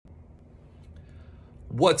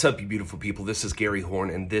What's up, you beautiful people? This is Gary Horn,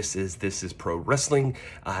 and this is Pro Wrestling.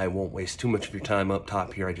 I won't waste too much of your time up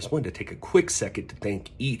top here. I just wanted to take a quick second to thank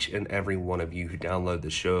each and every one of you who download the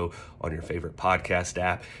show on your favorite podcast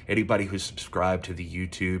app. Anybody who's subscribed to the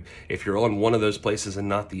YouTube. If you're on one of those places and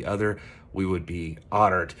not the other, we would be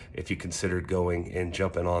honored if you considered going and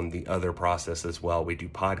jumping on the other process as well. We do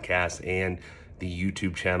podcasts and the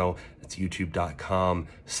YouTube channel. It's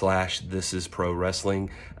youtube.com/thisisprowrestling.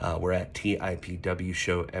 We're at TIPW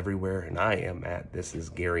Show everywhere, and I am at This Is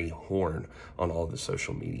Gary Horn on all the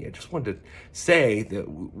social media. I just wanted to say that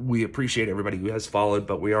we appreciate everybody who has followed,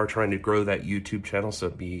 but we are trying to grow that YouTube channel, so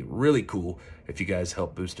it'd be really cool if you guys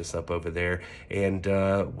help boost us up over there. And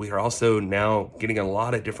we are also now getting a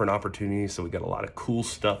lot of different opportunities, so we got a lot of cool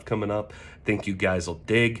stuff coming up. I think you guys will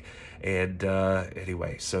dig. And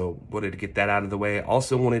anyway, so wanted to get that out of the way.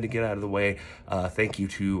 Also wanted to get out of the way, thank you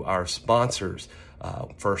to our sponsors.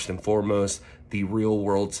 First and foremost, the Real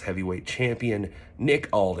World's Heavyweight Champion, Nick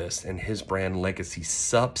Aldis, and his brand Legacy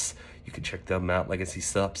Sups. You can check them out,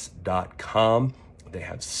 legacysups.com. They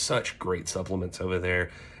have such great supplements over there.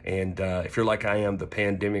 And if you're like I am, the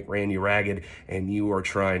pandemic ran you ragged and you are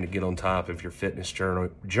trying to get on top of your fitness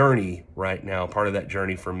journey right now, part of that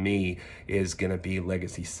journey for me is going to be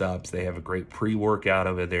Legacy Subs. They have a great pre-workout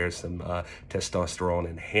over there, some testosterone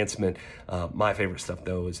enhancement. My favorite stuff,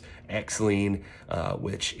 though, is X-Lean,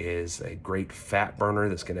 which is a great fat burner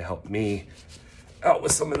that's going to help me out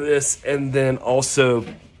with some of this. And then also,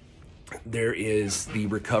 there is the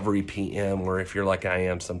Recovery PM, where if you're like I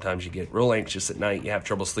am, sometimes you get real anxious at night, you have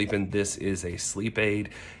trouble sleeping. This is a sleep aid,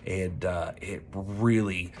 and it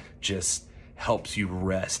really just helps you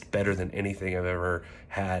rest better than anything I've ever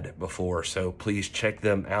had before. So please check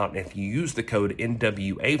them out. And if you use the code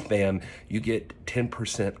NWAFAM, you get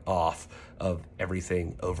 10% off of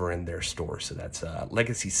everything over in their store. So that's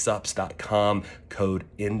legacysups.com, code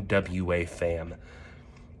NWAFAM.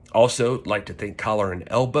 Also, like to thank Collar and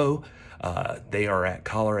Elbow. They are at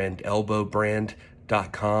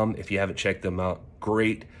collarandelbowbrand.com. If you haven't checked them out,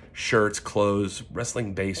 great shirts, clothes,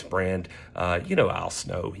 wrestling-based brand. Al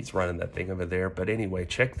Snow, he's running that thing over there. But anyway,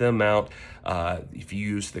 check them out. If you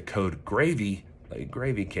use the code GRAVY, like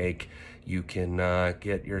gravy cake, you can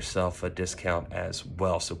get yourself a discount as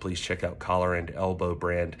well. So please check out Collar and Elbow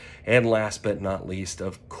brand. And last but not least,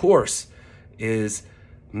 of course, is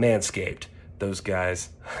Manscaped. Those guys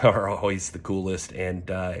are always the coolest.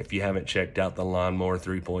 And if you haven't checked out the Lawnmower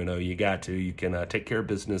 3.0, you got to. You can take care of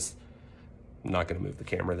business. I'm not going to move the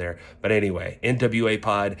camera there. But anyway, NWA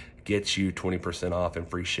Pod gets you 20% off and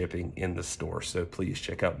free shipping in the store. So please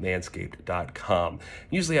check out manscaped.com.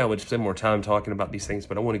 Usually I would spend more time talking about these things,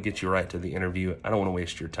 but I want to get you right to the interview. I don't want to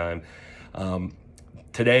waste your time.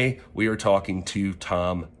 Today, we are talking to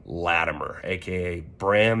Tom Latimer, a.k.a.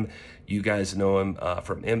 Bram. You guys know him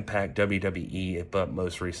from Impact, WWE, but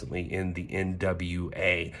most recently in the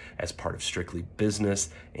NWA as part of Strictly Business,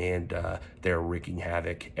 and they're wreaking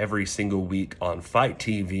havoc every single week on Fight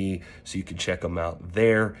TV, so you can check them out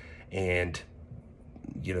there. And,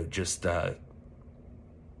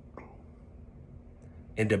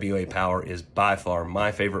 NWA Power is by far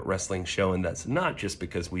my favorite wrestling show, and that's not just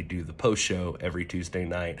because we do the post show every Tuesday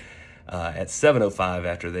night at 7:05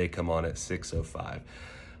 after they come on at 6:05.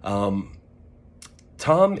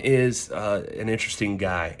 Tom is an interesting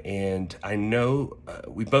guy, and I know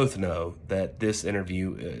we both know that this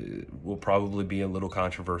interview will probably be a little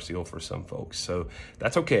controversial for some folks, so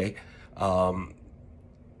that's okay. Tom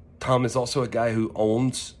is also a guy who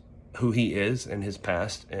owns who he is and his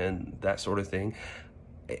past and that sort of thing.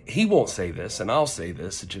 He won't say this, and I'll say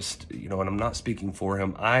this, and I'm not speaking for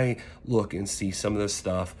him. I look and see some of the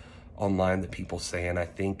stuff online that people say, and I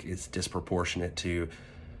think it's disproportionate to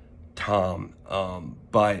Tom.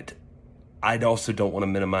 But I also don't want to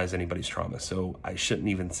minimize anybody's trauma, so I shouldn't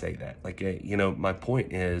even say that. My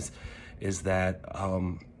point is that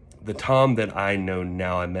the Tom that I know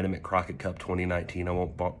now, I met him at Crockett Cup 2019. I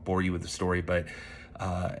won't bore you with the story, but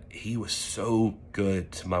he was so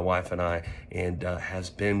good to my wife and I, and has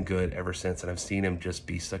been good ever since. And I've seen him just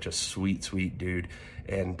be such a sweet, sweet dude.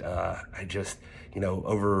 And I just,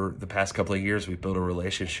 over the past couple of years, we've built a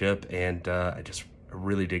relationship, and I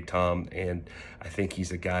really dig Tom. And I think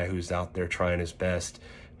he's a guy who's out there trying his best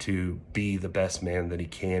to be the best man that he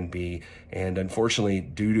can be. And unfortunately,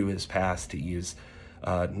 due to his past, he is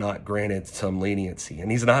not granted some leniency. And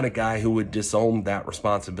he's not a guy who would disown that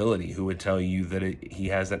responsibility, who would tell you that he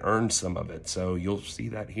hasn't earned some of it. So you'll see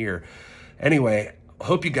that here. Anyway, I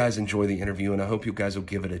hope you guys enjoy the interview, and I hope you guys will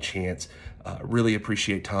give it a chance. Really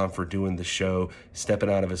appreciate Tom for doing the show, stepping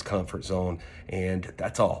out of his comfort zone. And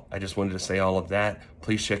that's all. I just wanted to say all of that.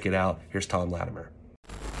 Please check it out. Here's Tom Latimer.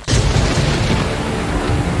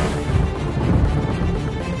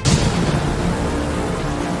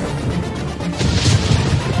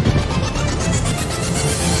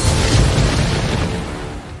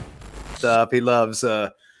 stuff. He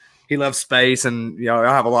loves space, and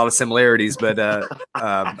I have a lot of similarities. But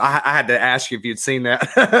I had to ask you if you'd seen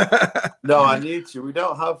that. No, I need to. We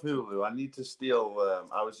don't have Hulu. I need to steal.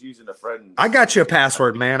 I was using a friend. I got you a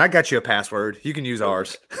password, man. I got you a password. You can use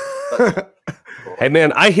ours. Hey,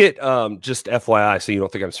 man, I hit just FYI, so you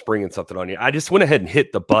don't think I'm springing something on you. I just went ahead and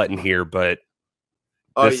hit the button here, but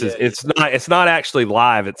it's not actually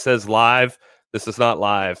live. It says live. This is not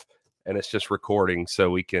live, and it's just recording, so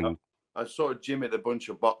we can. I sort of jimmied a bunch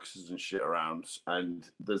of boxes and shit around, and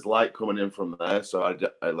there's light coming in from there. So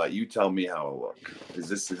I like, you tell me how I look. Is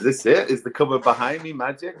this it? Is the cover behind me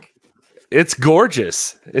magic? It's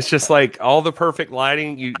gorgeous. It's just like all the perfect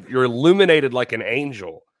lighting. You're illuminated like an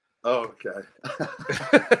angel. Oh, okay.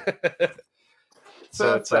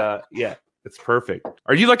 So it's it's perfect.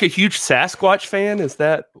 Are you like a huge Sasquatch fan? Is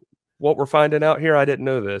that what we're finding out here? I didn't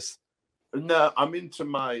know this. No, I'm into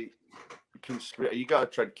my conspiracy. You got to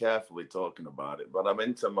tread carefully talking about it, but I'm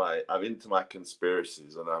into my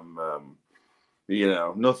conspiracies, and I'm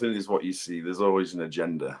nothing is what you see. There's always an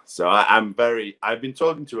agenda. So I've been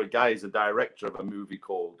talking to a guy. He's a director of a movie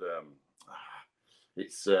called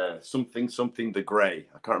it's something The Grey.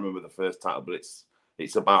 I can't remember the first title, but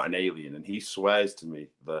it's about an alien, and he swears to me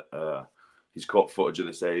that he's caught footage of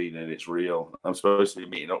this alien and it's real. I'm supposed to be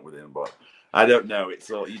meeting up with him, but I don't know. It's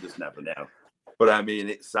all, you just never know. But I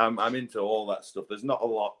mean, I'm into all that stuff. There's not a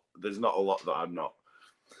lot that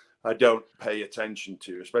I don't pay attention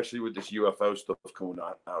to, especially with this UFO stuff coming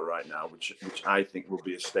out right now, which I think will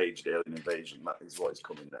be a staged alien invasion. That is what is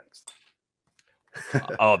coming next.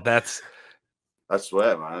 Oh, I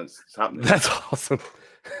swear, man, it's happening. That's awesome.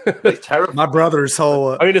 It's terrible. My brother's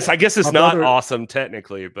whole. I guess it's not awesome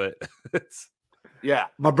technically, but it's. Yeah,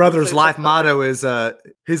 my brother's life motto is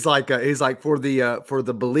he's like for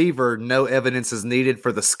the believer, no evidence is needed.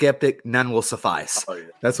 For the skeptic, none will suffice. Oh, yeah.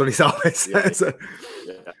 That's what he's always says.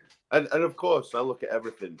 Yeah. And of course, I look at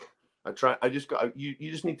everything.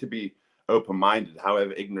 You just need to be open-minded.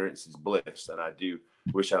 However, ignorance is bliss, and I do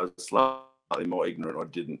wish I was slightly more ignorant or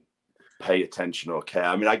didn't pay attention or care.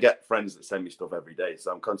 I mean, I get friends that send me stuff every day,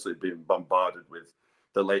 so I'm constantly being bombarded with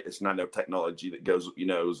the latest nanotechnology that goes up your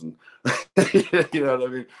nose, and you know what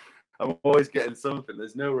I mean. I'm always getting something.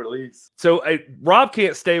 There's no release. So Rob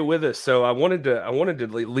can't stay with us, so I wanted to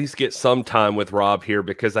at least get some time with Rob here,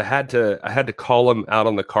 because I had to call him out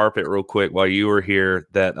on the carpet real quick while you were here.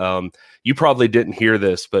 That you probably didn't hear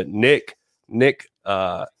this, but Nick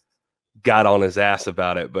got on his ass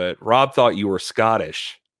about it. But Rob thought you were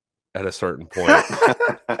Scottish at a certain point.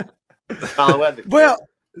 Well,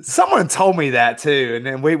 someone told me that too, and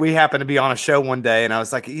then we happened to be on a show one day, and I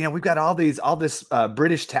was like, we've got all this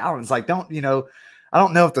British talents. Like, I don't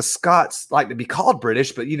know if the Scots like to be called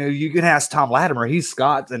British, but you can ask Tom Latimer, he's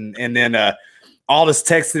Scots, and then Aldous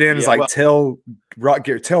texted in,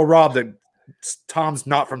 tell Rob that Tom's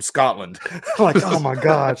not from Scotland. I'm like, oh my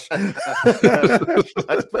gosh. I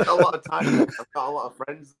spent a lot of time. I've got a lot of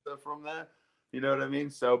friends that are from there. You know what I mean?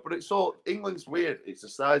 So, but it's all, England's weird. It's the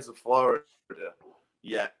size of Florida.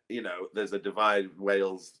 Yeah, there's a divide,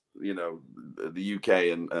 Wales, the UK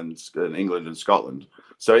and England and Scotland.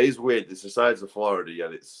 So it is weird. It's the size of Florida,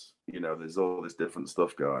 yet it's, there's all this different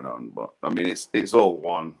stuff going on. But I mean, it's all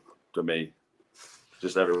one to me.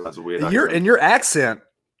 Just everyone has a weird accent.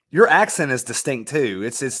 Your accent is distinct too.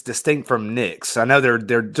 It's distinct from Nick's. I know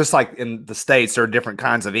they're just like in the States, there are different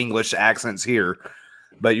kinds of English accents here,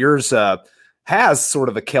 but yours has sort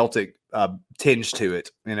of a Celtic tinge to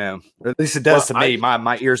it, or at least it does to me.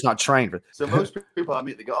 My ear's not trained. So most people I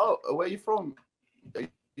meet, they go, "Oh, where are you from? Are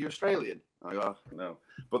you Australian?" I go, "No,"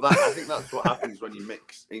 but I think that's what happens when you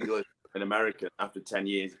mix English and American. After 10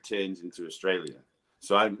 years, it turns into Australian.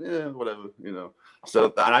 So whatever,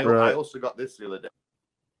 So I also got this the other day.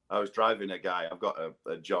 I was driving a guy. I've got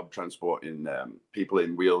a job transporting people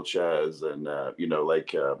in wheelchairs and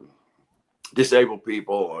disabled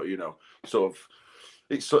people, or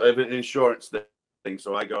it's sort of an insurance thing.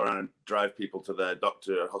 So I go around and drive people to their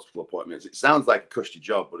doctor, hospital appointments. It sounds like a cushy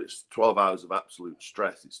job, but it's 12 hours of absolute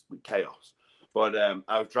stress. It's chaos. But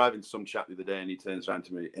I was driving some chap the other day, and he turns around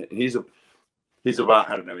to me. And he's about,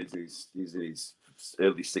 I don't know, he's in his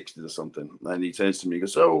early 60s or something. And he turns to me and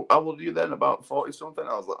goes, "So how old are you then? About 40 something?"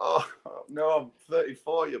 I was like, "Oh no, I'm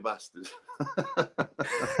 34, you bastard."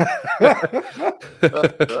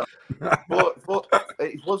 but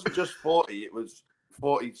it wasn't just 40, it was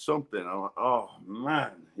 40 something. I'm like, "Oh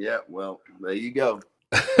man, yeah, well, there you go."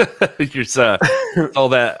 Just all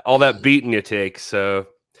that beating you take. So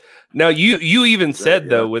now you even said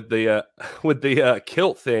though, with the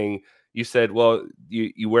kilt thing, you said, well,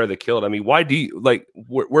 you wear the kilt. I mean, why do you like?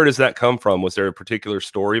 Where does that come from? Was there a particular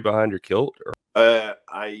story behind your kilt? Or?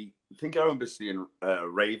 I think I remember seeing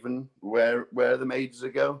Raven wear the Majors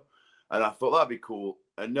ago, and I thought that'd be cool.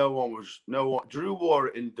 And no one. Drew wore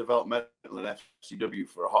it in developmental and FCW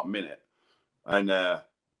for a hot minute, and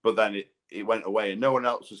but then it went away, and no one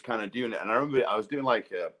else was kind of doing it. And I remember I was doing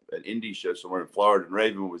like an indie show somewhere in Florida, and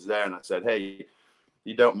Raven was there, and I said, "Hey,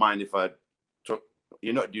 you don't mind if I took?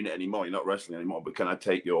 You're not doing it anymore. You're not wrestling anymore, but can I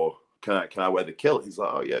take your? Can I wear the kilt?" He's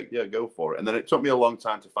like, "Oh yeah, go for it." And then it took me a long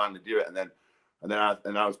time to finally do it, and then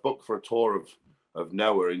I was booked for a tour of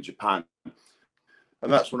Noah in Japan.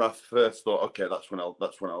 And that's when I first thought, okay, that's when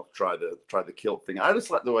I'll try the kilt thing. I just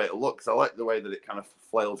like the way it looks. I like the way that it kind of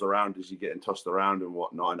flails around as you're getting tossed around and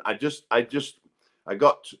whatnot. And I need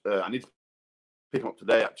to pick them up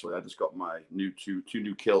today. Actually, I just got my two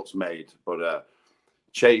new kilts made. But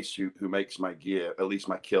Chase, who makes my gear, at least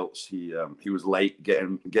my kilts, he was late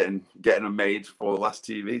getting them made for the last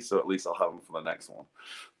TV. So at least I'll have them for the next one.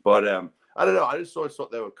 But I don't know. I just always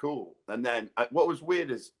thought they were cool. And then what was weird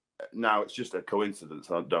is, now it's just a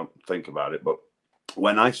coincidence. I don't think about it, but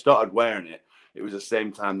when I started wearing it, it was the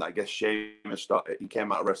same time that I guess Sheamus started. He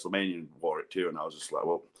came out of WrestleMania and wore it too, and I was just like,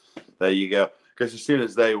 well, there you go. Because as soon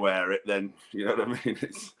as they wear it, then you know what I mean.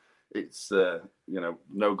 It's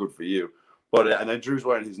no good for you. But and then Drew's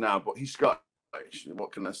wearing his now, but he's Scottish.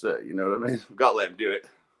 What can I say? You know what I mean? I've got to let him do it.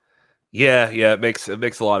 Yeah, it makes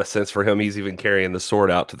a lot of sense for him. He's even carrying the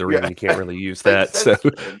sword out to the ring. You can't really use that. So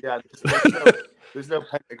yeah, there's no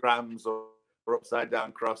pentagrams or upside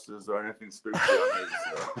down crosses or anything spooky on his.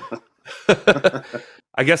 So.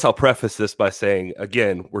 I guess I'll preface this by saying,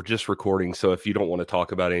 again, we're just recording, so if you don't want to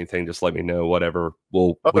talk about anything, just let me know. Whatever,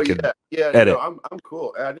 we can edit. No, I'm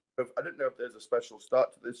cool. I didn't know if there's a special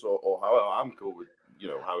start to this or however. I'm cool with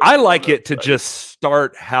how. I like it to just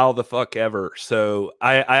start how the fuck ever. So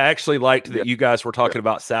I actually liked that you guys were talking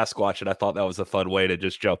about Sasquatch, and I thought that was a fun way to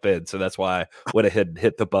just jump in. So that's why I went ahead and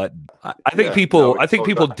hit the button. I think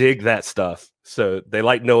people dig that stuff. So they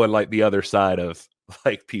like knowing like the other side of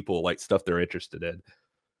like people, like stuff they're interested in.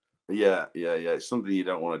 Yeah. It's something you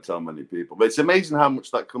don't want to tell many people, but it's amazing how much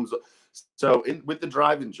that comes up. So with the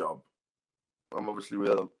driving job, I'm obviously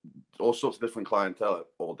with all sorts of different clientele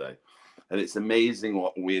all day. And it's amazing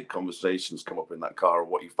what weird conversations come up in that car, or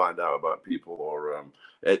what you find out about people. Or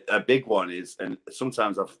a big one is, and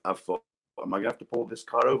sometimes I've thought, am I going to have to pull this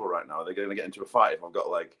car over right now? Are they going to get into a fight if I've got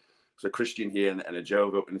like a Christian here and a Joe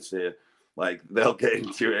witness here? Like they'll get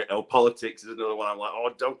into it. Or politics is another one. I'm like,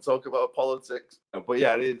 oh, don't talk about politics. But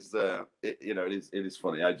yeah, it is. It is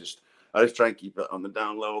funny. I just try and keep it on the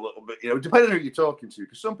down low a little bit. Depending on who you're talking to,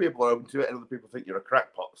 because some people are open to it and other people think you're a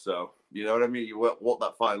crackpot. So you know what I mean. You walk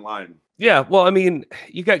that fine line. Yeah, well, I mean,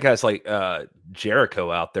 you got guys like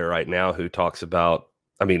Jericho out there right now who talks about.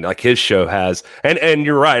 I mean, like his show has, and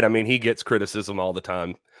you're right. I mean, he gets criticism all the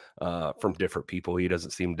time from different people. He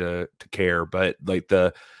doesn't seem to care, but like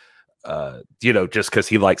the. Just because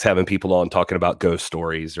he likes having people on talking about ghost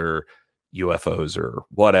stories or UFOs or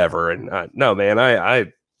whatever. And no, man,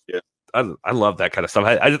 I love that kind of stuff.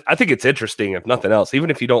 I think it's interesting, if nothing else, even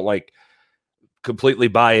if you don't like completely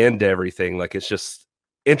buy into everything, like it's just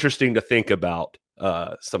interesting to think about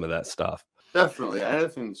some of that stuff. Definitely.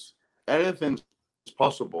 Anything's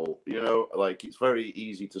possible, like it's very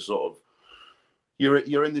easy to sort of,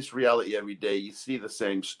 You're in this reality every day. You see the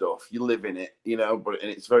same stuff. You live in it,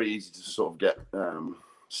 and it's very easy to sort of get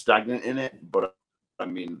stagnant in it. But I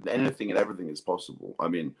mean, anything and everything is possible. I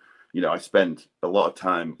mean, I spend a lot of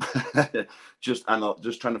time just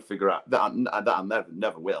trying to figure out that I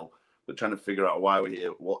never will, but trying to figure out why we're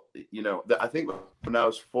here. What I think when I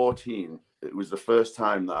was 14, it was the first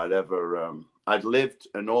time that I'd ever I'd lived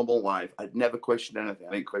a normal life. I'd never questioned anything.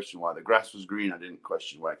 I didn't question why the grass was green. I didn't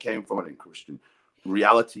question where I came from. I didn't question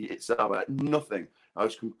reality itself. I had nothing. I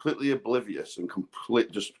was completely oblivious and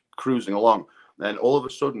just cruising along. And all of a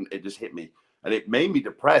sudden, it just hit me, and it made me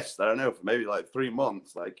depressed. I don't know, for maybe like 3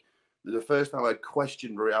 months. Like the first time I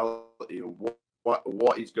questioned reality and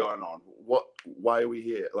what is going on, why are we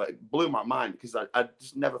here? Like it blew my mind because I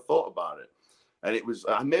just never thought about it. And it was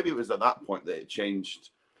maybe it was at that point that it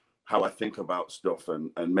changed how I think about stuff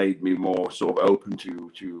and made me more sort of open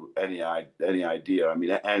to any idea. I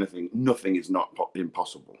mean, anything, nothing is not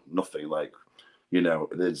impossible. Nothing, like,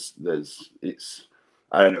 there's it's,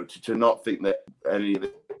 I don't know, to not think that any of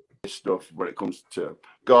this stuff when it comes to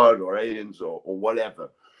God or aliens or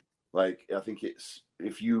whatever, like, I think it's,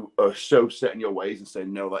 if you are so set in your ways and say,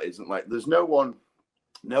 no, that isn't, like, there's no one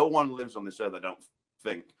lives on this earth, I don't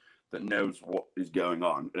think, that knows what is going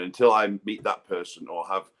on. And until I meet that person or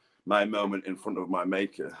have my moment in front of my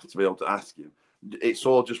maker to be able to ask him. It's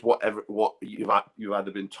all just what you've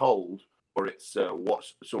either been told, or it's what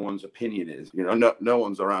someone's opinion is. You know, no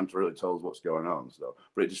one's around to really tell us what's going on. So,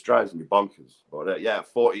 but it just drives me bonkers. But yeah, at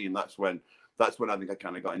 14, that's when I think I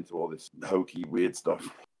kind of got into all this hokey, weird stuff.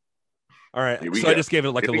 All right, so I just gave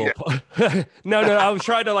it like a little. No, I was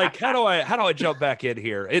trying to like, how do I jump back in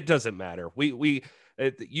here? It doesn't matter. You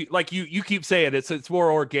keep saying it's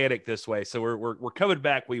more organic this way. So we're coming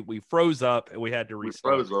back. We froze up and we had to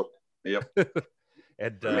restart. We froze up. Yep.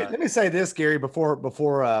 And let me say this, Gary,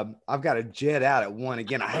 before I've got to jet out at 1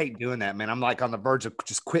 again. I hate doing that, man. I'm like on the verge of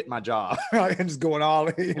just quitting my job. I'm just going all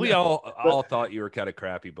in. We all thought you were kind of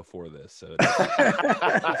crappy before this. So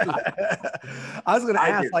I was going to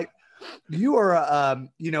ask, like, you were,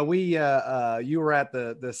 you were at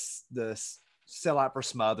the Sellout for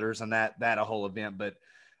Smothers and that a whole event, but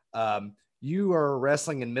you are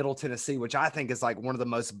wrestling in Middle Tennessee, which I think is like one of the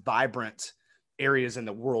most vibrant areas in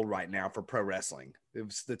the world right now for pro wrestling. It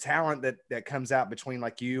was the talent that comes out between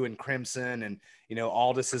like you and Crimson, and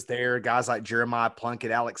Aldis is there, guys like Jeremiah Plunkett,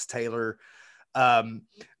 Alex Taylor. When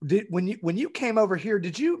you came over here,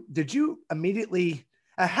 did you immediately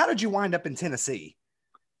how did you wind up in Tennessee?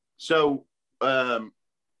 So I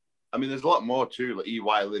mean, there's a lot more too. Like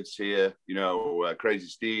EY lives here, Crazy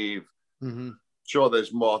Steve. Mm-hmm. Sure,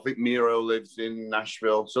 there's more. I think Miro lives in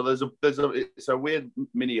Nashville. So it's a weird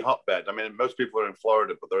mini hotbed. I mean, most people are in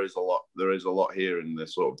Florida, but there is a lot here in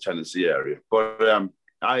this sort of Tennessee area. But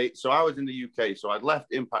I was in the UK, so I'd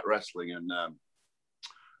left Impact Wrestling, and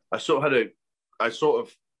I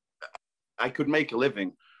could make a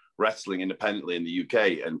living wrestling independently in the UK.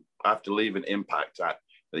 And after leaving Impact,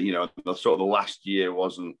 the sort of the last year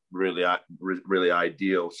wasn't really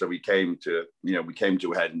ideal. So we came to a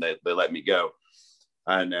head, and they let me go.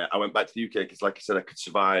 And I went back to the UK because, like I said, I could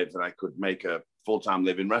survive and I could make a full-time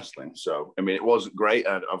living wrestling. So, I mean, it wasn't great.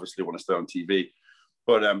 I obviously want to stay on TV.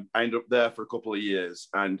 But I ended up there for a couple of years.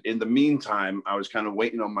 And in the meantime, I was kind of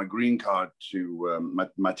waiting on my green card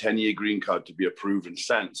my 10-year green card to be approved and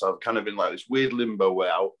sent. So I've kind of been like this weird limbo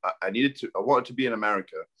where I wanted to be in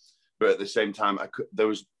America, but at the same time, I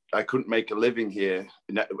couldn't make a living here,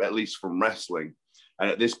 at least from wrestling. And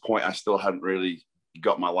at this point, I still hadn't really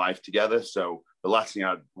got my life together. So the last thing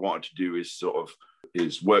I wanted to do is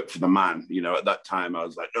work for the man. At that time, I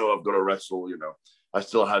was like, oh, I've got to wrestle. I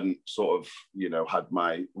still hadn't sort of, had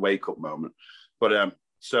my wake up moment. But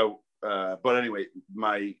anyway,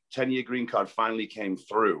 my 10-year green card finally came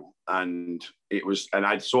through, and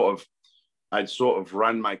I'd sort of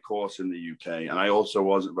ran my course in the UK, and I also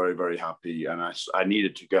wasn't very, very happy, and I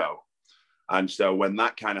needed to go. And so when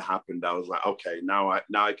that kind of happened, I was like, okay, now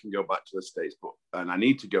I can go back to the States, and I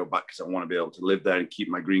need to go back because I want to be able to live there and keep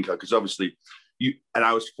my green card. Because obviously,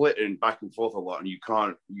 I was flitting back and forth a lot, and you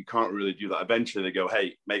can't really do that. Eventually, they go,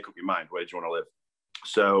 hey, make up your mind. Where do you want to live?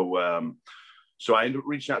 So I ended up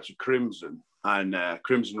reaching out to Crimson, and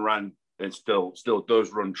Crimson ran and still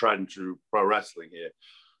does run tried and true pro wrestling here.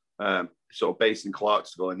 Sort of based in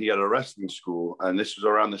Clarksville, and he had a wrestling school. And this was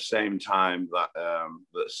around the same time that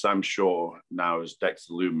Sam Shaw, now is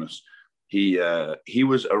Dexter Loomis, he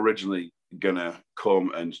was originally gonna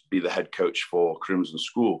come and be the head coach for Crimson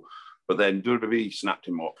School, but then WWE snapped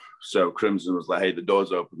him up. So Crimson was like, hey, the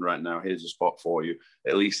door's open right now. Here's a spot for you.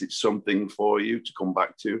 At least it's something for you to come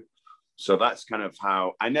back to. So that's kind of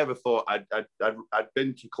how I never thought I'd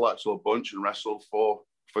been to Clarksville a bunch and wrestled for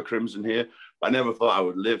Crimson here, but I never thought I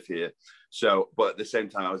would live here. So, but at the same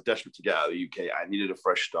time, I was desperate to get out of the UK. I needed a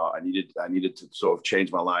fresh start. I needed to sort of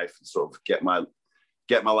change my life and sort of get my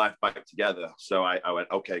life back together. So I went,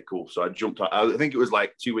 okay, cool. So I jumped on. I think it was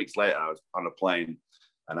like 2 weeks later, I was on a plane,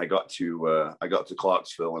 and I got to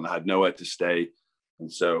Clarksville, and I had nowhere to stay. And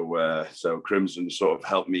so Crimson sort of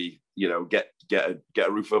helped me, get a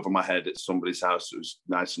roof over my head at somebody's house. It was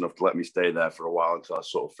nice enough to let me stay there for a while until I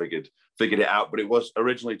sort of figured it out. But it was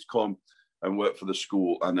originally to come and work for the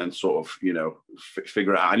school, and then sort of,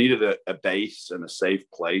 figure it out. I needed a base and a safe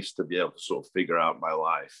place to be able to sort of figure out my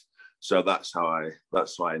life. So that's how I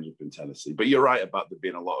ended up in Tennessee. But you're right about there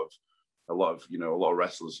being a lot of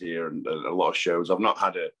wrestlers here and a lot of shows. I've not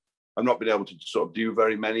been able to sort of do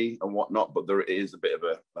very many and whatnot, but there is a bit of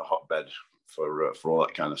a hotbed for all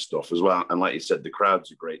that kind of stuff as well. And like you said, the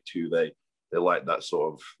crowds are great too. They like that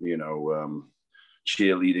sort of,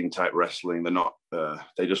 cheerleading type wrestling. They're not,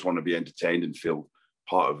 they just want to be entertained and feel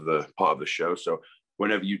part of the show. So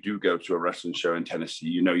whenever you do go to a wrestling show in Tennessee,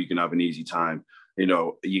 you can have an easy time.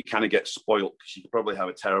 You kind of get spoiled because you could probably have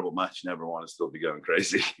a terrible match and everyone will still be going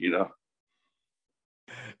crazy,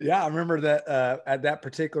 Yeah, I remember that at that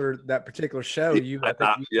particular show,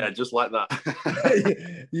 just like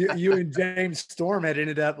that. you and James Storm had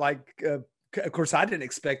ended up like. Of course, I didn't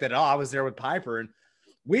expect that at all. I was there with Piper, and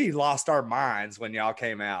we lost our minds when y'all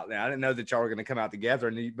came out. Now, I didn't know that y'all were going to come out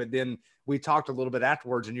together, but then we talked a little bit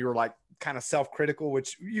afterwards, and you were like kind of self-critical,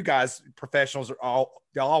 which you guys professionals y'all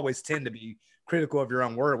always tend to be critical of your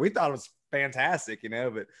own work. We thought it was fantastic,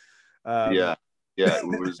 but yeah,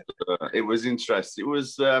 it was interesting.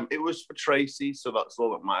 It was for Tracy, so that's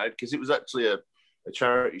all that mattered, because it was actually a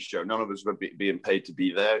charity show. None of us were being paid to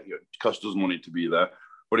be there. It cost us money to be there,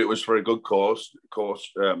 but it was for a good cause,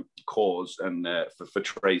 and for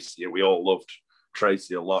Tracy. We all loved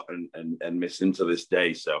Tracy a lot and miss him to this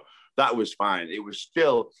day. So that was fine. It's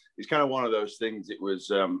kind of one of those things. It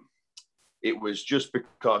was just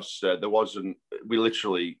because there wasn't, we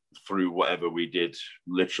literally threw whatever we did,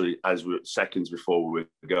 literally seconds before we were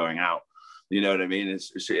going out. You know what I mean? And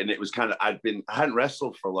it was kind of, I hadn't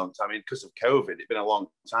wrestled for a long time. I mean, because of COVID, it'd been a long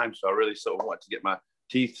time. So I really sort of wanted to get my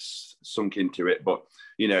teeth sunk into it. But,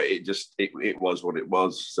 it was what it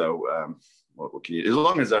was. So what can you, as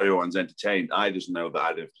long as everyone's entertained, I just know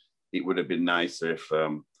that it would have been nicer if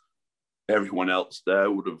everyone else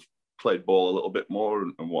there would have played ball a little bit more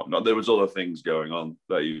and whatnot. There was other things going on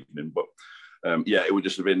that evening, but it would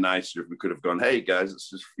just have been nicer if we could have gone, hey guys, it's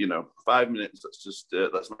just 5 minutes.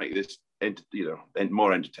 Let's make this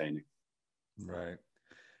more entertaining. Right.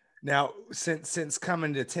 Now, since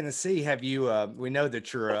coming to Tennessee, have you? We know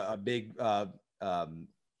that you're a big.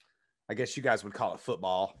 I guess you guys would call it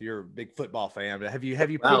football. You're a big football fan. Have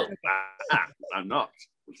you? Well, I'm not.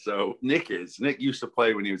 So Nick used to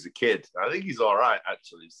play when he was a kid. I think he's all right,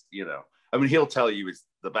 actually. I mean, he'll tell you he's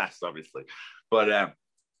the best, obviously, but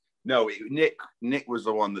no, Nick was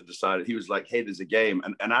the one that decided. He was like, hey, there's a game,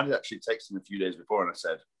 and I'd actually texted him a few days before, and I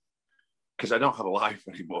said, because I don't have a life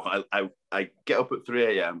anymore. I get up at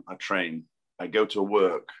 3 a.m. I train, I go to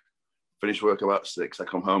work, finish work about 6. I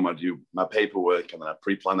come home, I do my paperwork, and then I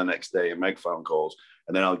pre-plan the next day and make phone calls,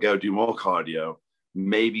 and then I'll go do more cardio,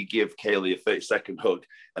 maybe give Kaylee a 30-second hug,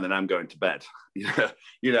 and then I'm going to bed.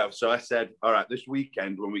 So I said, all right, this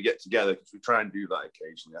weekend when we get together, because we try and do that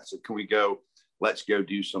occasionally, I said, can we go? Let's go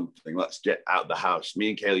do something. Let's get out of the house. Me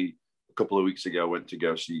and Kaylee a couple of weeks ago went to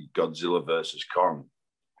go see Godzilla versus Kong,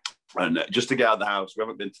 and just to get out of the house. We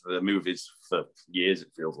haven't been to the movies for years, it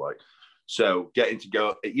feels like. So getting to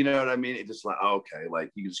go, you know what I mean? It's just like, okay, like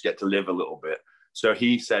you just get to live a little bit. So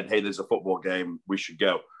he said, hey, there's a football game, we should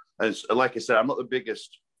go. And like I said, I'm not the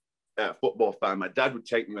biggest football fan. My dad would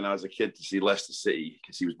take me when I was a kid to see Leicester City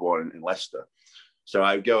because he was born in Leicester. So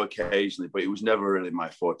I would go occasionally, but it was never really my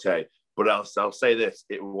forte. But I'll say this,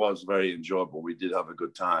 it was very enjoyable. We did have a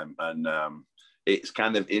good time. And it's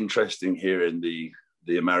kind of interesting hearing the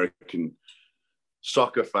American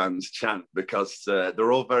soccer fans chant, because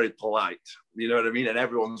they're all very polite. You know what I mean? And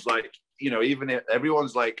everyone's like, even if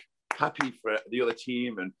everyone's like happy for the other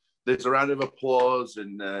team, and there's a round of applause,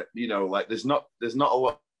 and like there's not a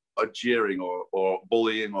lot of jeering or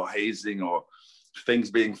bullying or hazing or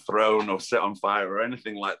things being thrown or set on fire or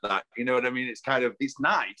anything like that. You know what I mean? It's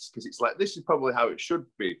nice, because it's like, this is probably how it should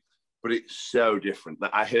be, but it's so different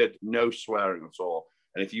that I heard no swearing at all.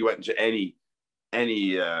 And if you went to any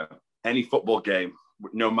football game,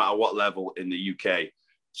 no matter what level in the UK,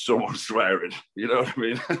 someone's swearing. You know what I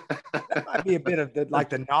mean? That might be a bit of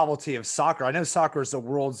the novelty of soccer. I know soccer is the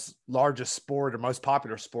world's largest sport or most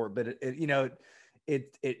popular sport, but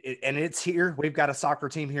it's here. We've got a soccer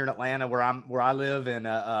team here in Atlanta where I live, and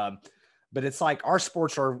but it's like our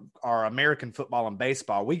sports are American football and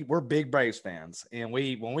baseball. We're big Braves fans, and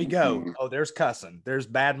when we go, there's cussing, there's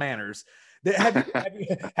bad manners.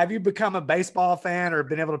 Have you become a baseball fan or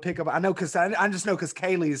been able to pick up? I know, because I just know because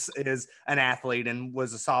Kaylee is an athlete and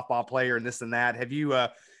was a softball player and this and that. Have you right.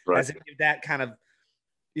 Has any of that kind of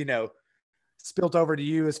spilt over to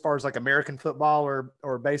you as far as like American football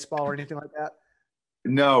or baseball or anything like that?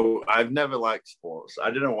 No, I've never liked sports. I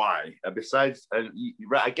don't know why. Besides,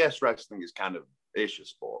 I guess wrestling is kind of ish a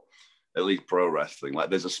sport, at least pro wrestling. Like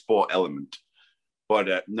there's a sport element.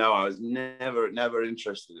 But no, I was never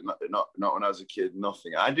interested in not when I was a kid,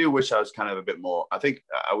 nothing. I do wish I was kind of a bit more. I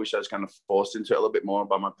wish I was kind of forced into it a little bit more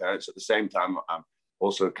by my parents. At the same time, I'm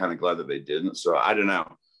also kind of glad that they didn't. So I don't know.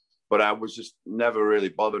 But I was just never really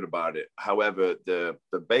bothered about it. However, the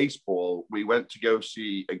baseball, we went to go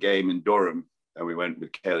see a game in Durham, and we went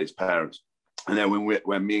with Kaylee's parents. And then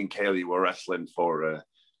when me and Kaylee were wrestling for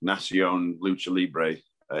Nacion Lucha Libre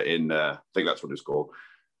in, I think that's what it's called,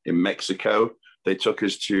 in Mexico, they took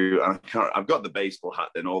us to, I've got the baseball hat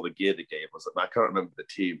and all the gear they gave us, but I can't remember the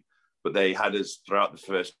team. but they had us throughout the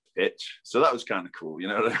first pitch. So that was kind of cool, you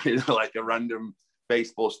know what I mean? Like a random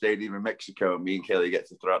baseball stadium in Mexico, and me and Kaylee get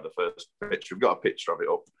to throw out the first pitch. We've got a picture of it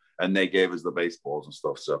up, and they gave us the baseballs and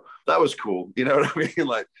stuff. So that was cool. You know what I mean?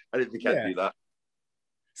 Like, I didn't think I'd do that.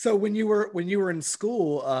 So when you were in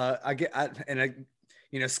school,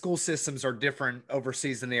 you know, school systems are different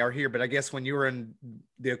overseas than they are here, but I guess when you were in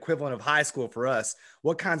the equivalent of high school for us,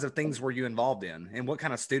 what kinds of things were you involved in, and what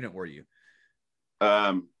kind of student were you?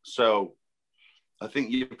 So I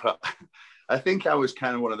think I think I was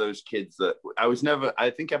kind of one of those kids that I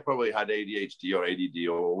think I probably had ADHD or ADD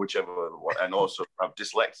or whichever, and also I'm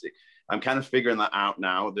dyslexic. I'm kind of figuring that out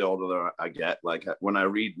now, the older I get. Like when I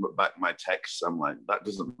read back my texts, I'm like, that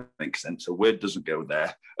doesn't make sense. A word doesn't go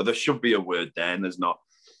there. Or there should be a word there, and there's not.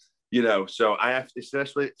 You know, so I have to,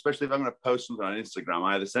 especially if I'm going to post something on Instagram,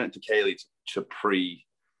 I either send it to Kaylee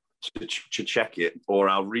to check it, or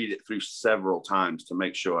I'll read it through several times to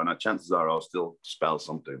make sure. And chances are I'll still spell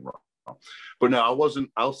something wrong. But no, I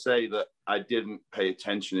wasn't. I'll say that I didn't pay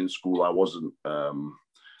attention in school. I wasn't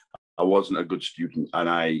a good student, and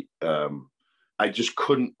I just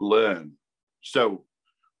couldn't learn. So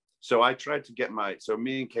I tried to get so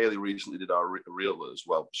me and Kaylee recently did our realtors.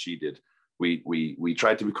 Well, she did. We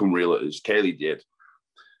tried to become realtors. Kaylee did,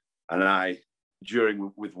 and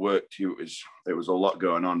with work too, it was a lot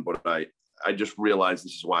going on. But I just realized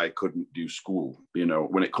this is why I couldn't do school. You know,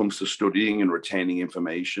 when it comes to studying and retaining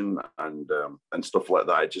information and stuff like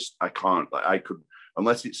that, I can't. Like, I could,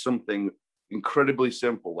 unless it's something incredibly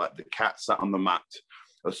simple, like the cat sat on the mat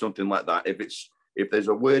or something like that. If there's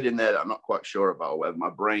a word in there that I'm not quite sure about, or whether my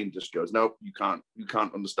brain just goes, nope, you can't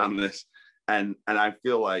understand this, and I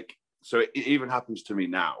feel like. So it even happens to me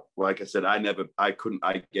now. Like I said, I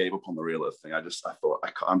gave up on the realtor thing. I thought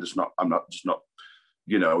I'm not,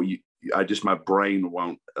 you know, my brain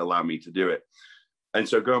won't allow me to do it. And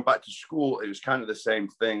so going back to school, it was kind of the same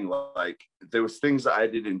thing. Like there was things that I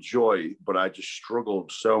did enjoy, but I just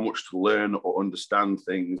struggled so much to learn or understand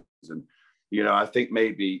things. And, you know, I think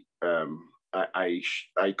maybe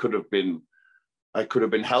I could have been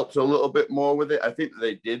helped a little bit more with it. I think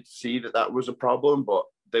they did see that was a problem, but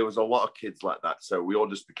there was a lot of kids like that. So we all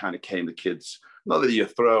just kind of came the kids, not that you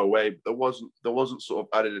throw away, but there wasn't sort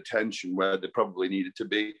of added attention where they probably needed to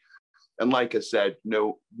be. And like I said,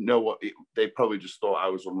 they probably just thought I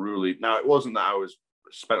was unruly. Now, it wasn't that I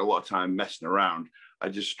spent a lot of time messing around. I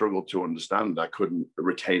just struggled to understand. I couldn't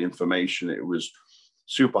retain information. It was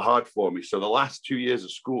super hard for me. So the last 2 years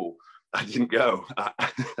of school, I didn't go.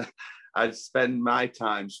 I'd spend my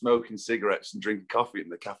time smoking cigarettes and drinking coffee in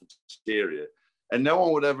the cafeteria. And no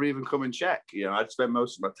one would ever even come and check. You know, I'd spend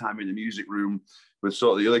most of my time in the music room with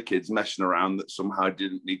sort of the other kids messing around that somehow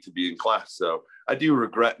didn't need to be in class. So I do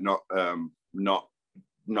regret not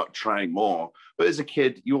trying more. But as a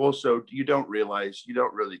kid, you don't realize, you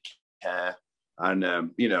don't really care.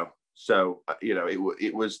 And, you know, so, you know,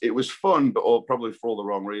 it was fun, but probably for all the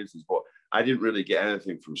wrong reasons. But I didn't really get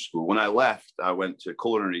anything from school. When I left, I went to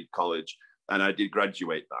culinary college and I did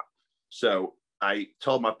graduate that. So I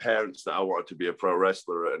told my parents that I wanted to be a pro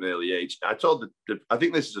wrestler at an early age. I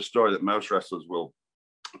think this is a story that most wrestlers will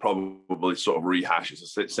probably sort of rehash.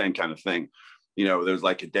 It's the same kind of thing. You know, there was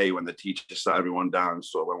like a day when the teacher sat everyone down and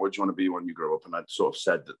sort of went, what do you want to be when you grow up? And I'd sort of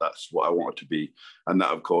said that that's what I wanted to be. And that,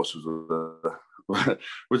 of course,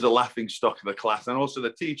 was a laughing stock of the class, and also the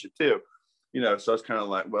teacher too. You know, so I was kind of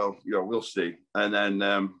like, well, you know, we'll see. And then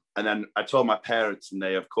I told my parents, and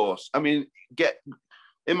they, of course, I mean,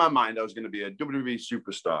 in my mind, I was going to be a WWE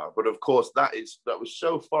superstar, but of course, that was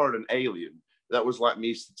so foreign and alien. That was like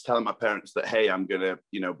me telling my parents that, hey, I'm going to,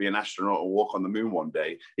 you know, be an astronaut or walk on the moon one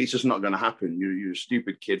day. It's just not going to happen. You're a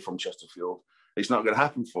stupid kid from Chesterfield. It's not going to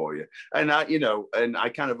happen for you. And I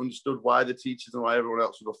kind of understood why the teachers and why everyone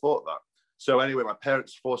else would have thought that. So anyway, my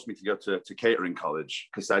parents forced me to go to catering college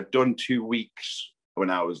because I'd done 2 weeks when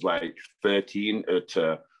I was like 13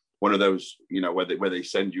 at one of those, you know, where they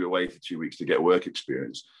send you away for 2 weeks to get work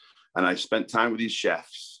experience. And I spent time with these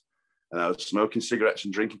chefs, and I was smoking cigarettes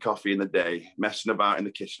and drinking coffee in the day, messing about in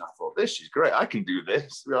the kitchen. I thought, this is great. I can do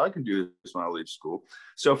this. You know, I can do this when I leave school.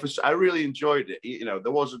 So I really enjoyed it. You know,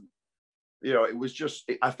 there wasn't, you know, it was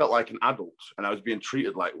just, I felt like an adult and I was being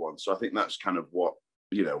treated like one. So I think that's kind of what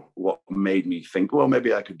made me think, well,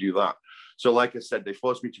 maybe I could do that. So like I said, they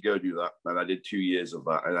forced me to go do that. And I did 2 years of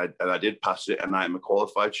that. And I did pass it. And I'm a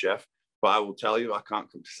qualified chef. But I will tell you, I can't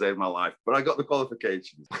cook to save my life. But I got the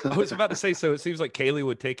qualifications. I was about to say, so it seems like Kaylee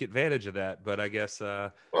would take advantage of that. But I guess...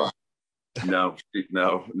 No.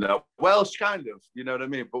 Well, it's kind of, you know what I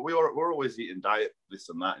mean? But we're always eating diet, this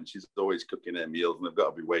and that. And she's always cooking her meals. And they've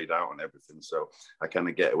got to be weighed out and everything. So I kind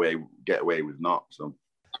of get away with not. So...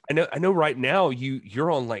 I know right now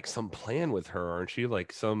you're on like some plan with her, aren't you?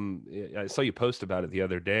 Like I saw you post about it the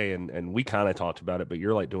other day, and we kind of talked about it, but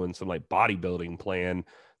you're like doing some like bodybuilding plan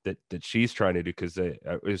that she's trying to do, because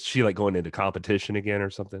is she like going into competition again or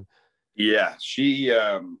something? Yeah,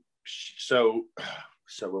 so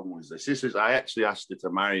when was this? I actually asked her to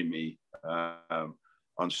marry me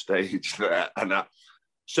on stage there, and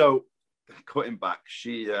so cutting back,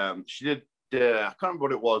 she did. I can't remember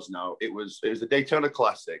what it was now. It was the Daytona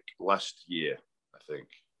Classic last year, I think.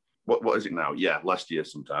 What is it now? Yeah, last year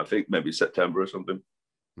sometime. I think maybe September or something.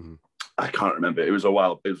 Mm-hmm. I can't remember. It was a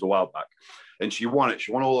while back, and she won it.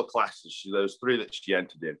 She won all the classes. Those 3 that she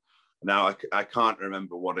entered in. Now I can't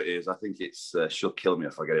remember what it is. I think it's she'll kill me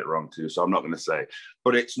if I get it wrong too. So I'm not going to say.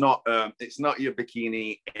 But it's not your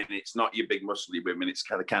bikini, and it's not your big muscly women. It's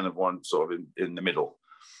kind of one sort of in the middle.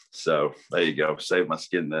 So there you go. Save my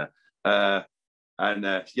skin there. Yeah,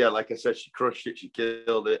 like I said, she crushed it. She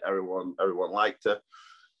killed it. Everyone liked her.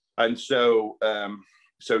 And so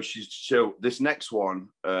this next one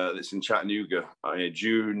that's in Chattanooga,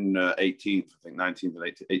 June 18th, I think 19th and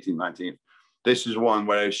 18th, 19th. This is one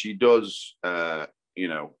where she does,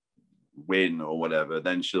 win or whatever,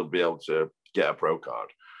 then she'll be able to get a pro card.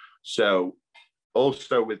 So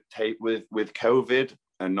also with COVID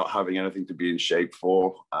and not having anything to be in shape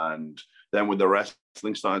for, and then with the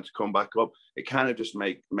wrestling starting to come back up, it kind of just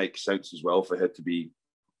makes sense as well for her to be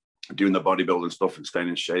doing the bodybuilding stuff and staying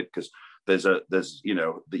in shape, because there's that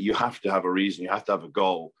you have to have a reason, you have to have a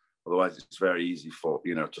goal. Otherwise, it's very easy for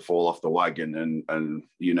to fall off the wagon and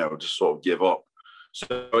just sort of give up.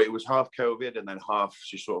 So it was half COVID, and then half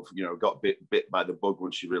she sort of got bit by the bug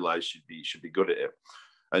when she realized she'd be good at it.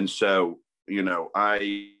 And so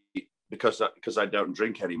because I don't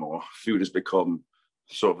drink anymore, food has become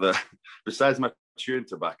sort of besides my chewing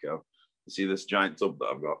tobacco. You see this giant tub that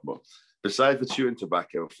I've got, but besides the chewing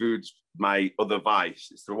tobacco, food's my other vice.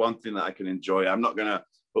 It's the one thing that I can enjoy. I'm not gonna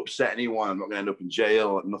upset anyone. I'm not gonna end up in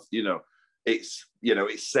jail. It's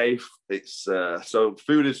safe. It's so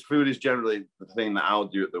food is generally the thing that I'll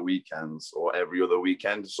do at the weekends or every other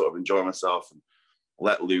weekend to sort of enjoy myself and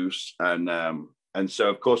let loose. And so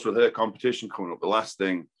of course with her competition coming up, the last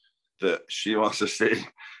thing that she wants to see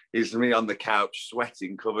is me on the couch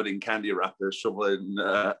sweating, covered in candy wrappers, shoveling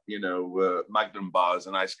Magnum bars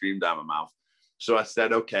and ice cream down my mouth. So I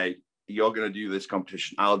said, okay, you're going to do this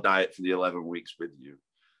competition. I'll diet for the 11 weeks with you,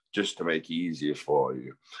 just to make it easier for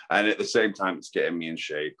you. And at the same time, it's getting me in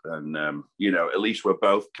shape. And, at least we're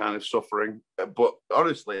both kind of suffering. But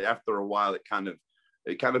honestly, after a while, it kind of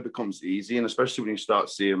becomes easy. And especially when you start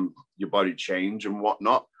seeing your body change and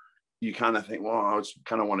whatnot, you kind of think, well, I just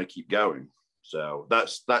kind of want to keep going. So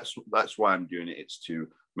that's why I'm doing it. It's to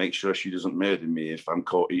make sure she doesn't murder me if I'm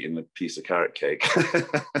caught eating a piece of carrot cake.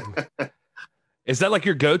 Is that like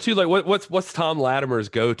your go-to? Like what's Tom Latimer's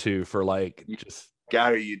go-to for like just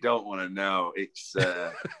Gary? You don't want to know. It's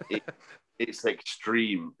it's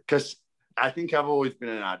extreme, because I think I've always been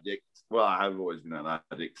an addict. Well, I have always been an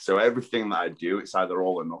addict. So everything that I do, it's either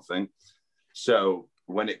all or nothing. So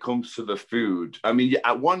when it comes to the food, I mean,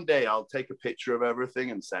 one day I'll take a picture of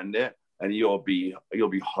everything and send it, and you'll be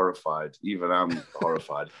horrified. Even I'm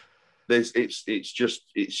horrified. It's just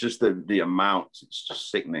the amount. It's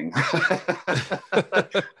just sickening. I've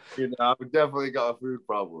definitely got a food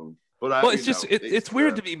problem. But it's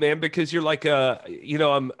weird to me, man, because you're like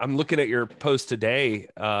I'm looking at your post today,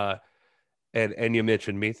 and you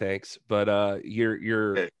mentioned me, thanks, but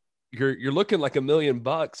you're looking like $1 million,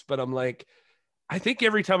 but I'm like, I think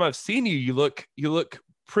every time I've seen you, you look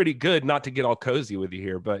pretty good. Not to get all cozy with you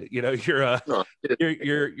here, but you're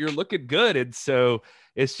looking good, and so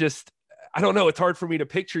it's just, I don't know. It's hard for me to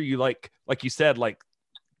picture you like you said, like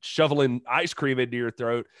shoveling ice cream into your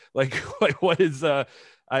throat. Like what is I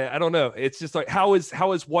don't know. It's just like how is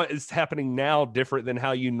what is happening now different than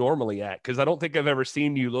how you normally act? Because I don't think I've ever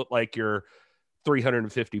seen you look like you're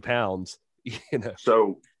 350 pounds.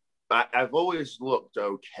 So I've always looked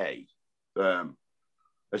okay.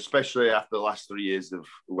 Especially after the last 3 years of,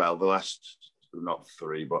 well, the last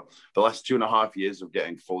 2.5 years of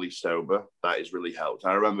getting fully sober. That has really helped.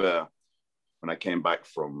 I remember when I came back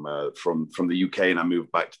from the UK and I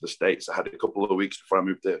moved back to the States, I had a couple of weeks before I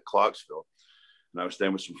moved to Clarksville, and I was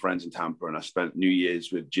staying with some friends in Tampa, and I spent New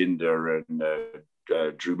Year's with Jinder and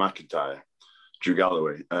Drew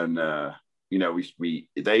Galloway, and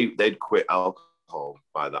they'd quit alcohol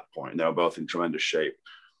by that point. They were both in tremendous shape.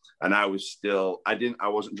 And I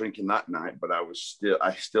wasn't drinking that night, but I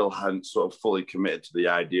still hadn't sort of fully committed to the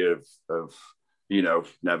idea of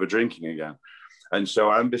never drinking again. And so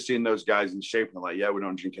I remember seeing those guys in shape, and I'm like, yeah, we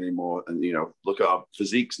don't drink anymore. And, look at our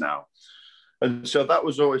physiques now. And so that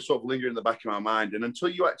was always sort of lingering in the back of my mind. And until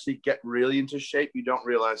you actually get really into shape, you don't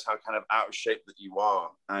realize how kind of out of shape that you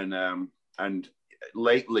are. And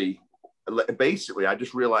lately, basically, I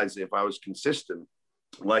just realized that if I was consistent,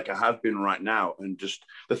 like I have been right now, and just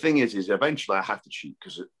the thing is eventually I have to cheat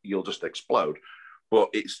because you'll just explode. But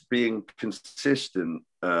it's being consistent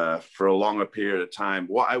for a longer period of time.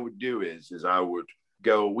 What I would do is I would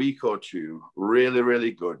go a week or two really, really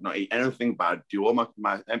good, not eat anything bad, do all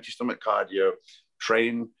my empty stomach cardio,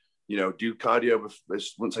 train, do cardio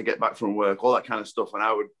once I get back from work, all that kind of stuff. And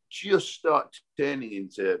I would just start getting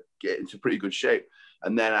into pretty good shape.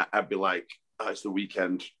 And then I'd be like, oh, it's the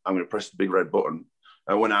weekend, I'm going to press the big red button.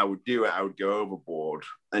 And when I would do it, I would go overboard.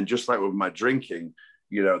 And just like with my drinking,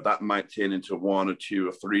 that might turn into 1 or 2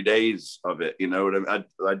 or 3 days of it.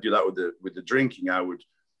 I'd do that with the drinking. I would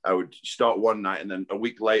start one night and then a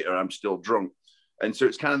week later I'm still drunk. And so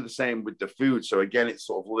it's kind of the same with the food. So again, it's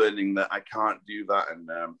sort of learning that I can't do that. And,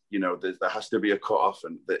 there has to be a cutoff,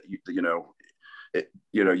 and that,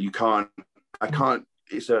 I can't,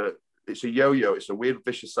 it's a yo-yo. It's a weird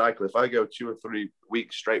vicious cycle. If I go 2 or 3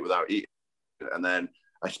 weeks straight without eating, and then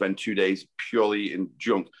I spend 2 days purely eating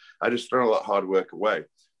junk, I just throw a lot of hard work away.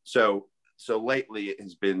 So lately it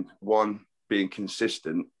has been, 1, being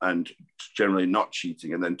consistent and generally not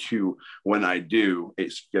cheating. And then 2, when I do,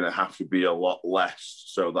 it's going to have to be a lot less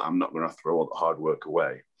so that I'm not going to throw all the hard work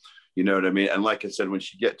away. You know what I mean? And like I said, when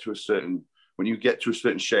you get to a certain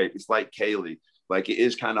shape, it's like Kaylee, like it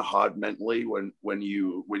is kind of hard mentally when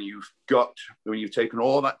you've taken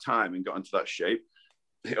all that time and got into that shape.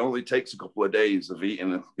 It only takes a couple of days of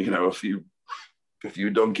eating, a few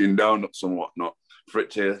Dunkin' Donuts and whatnot for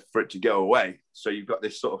it to go away. So you've got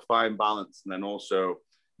this sort of fine balance, and then also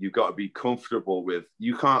you've got to be comfortable with.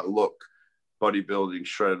 You can't look bodybuilding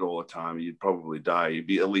shredded all the time. You'd probably die. You'd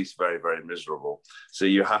be at least very, very miserable. So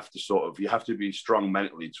you have to be strong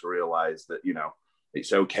mentally to realize that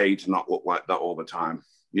it's okay to not look like that all the time.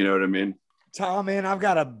 You know what I mean? Tom, man, I've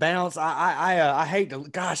got to bounce. I hate to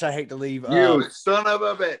leave. You son of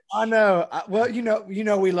a bitch. I know. Well,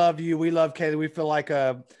 we love you. We love Kaylee. We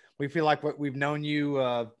feel like we've known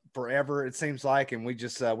you forever, it seems like, and we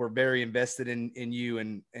just we're very invested in you,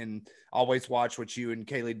 and always watch what you and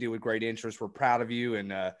Kaylee do with great interest. We're proud of you,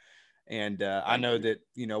 and I know that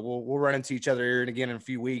we'll run into each other here and again in a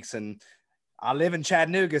few weeks. And I live in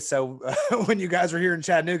Chattanooga, so when you guys are here in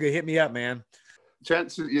Chattanooga, hit me up, man.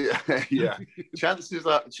 Chances are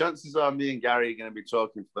me and Gary are going to be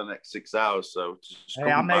talking for the next 6 hours. So just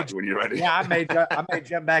come back when you're ready. Yeah, I may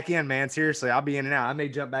jump back in, man. Seriously, I'll be in and out. I may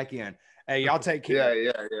jump back in. Hey, y'all take care.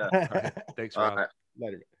 Yeah. Right. Thanks, Rob. Right.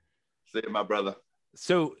 Later. See you, my brother.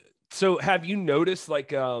 So have you noticed,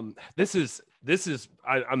 like, this is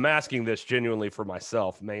I'm asking this genuinely for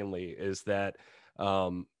myself mainly, is that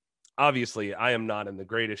obviously I am not in the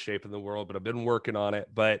greatest shape in the world, but I've been working on it.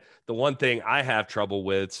 But the one thing I have trouble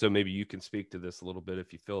with, so maybe you can speak to this a little bit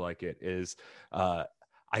if you feel like it, is I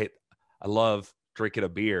love drinking a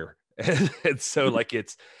beer. And so like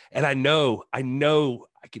and I know I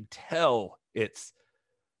can tell it's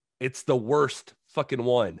the worst fucking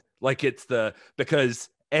one. Like because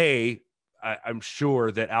I'm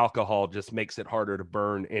sure that alcohol just makes it harder to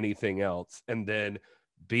burn anything else. And then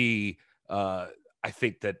B, I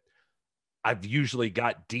think that I've usually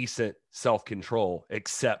got decent self-control,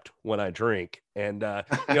 except when I drink. And,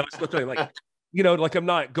 it's like, like I'm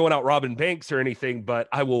not going out robbing banks or anything, but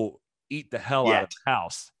I will eat the hell out of the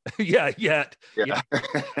house. Yeah. You're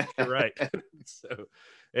right. So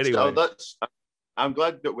anyway. So I'm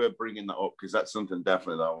glad that we're bringing that up, because that's something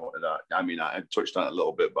definitely that I wanted. I touched on it a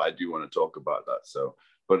little bit, but I do want to talk about that. So,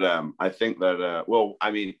 but I think that,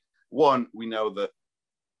 one, we know that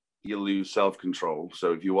you lose self-control.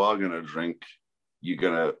 So if you are going to drink,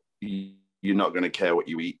 you're not going to care what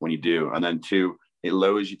you eat when you do. And then 2, it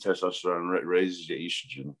lowers your testosterone, it raises your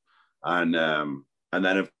estrogen. And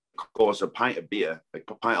then of course a pint of beer, a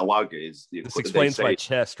pint of lager is. This explains my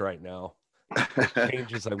chest right now. The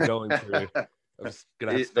changes I'm going through. I was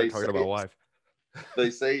going to have to start talking to my wife.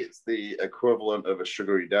 They say it's the equivalent of a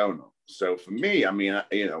sugary donut. So for me,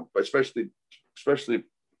 especially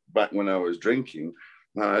back when I was drinking,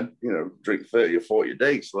 I drink 30 or 40 a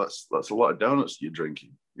day, so that's a lot of donuts you're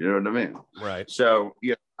drinking. You know what I mean? Right. So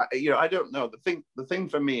I don't know. The thing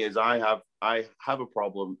for me is I have a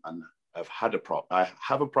problem and I've had a problem. I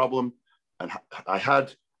have a problem and I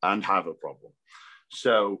had and have a problem.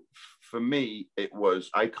 So for me, it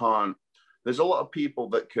was There's a lot of people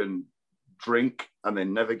that can drink and they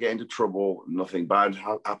never get into trouble. Nothing bad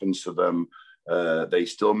happens to them. They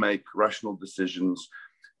still make rational decisions.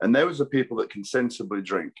 And those are people that can sensibly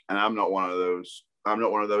drink. And I'm not one of those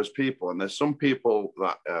one of those people. And there's some people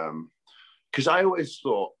that, because I always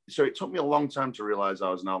thought, so it took me a long time to realize I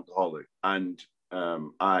was an alcoholic. And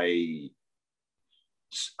I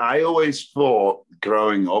always thought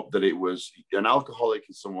growing up that it was an alcoholic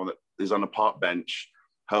is someone that is on a park bench,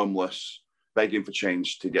 homeless, begging for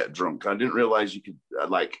change to get drunk. I didn't realize you could,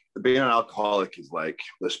 like, being an alcoholic is like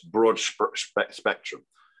this broad spectrum.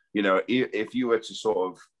 You know, if you were to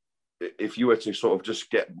sort of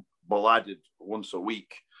just get blooded once a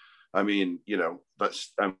week, I mean, you know,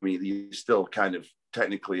 you're still kind of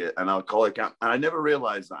technically an alcoholic. And I never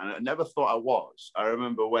realized that. And I never thought I was. I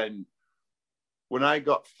remember when I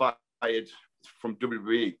got fired from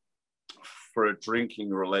WWE for a drinking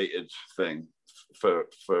related thing, for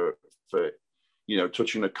you know,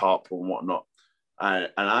 touching a cop and whatnot.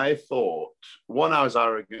 And I thought, one, I was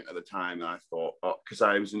arrogant at the time. And I thought, because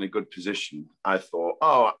I was in a good position, I thought,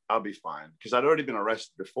 I'll be fine. Because I'd already been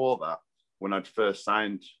arrested before that when I'd first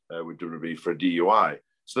signed with WWE for a DUI.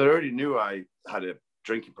 So they already knew I had a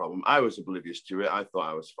drinking problem. I was oblivious to it. I thought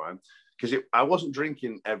I was fine. Because I wasn't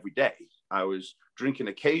drinking every day. I was drinking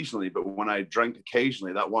occasionally. But when I drank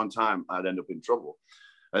occasionally, that one time, I'd end up in trouble.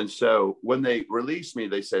 And so when they released me,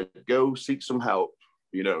 they said, go seek some help.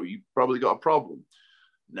 You know, you probably got a problem.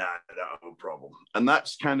 Nah, I don't have a problem. And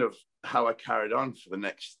that's kind of how I carried on for the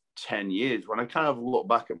next 10 years. When I kind of look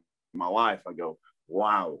back at my life, I go,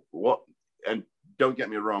 wow, what? And don't get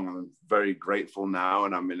me wrong, I'm very grateful now.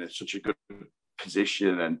 And I'm in such a good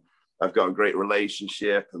position. And I've got a great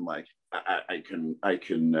relationship. And like, I can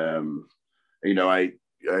you know, I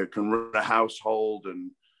can run a household,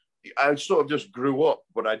 and I sort of just grew up.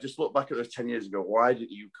 But I just look back at those 10 years ago. Why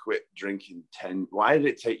did you quit drinking why did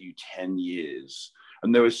it take you 10 years?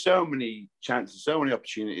 And there were so many chances, so many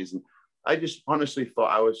opportunities. And I just honestly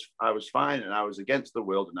thought I was fine, and I was against the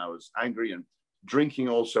world, and I was angry. And drinking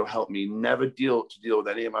also helped me never deal with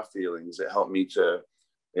any of my feelings. It helped me to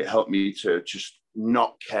just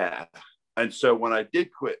not care. And so when I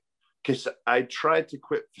did quit, because I tried to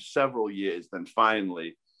quit for several years, then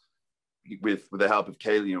finally, with the help of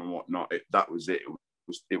Kaylee and whatnot, that was it.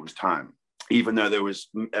 It was time, even though there was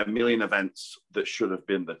a million events that should have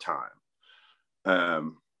been the time.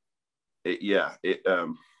 I'm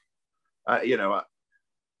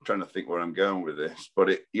trying to think where I'm going with this, but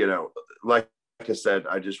like I said,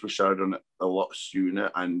 I just wish I'd done it a lot sooner.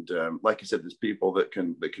 And like I said, there's people that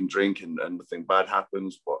can drink and nothing bad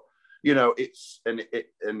happens, but you know, that's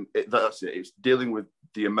it. It's dealing with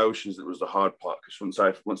the emotions that was the hard part. Because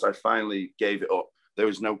once I finally gave it up, there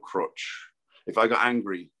was no crutch. If I got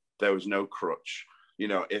angry, there was no crutch. You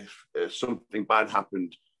know, if something bad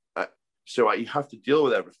happened, so you have to deal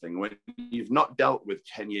with everything. When you've not dealt with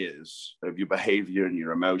 10 years of your behavior and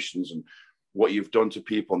your emotions and what you've done to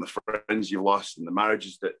people and the friends you've lost and the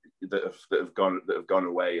marriages that have gone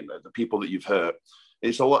away and the people that you've hurt,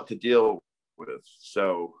 it's a lot to deal with.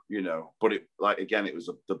 So, you know, but it was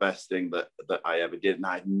the best thing that I ever did. And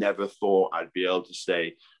I never thought I'd be able to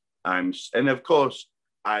say and of course,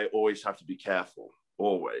 I always have to be careful,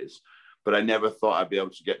 always. But I never thought I'd be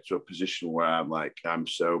able to get to a position where I'm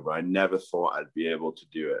sober. I never thought I'd be able to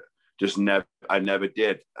do it. I never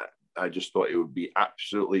did. I just thought it would be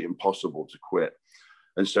absolutely impossible to quit.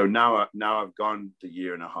 And so now I've gone the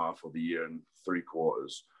year and a half or the year and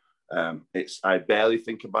 3/4. I barely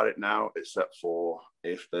think about it now, except for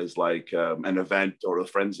if there's like an event or the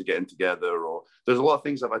friends are getting together, or there's a lot of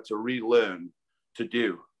things I've had to relearn to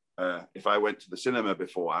do. If I went to the cinema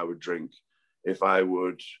before, I would drink. If I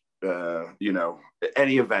would,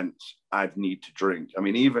 any event, I'd need to drink. I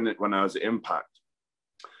mean, even when I was at Impact,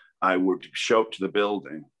 I would show up to the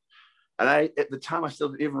building. And at the time, I still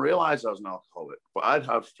didn't even realize I was an alcoholic, but I'd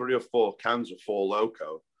have 3 or 4 cans of Four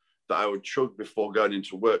Loko that I would chug before going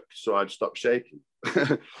into work, so I'd stop shaking,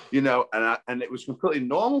 and it was completely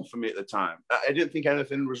normal for me at the time. I didn't think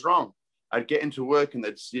anything was wrong. I'd get into work and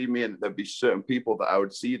they'd see me, and there'd be certain people that I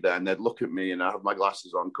would see there, and they'd look at me, and I have my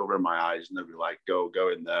glasses on, covering my eyes, and they'd be like, go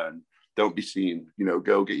in there and don't be seen,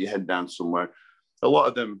 go get your head down somewhere. A lot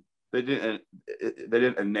of them, they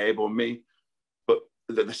didn't enable me, but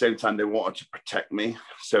at the same time, they wanted to protect me.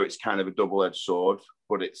 So it's kind of a double-edged sword,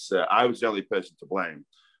 but I was the only person to blame.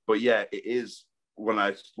 But yeah, it is, when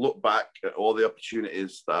I look back at all the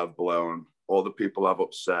opportunities that I've blown, all the people I've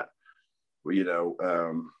upset,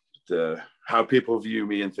 how people view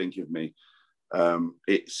me and think of me.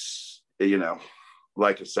 It's,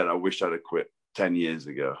 like I said, I wish I'd have quit 10 years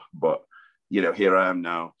ago, but, here I am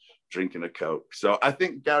now drinking a Coke. So I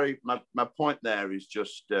think, Gary, my point there is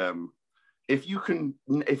just, if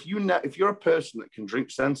you're a person that can drink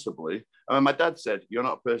sensibly, my dad said, you're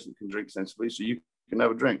not a person that can drink sensibly, so you can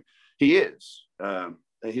never drink. he is.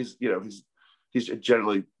 He's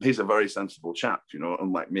a very sensible chap, you know,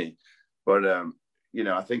 unlike me. But you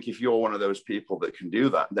know, I think if you're one of those people that can do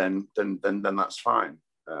that, then that's fine.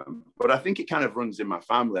 But I think it kind of runs in my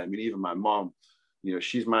family. I mean, even my mom, you know,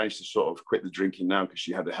 she's managed to sort of quit the drinking now because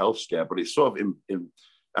she had a health scare. But it's sort of and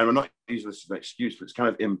I'm not using this as an excuse, but it's kind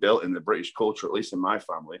of inbuilt in the British culture, at least in my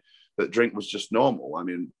family, that drink was just normal. I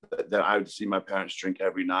mean, that I would see my parents drink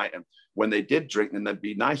every night, and when they did drink, then they'd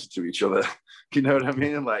be nicer to each other. You know what I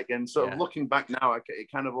mean? Like, and so looking back now, it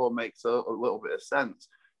kind of all makes a little bit of sense.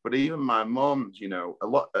 But even my mom, you know,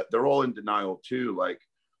 they're all in denial too. Like,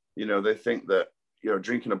 you know, they think that, you know,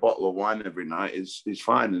 drinking a bottle of wine every night is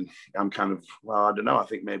fine. And I'm kind of, well, I don't know. I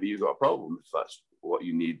think maybe you've got a problem if that's what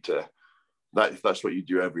you need to, if that's what you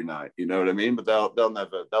do every night, you know what I mean? But they'll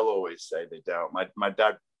always say they don't. My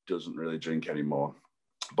dad doesn't really drink anymore.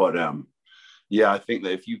 But yeah, I think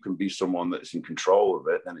that if you can be someone that's in control of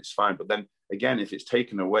it, then it's fine. But then again, if it's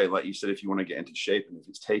taken away, like you said, if you want to get into shape, and if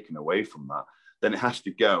it's taken away from that, then it has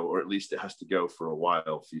to go, or at least it has to go for a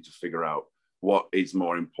while for you to figure out what is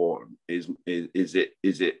more important. Is it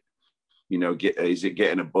you know, is it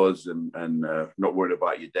getting a buzz and not worried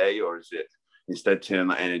about your day, or is it instead turning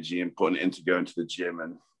that energy and putting it into going to the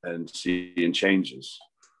gym and seeing changes?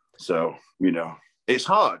 So, you know, it's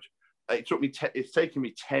hard. It took me it's taken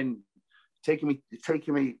me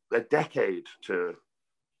a decade to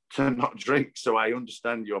not drink, so I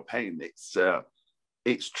understand your pain.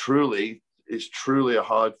 It's truly a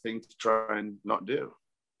hard thing to try and not do.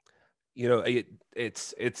 You know,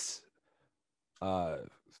 it's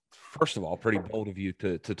first of all, pretty bold of you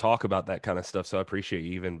to talk about that kind of stuff. So I appreciate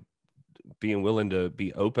you even being willing to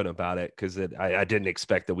be open about it, because I didn't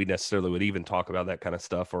expect that we necessarily would even talk about that kind of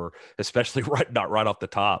stuff, or especially not right off the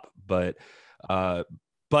top. But I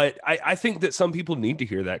think that some people need to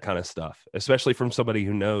hear that kind of stuff, especially from somebody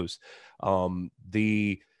who knows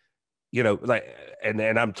you know, like, and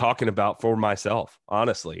I'm talking about for myself,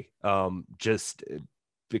 honestly, just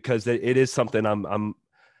because it is something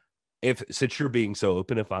since you're being so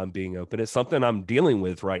open, if I'm being open, it's something I'm dealing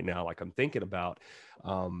with right now. Like, I'm thinking about,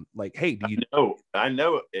 like, hey, do you know? I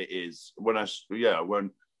know it is. When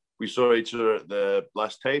we saw each other at the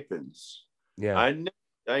last tapings. Yeah. I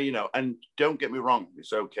know, you know, and don't get me wrong,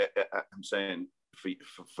 it's okay. I'm saying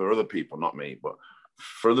for other people, not me, but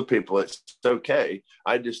for other people, it's okay.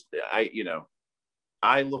 You know,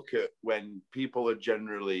 I look at when people are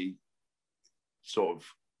generally sort of,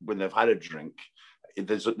 when they've had a drink,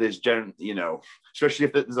 there's generally, you know, especially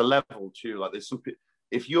if there's a level too, like there's some,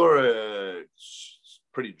 if you're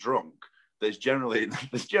pretty drunk, there's generally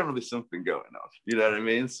something going on, you know what I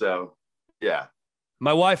mean? So yeah,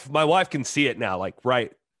 my wife can see it now, like,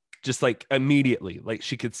 right, just like immediately, like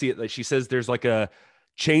she could see it. Like, she says there's like a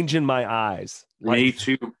change in my eyes. Like, me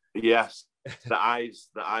too. Yes, the eyes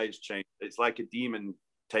change. It's like a demon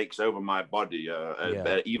takes over my body,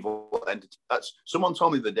 an evil entity. That's, someone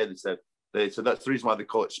told me the day, they said that's the reason why they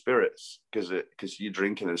call it spirits, because you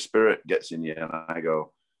drink and a spirit gets in you. And I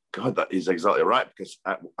go, God, that is exactly right, because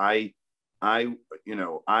I you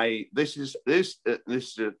know, this is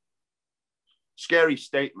a scary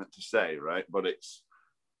statement to say, right? But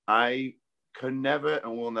I can never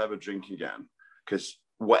and will never drink again, because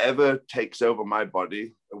whatever takes over my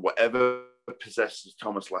body, whatever possesses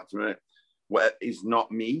Thomas Latimer, what is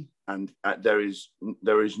not me, and there is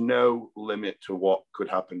no limit to what could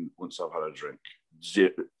happen once I've had a drink.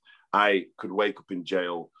 I could wake up in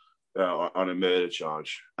jail on a murder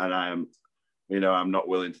charge, and I'm not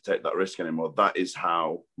willing to take that risk anymore. That is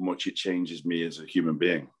how much it changes me as a human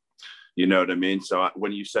being. You know what I mean? So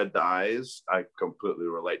when you said the eyes, I completely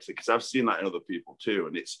relate to it, because I've seen that in other people too,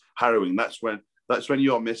 and it's harrowing. That's when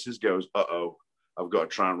your missus goes, uh-oh, I've got to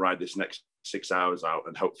try and ride this next 6 hours out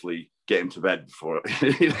and hopefully get him to bed before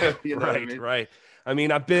it. you know right, what I mean? Right. I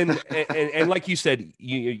mean, I've been, and like you said,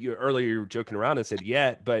 you earlier, you were joking around and said,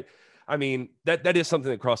 but I mean, that is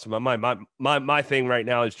something that crossed my mind. My thing right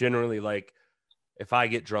now is generally like, if I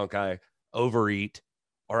get drunk, I overeat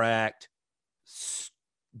or act,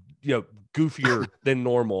 you know, goofier than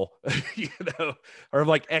normal, you know, or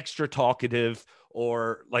like extra talkative,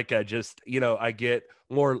 or like I just, you know, I get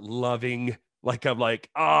more loving. Like, I'm like,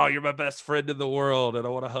 oh, you're my best friend in the world, and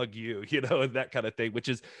I want to hug you, you know, and that kind of thing, which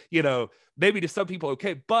is, you know, maybe to some people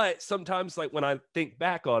okay, but sometimes, like, when I think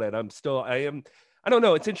back on it, I don't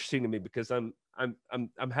know, it's interesting to me, because I'm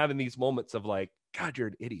having these moments of like, God, you're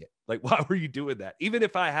an idiot. Like, why were you doing that? Even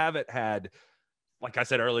if I haven't had, like I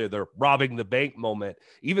said earlier, the robbing the bank moment,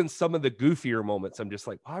 even some of the goofier moments, I'm just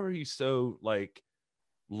like, why were you so like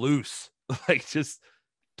loose? Like, just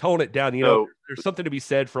tone it down. You know, there's something to be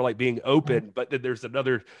said for like being open, but then there's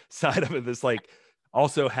another side of it that's like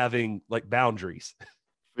also having like boundaries.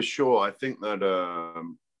 For sure. I think that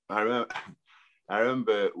I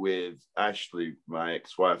remember with Ashley, my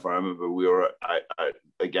ex-wife, I remember we were,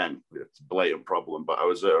 again, it's a blatant problem, but I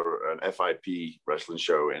was at an FIP wrestling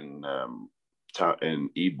show in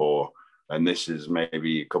Ybor, and this is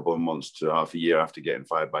maybe a couple of months to half a year after getting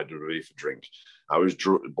fired by WWE for drink. I was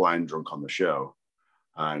blind drunk on the show,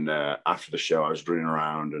 and after the show, I was running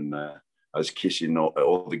around and I was kissing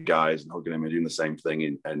all the guys and hugging them and doing the same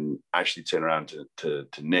thing, and actually turned around to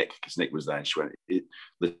Nick, because Nick was there, and she went,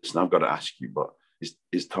 listen, I've got to ask you, but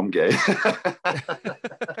is Tom gay?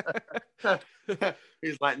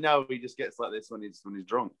 He's like, no, he just gets like this when he's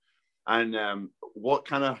drunk. And what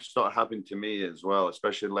kind of started happening to me as well,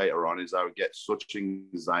 especially later on, is I would get such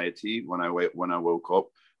anxiety when I woke up.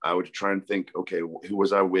 I would try and think, okay, who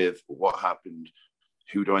was I with? What happened?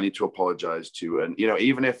 Who do I need to apologize to? And, you know,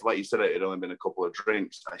 even if, like you said, it had only been a couple of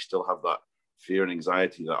drinks, I still have that fear and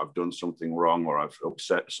anxiety that I've done something wrong, or I've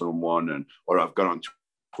upset someone, or I've gone on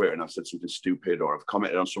Twitter and I've said something stupid, or I've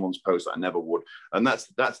commented on someone's post that I never would. And that's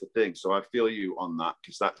the thing. So I feel you on that,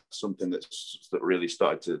 because that's something that really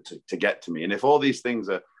started to get to me. And if all these things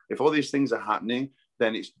are happening,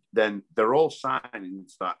 then they're all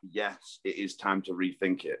signs that, yes, it is time to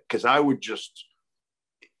rethink it.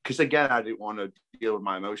 Because again, I didn't want to deal with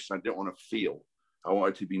my emotions. I didn't want to feel. I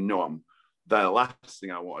wanted to be numb. The last thing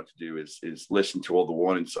I wanted to do is listen to all the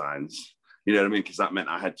warning signs. You know what I mean? Because that meant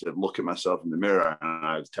I had to look at myself in the mirror, and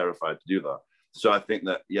I was terrified to do that. So I think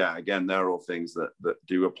that, yeah, again, there are all things that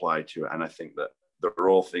do apply to it. And I think that there are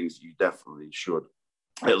all things you definitely should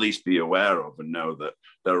at least be aware of, and know that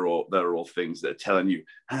there are all things that are telling you,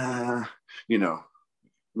 you know,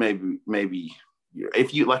 maybe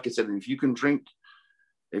if you, like I said, if you can drink,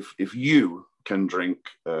 if you can drink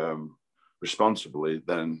responsibly,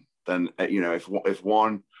 then you know, if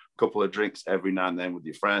one couple of drinks every now and then with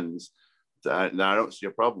your friends, then I don't see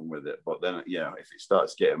a problem with it. But then, yeah, if it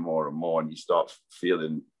starts getting more and more, and you start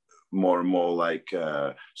feeling more and more like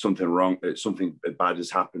something wrong, something bad has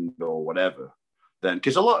happened or whatever, then,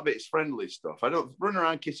 because a lot of it is friendly stuff. I don't run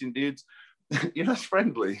around kissing dudes. You're not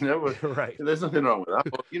friendly, you know. Right. There's nothing wrong with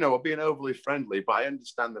that. But, you know, being overly friendly. But I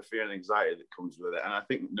understand the fear and anxiety that comes with it. And I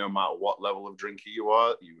think no matter what level of drinker you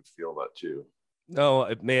are, you would feel that too.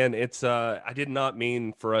 No, man, it's I did not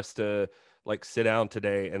mean for us to like sit down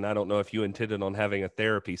today, and I don't know if you intended on having a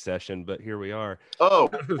therapy session, but here we are. Oh,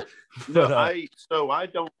 but, I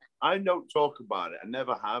don't talk about it. I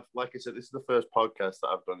never have. Like I said, this is the first podcast that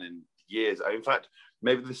I've done in years. In fact,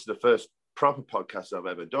 maybe this is the first proper podcast I've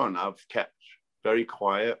ever done. I've kept very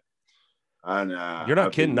quiet. And you're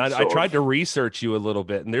not kidding. I tried to research you a little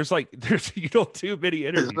bit, and there's you don't do many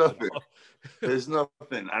interviews. There's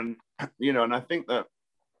nothing. And you know, and I think that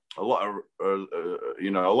a lot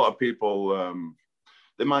of people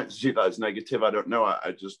they might see that as negative. I don't know.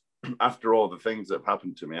 I just, after all the things that have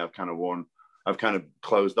happened to me, I've kind of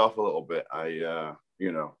closed off a little bit.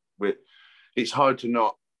 It's hard to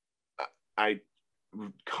not. I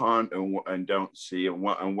can't and don't see and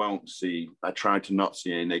won't see. I try to not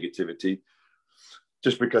see any negativity,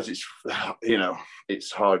 just because it's, you know,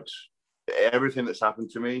 it's hard. Everything that's happened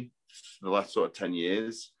to me the last sort of 10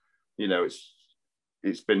 years, you know,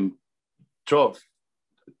 it's been tough,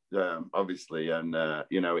 obviously, and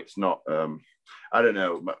you know, it's not. I don't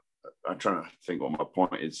know. I'm trying to think what my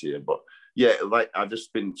point is here, but yeah, like, I've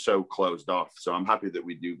just been so closed off. So I'm happy that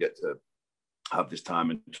we do get to have this time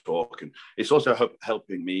and talk, and it's also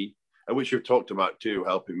helping me, which you've talked about too,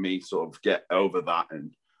 helping me sort of get over that.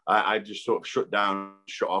 And I just sort of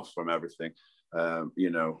shut off from everything, you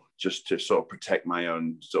know, just to sort of protect my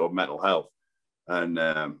own sort of mental health. And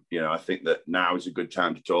you know, I think that now is a good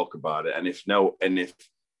time to talk about it. And if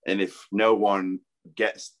no one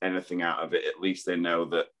gets anything out of it, at least they know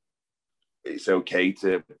that it's okay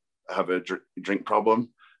to have a drink problem,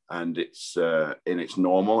 and it's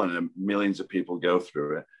normal, and millions of people go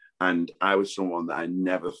through it. And I was someone that I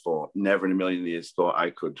never in a million years thought I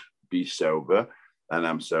could be sober, and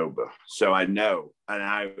I'm sober. So I know,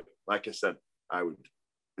 and like I said, I would,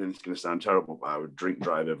 and it's going to sound terrible, but I would drink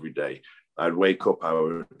drive every day. I'd wake up, I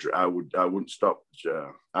wouldn't stop.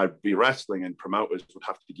 I'd be wrestling, and promoters would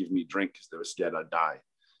have to give me drink because they were scared I'd die,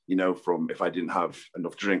 you know, from if I didn't have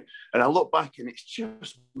enough drink. And I look back, and it's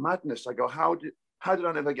just madness. I go, how did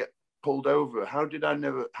I never get pulled over? How did I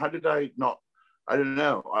not? I don't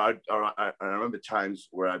know. I remember times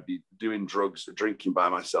where I'd be doing drugs, drinking by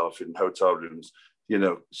myself in hotel rooms, you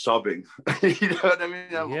know, sobbing. You know what I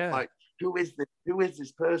mean? I'm like, who is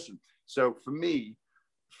this person? So for me,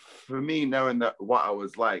 for me, knowing that what I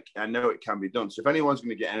was like, I know it can be done. So if anyone's going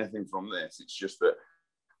to get anything from this, it's just that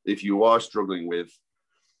if you are struggling with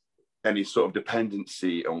any sort of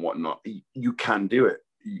dependency and whatnot, you can do it.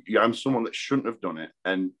 I'm someone that shouldn't have done it,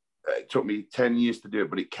 and it took me 10 years to do it,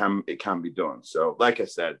 but it can be done. So, like I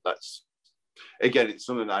said, that's again, it's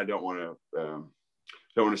something that I don't want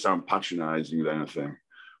to sound patronizing or anything,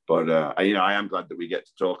 but I am glad that we get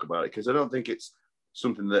to talk about it, because I don't think it's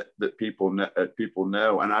something that people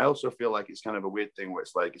know, and I also feel like it's kind of a weird thing where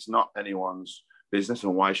it's like it's not anyone's business,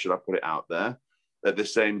 and why should I put it out there? At the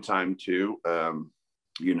same time, too,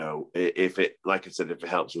 if it, like I said, if it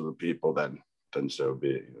helps other people, then so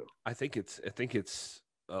be it. I think it's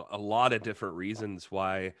a lot of different reasons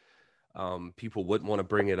why people wouldn't want to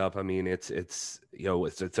bring it up. I mean, it's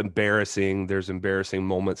embarrassing. There's embarrassing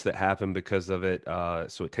moments that happen because of it.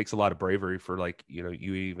 So it takes a lot of bravery for, like, you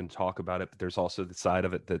even talk about it, but there's also the side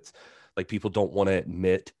of it that's like people don't want to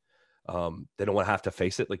admit. They don't want to have to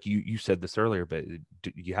face it. Like you said this earlier, but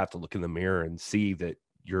you have to look in the mirror and see that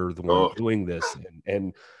you're the one doing this.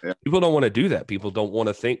 And yeah. People don't want to do that. People don't want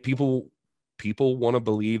to think. People want to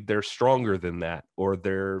believe they're stronger than that, or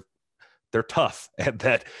they're tough, and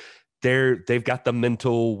that they've got the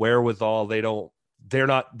mental wherewithal. They're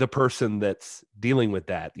not the person that's dealing with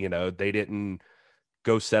that. They didn't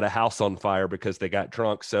go set a house on fire because they got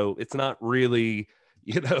drunk. So it's not really,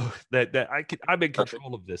 that I'm in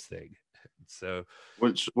control of this thing. So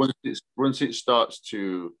once it starts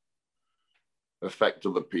to affect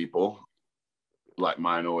other people, like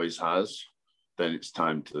mine always has, then it's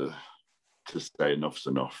time to say enough's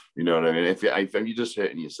enough. You know what I mean? If you're just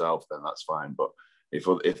hurting yourself, then that's fine. But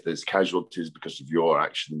if there's casualties because of your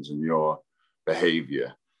actions and your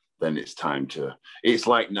behavior, then it's time to. It's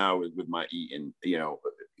like now with my eating.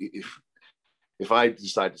 If I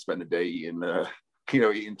decide to spend a day eating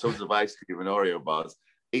tons of ice cream and Oreo bars,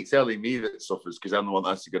 it's only me that suffers, because I'm the one that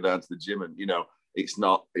has to go down to the gym, and it's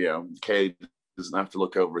not Kay doesn't have to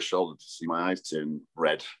look over his shoulder to see my eyes turn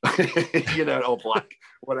red, or black,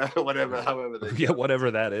 whatever, however they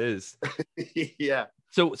whatever that is. Yeah.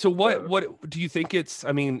 So what do you think it's?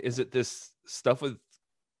 I mean, is it this stuff with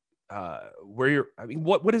where you're? I mean,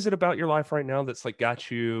 what is it about your life right now that's like got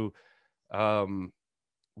you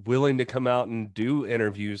willing to come out and do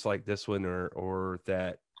interviews like this one, or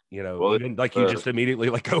that even like you just immediately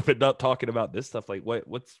like opened up talking about this stuff? Like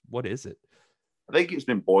what is it? I think it's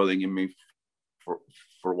been boiling in me for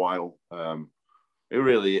a while. It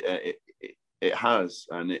really it has,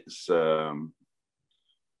 and it's sort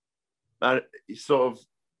of.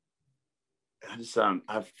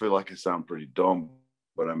 I feel like I sound pretty dumb,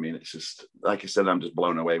 but I mean, it's just like I said. I'm just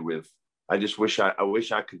blown away with. I just wish I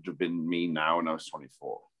could have been me now when I was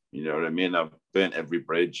 24. You know what I mean? I've burnt every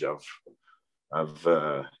bridge. I've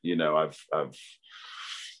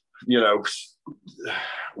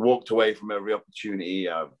walked away from every opportunity.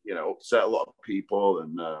 I've upset a lot of people,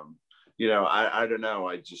 and I don't know.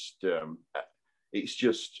 I just it's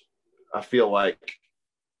just I feel like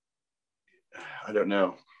I don't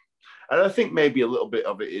know, and I think maybe a little bit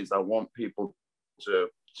of it is I want people to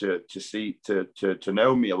see to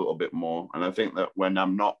know me a little bit more, and I think that when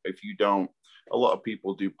I'm not, if you don't. A lot of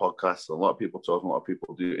people do podcasts, a lot of people talk, a lot of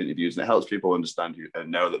people do interviews, and it helps people understand you and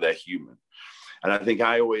know that they're human. And I think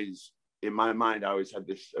in my mind, I always had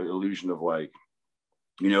this illusion of like,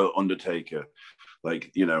 Undertaker,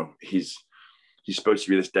 like, he's supposed to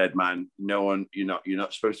be this dead man. No one, you're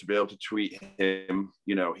not supposed to be able to tweet him.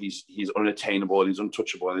 He's unattainable and he's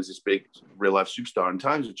untouchable, and he's this big real life superstar. And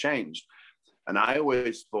times have changed. And I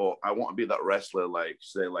always thought I want to be that wrestler, like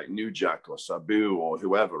say like New Jack or Sabu or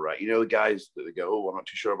whoever, right? The guys that they go, oh, I'm not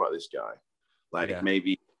too sure about this guy. Like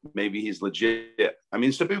maybe he's legit. I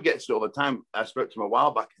mean, Sabu gets it all the time. I spoke to him a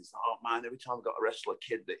while back. He's like, oh man, every time I've got to wrestle a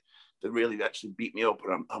kid, they really actually beat me up.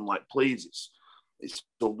 And I'm like, please, it's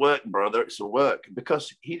the work, brother. It's the work.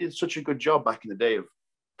 Because he did such a good job back in the day of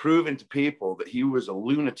proving to people that he was a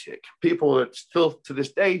lunatic. People are still to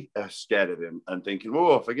this day scared of him and thinking,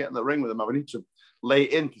 oh, if I get in the ring with him, I need to lay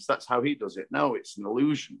in because that's how he does it. No, it's an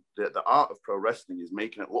illusion. The art of pro wrestling is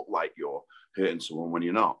making it look like you're hurting someone when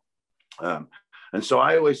you're not. And so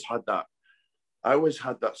I always had that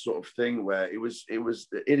sort of thing where it was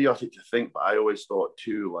idiotic to think, but I always thought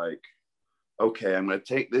too, like, okay, I'm going to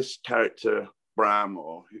take this character, Bram,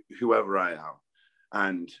 or whoever I am,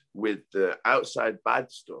 and with the outside bad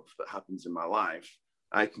stuff that happens in my life,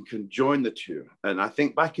 I can conjoin the two. And I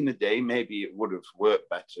think back in the day, maybe it would have worked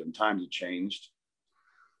better and times have changed.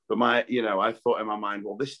 But I thought in my mind,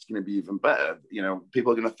 well, this is going to be even better.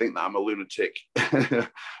 People are going to think that I'm a lunatic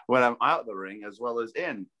when I'm out of the ring as well as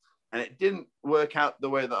in. and it didn't work out the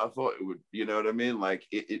way that I thought it would. You know what I mean? Like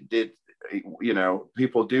it did. You know,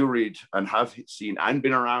 people do read and have seen and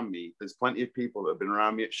been around me. There's plenty of people that have been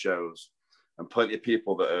around me at shows, and plenty of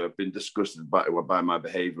people that have been disgusted by my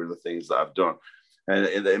behavior and the things that I've done. And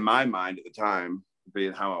in my mind at the time,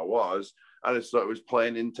 being how I was, I just thought it was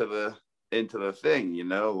playing into the thing. You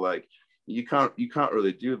know, like you can't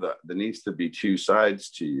really do that. There needs to be two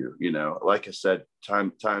sides to you. You know, like I said,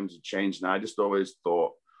 times have changed, and I just always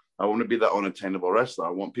thought I want to be that unattainable wrestler.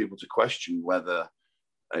 I want people to question whether,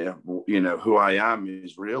 you know, who I am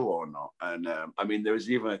is real or not. And I mean, there was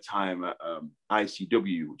even a time at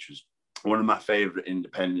ICW, which was one of my favorite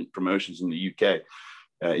independent promotions in the UK,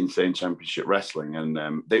 Insane Championship Wrestling, and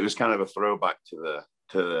it was kind of a throwback to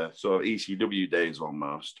the sort of ECW days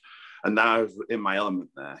almost. And now I was in my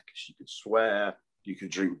element there, because you could swear, you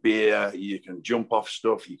could drink beer, you can jump off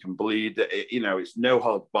stuff, you can bleed. You know, it's no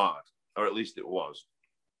holds barred, or at least it was.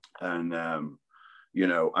 And you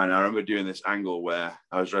know, and I remember doing this angle where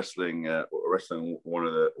I was wrestling one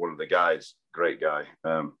of the guys, great guy,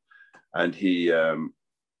 and he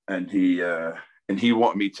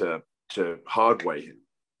wanted me to hard weight him,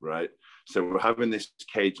 right? So we're having this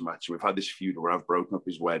cage match. We've had this feud where I've broken up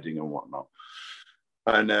his wedding and whatnot,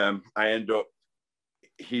 and I end up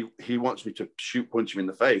he wants me to punch him in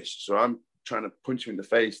the face. So I'm trying to punch him in the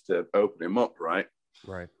face to open him up, right?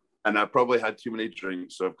 Right. And I probably had too many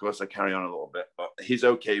drinks, so of course I carry on a little bit. But he's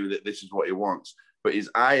okay with it. This is what he wants. But his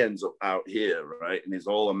eye ends up out here, right? And it's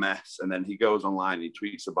all a mess. And then he goes online and he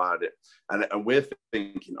tweets about it. And we're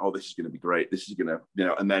thinking, oh, this is going to be great. This is going to, you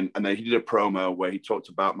know. And then he did a promo where he talked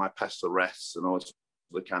about my past arrests and all this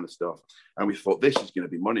other kind of stuff. And we thought, this is going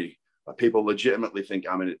to be money. People legitimately think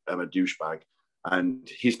I'm a douchebag. And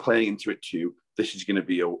he's playing into it too. This is going to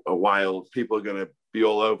be a wild. People are going to be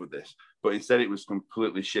all over this. But instead, it was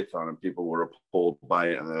completely shit on, and people were appalled by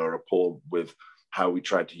it, and they were appalled with how we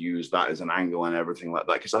tried to use that as an angle and everything like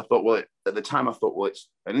that. Because I thought, well, at the time, I thought, well, it's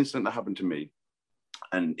an incident that happened to me,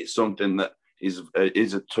 and it's something that is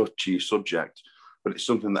a touchy subject, but it's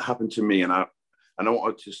something that happened to me, and I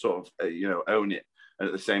wanted to sort of you know, own it. And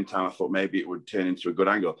at the same time, I thought maybe it would turn into a good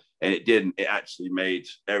angle, and it didn't. It actually made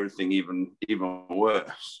everything even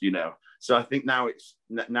worse, you know. So I think now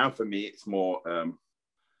for me, it's more.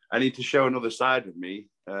 I need to show another side of me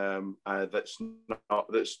that's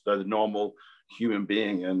a normal human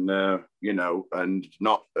being, and you know, and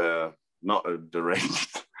not a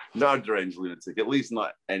deranged, not a deranged lunatic. At least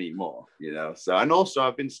not anymore, you know. So, and also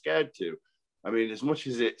I've been scared too. I mean, as much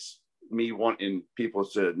as it's me wanting people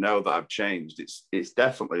to know that I've changed, it's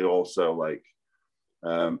definitely also like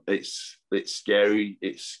it's scary.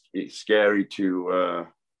 It's scary to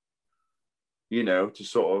you know, to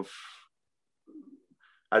sort of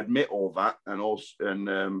admit all that, and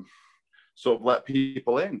sort of let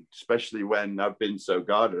people in, especially when I've been so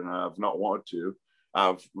guarded and I've not wanted to,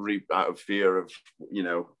 out of fear of, you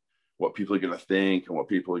know, what people are going to think and what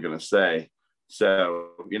people are going to say.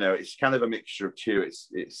 So, you know, it's kind of a mixture of two.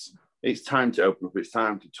 It's time to open up. It's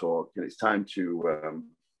time to talk, and it's time to,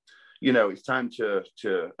 you know, it's time to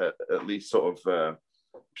at least sort of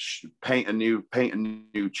paint a new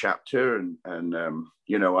chapter, and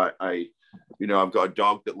you know, you know, I've got a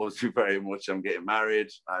dog that loves me very much. I'm getting married.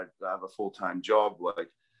 I have a full-time job. Like,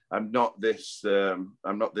 I'm not this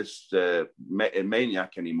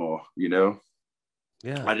maniac anymore, you know?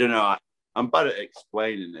 Yeah. I don't know. I'm bad at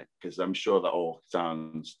explaining it, because I'm sure that all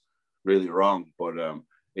sounds really wrong, but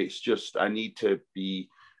it's just, I need to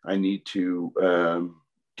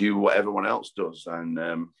do what everyone else does,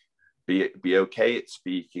 and be okay at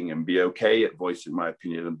speaking, and be okay at voicing my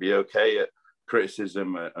opinion, and be okay at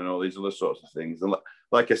criticism and all these other sorts of things. And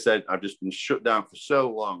like I said, I've just been shut down for so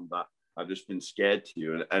long that I've just been scared to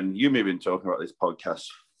you. And you may have been talking about this podcast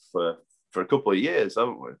for a couple of years,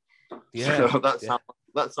 haven't we? Yeah. So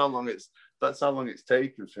that's how long it's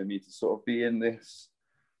taken for me to sort of be in this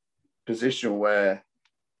position where,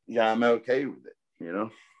 yeah, I'm okay with it, you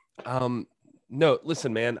know? No,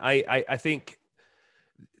 listen, man, I think,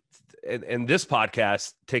 and this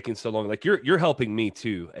podcast taking so long, like you're helping me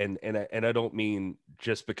too. And I don't mean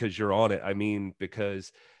just because you're on it. I mean,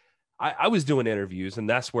 because I was doing interviews, and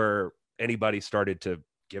that's where anybody started to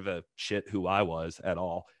give a shit who I was at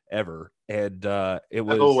all, ever. And it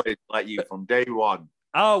was I've always liked you from day one.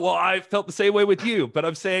 Oh, well, I felt the same way with you, but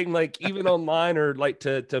I'm saying, like, even online, or like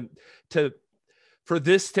to for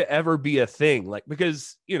this to ever be a thing, like,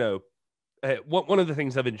 because, you know, one of the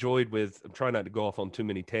things I've enjoyed with, I'm trying not to go off on too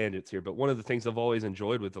many tangents here, but one of the things I've always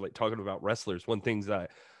enjoyed with, like, talking about wrestlers, one thing that I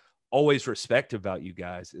always respect about you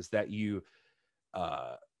guys is that you,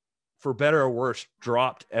 for better or worse,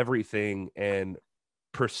 dropped everything and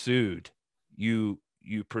pursued. You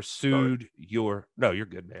pursued your. No, you're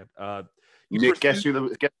good, man. Nick, guess who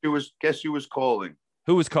was calling?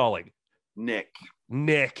 Who was calling? Nick.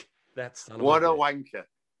 That's what a wanker.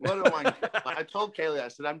 What a wanker. I told Kaylee, I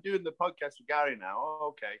said, I'm doing the podcast with Gary now. Oh,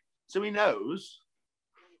 okay. So he knows.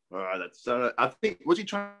 All right, that's. I think was he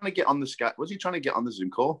trying to get on the Skype? Was he trying to get on the Zoom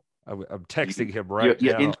call? I'm texting him right now.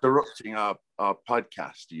 You're interrupting our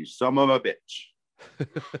podcast, you son of a bitch.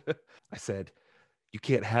 I said, you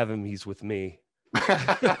can't have him. He's with me.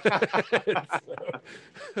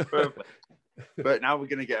 Perfect. But now we're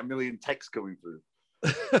going to get a million texts coming through.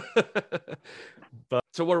 But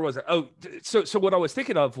so where was it? Oh, so what I was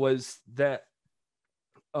thinking of was that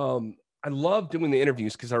I love doing the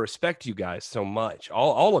interviews because I respect you guys so much.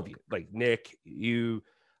 All of you, like Nick, you,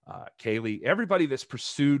 Kaylee, everybody that's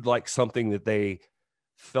pursued like something that they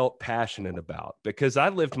felt passionate about, because I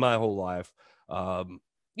lived my whole life.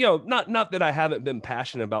 Not that I haven't been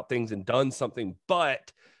passionate about things and done something,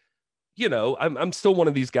 but I'm still one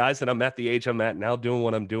of these guys that I'm at the age I'm at now doing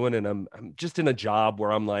what I'm doing. And I'm just in a job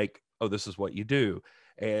where I'm like, oh, this is what you do.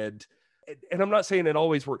 And I'm not saying it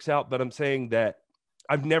always works out, but I'm saying that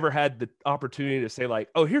I've never had the opportunity to say like,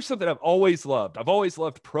 oh, here's something I've always loved. I've always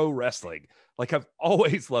loved pro wrestling. Like I've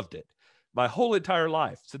always loved it my whole entire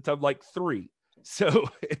life since I'm like 3. So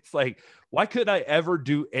it's like, why could I ever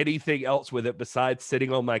do anything else with it besides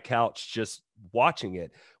sitting on my couch, just watching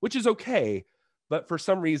it, which is okay. But for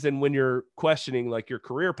some reason, when you're questioning like your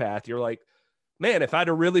career path, you're like, man, if I'd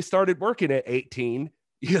have really started working at 18,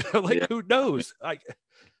 who knows?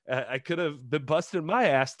 I could have been busting my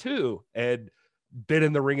ass too and been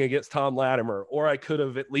in the ring against Tom Latimer, or I could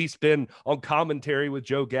have at least been on commentary with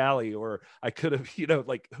Joe Galley, or I could have,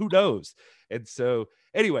 who knows? And so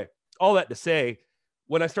anyway, all that to say,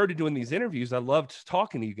 when I started doing these interviews, I loved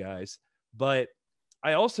talking to you guys, but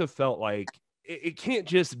I also felt like it can't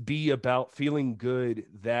just be about feeling good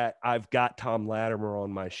that I've got Tom Latimer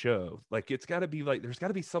on my show. Like, it's got to be like, there's got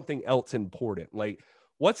to be something else important. Like,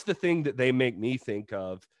 what's the thing that they make me think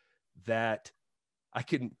of that I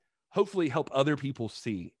can hopefully help other people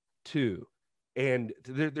see too? And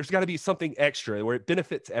there's got to be something extra where it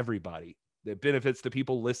benefits everybody. It benefits the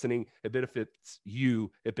people listening. It benefits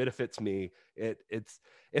you. It benefits me. It's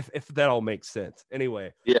if that all makes sense.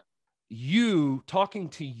 Anyway, yeah. You talking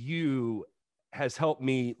to you has helped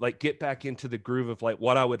me like get back into the groove of like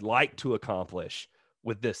what I would like to accomplish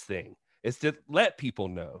with this thing is to let people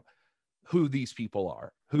know who these people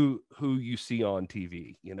are, who you see on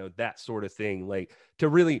TV, that sort of thing. Like to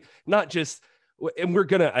really not just, and we're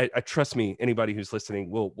gonna, I trust me, anybody who's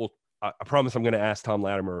listening, I promise I'm going to ask Tom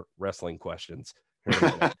Latimer wrestling questions.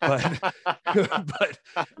 but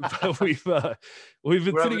we've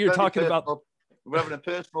been sitting here talking about. We're having a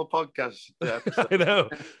personal podcast episode. I know,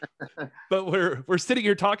 but we're sitting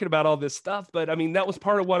here talking about all this stuff. But I mean, that was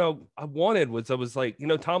part of what I wanted. I was like,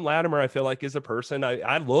 Tom Latimer, I feel like is a person.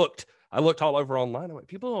 I looked all over online. I'm like,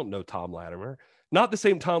 people don't know Tom Latimer, not the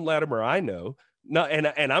same Tom Latimer I know. No,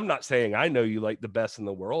 and I'm not saying I know you like the best in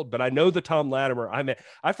the world, but I know the Tom Latimer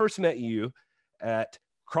I first met you at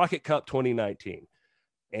Crockett Cup 2019,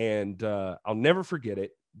 and I'll never forget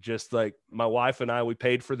it. Just like my wife and I, we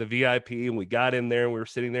paid for the VIP and we got in there and we were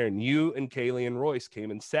sitting there, and you and Kaylee and Royce came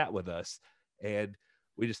and sat with us, and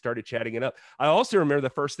we just started chatting it up. I also remember the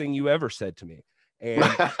first thing you ever said to me, and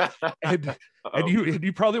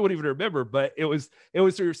you probably wouldn't even remember, but it was we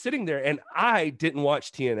were sitting there, and I didn't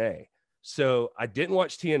watch TNA. So I didn't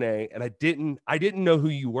watch TNA, and I didn't know who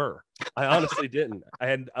you were. I honestly didn't.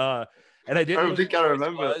 And I didn't think I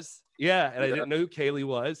remember. Yeah. And I didn't know who Kaylee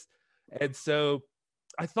was. And so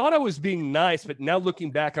I thought I was being nice, but now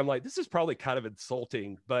looking back, I'm like, this is probably kind of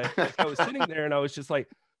insulting. But I was sitting there and I was just like,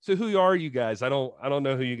 so who are you guys? I don't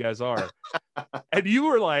know who you guys are. And you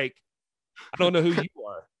were like, I don't know who you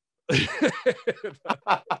are.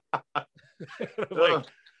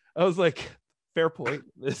 I was like, fair point.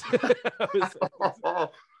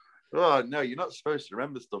 Oh no, you're not supposed to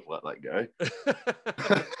remember stuff like that,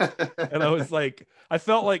 guy. And I was like, I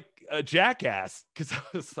felt like a jackass because I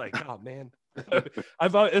was like, oh man.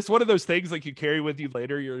 It's one of those things like you carry with you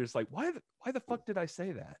later. You're just like, why the fuck did I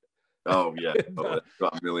say that? Oh yeah, got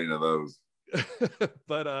a million of those.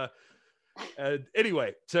 But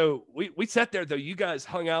anyway, so we sat there though. You guys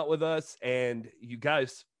hung out with us, and you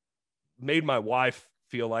guys made my wife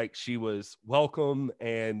feel like she was welcome,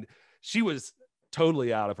 and she was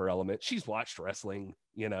totally out of her element. She's watched wrestling,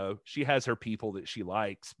 she has her people that she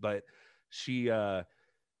likes, but she's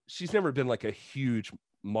never been like a huge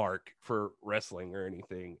mark for wrestling or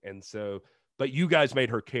anything. And so, but you guys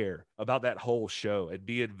made her care about that whole show and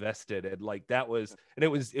be invested. And like, that was, and it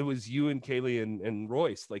was you and Kaylee and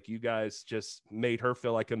Royce, like you guys just made her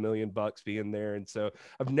feel like $1 million being there. And so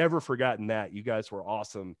I've never forgotten that. You guys were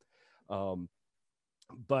awesome. And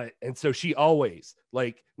so she always,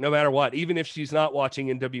 like, no matter what, even if she's not watching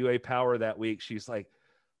NWA Power that week, she's like,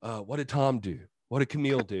 what did Tom do? What did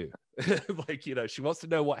Camille do? Like, you know, she wants to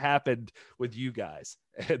know what happened with you guys.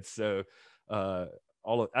 And so,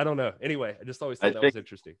 I don't know. Anyway, I just always thought that was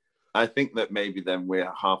interesting. I think that maybe then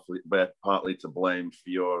we're partly to blame for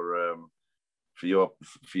your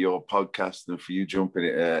podcast and for you jumping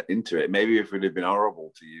into it. Maybe if it had been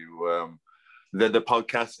horrible to you, then the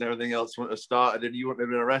podcast and everything else wouldn't have started, and you wouldn't have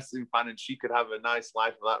been a wrestling fan, and she could have a nice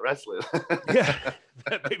life without wrestling. Yeah,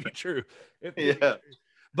 that may be true. Yeah.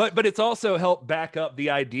 But it's also helped back up the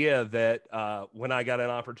idea that when I got an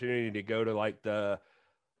opportunity to go to like the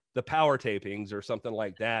power tapings or something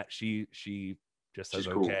like that, she just says,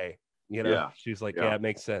 cool. Okay, you know, yeah. She's like, yeah, it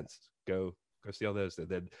makes sense. Go see all those. And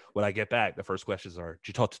then when I get back, the first questions are, did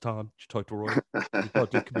you talk to Tom? Did you talk to Roy? Did you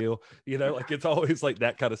talk to Camille? You know, like it's always like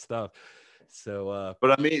that kind of stuff. So,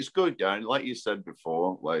 but I mean, it's good, Dan. Like you said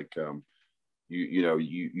before, like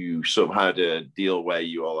you sort of had a deal where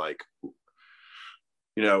you are like,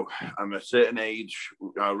 you know, I'm a certain age,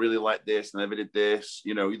 I really like this, and I never did this.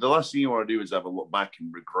 You know, the last thing you want to do is have a look back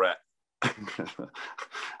and regret.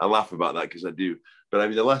 I laugh about that because I do. But I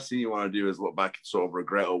mean, the last thing you want to do is look back and sort of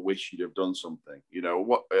regret or wish you'd have done something. You know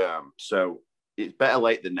what? So it's better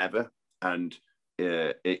late than never. And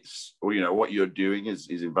it's, you know, what you're doing is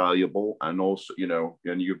invaluable. And also, you know,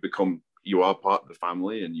 and you are part of the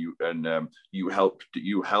family, and you help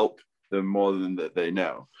them more than that they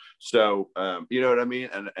know. So you know what I mean,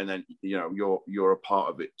 and then you know you're a part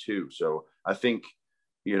of it too. So I think,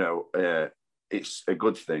 you know, it's a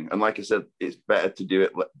good thing. And like I said, it's better to do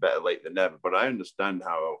it better late than never. But I understand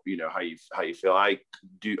how you feel. I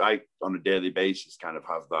on a daily basis kind of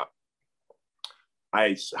have that.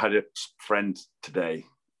 I had a friend today,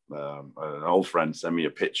 an old friend, send me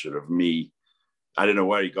a picture of me. I don't know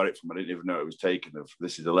where he got it from. I didn't even know it was taken.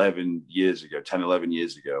 This is 11 years ago,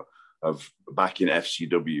 of back in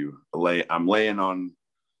FCW. I'm laying on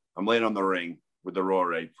the ring with the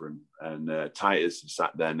Raw apron, and Titus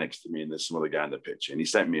sat there next to me, and there's some other guy in the picture, and he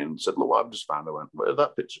sent me and said, look what I've just found. I went, where did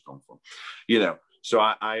that picture come from? You know, so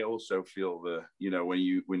I also feel you know, when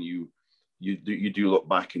you do look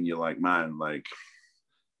back and you're like, man, like,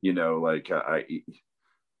 you know, like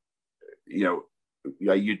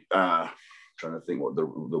trying to think what the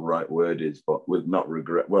right word is, but with not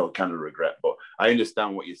regret, well, kind of regret, but I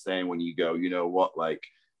understand what you're saying when you go, you know what, like,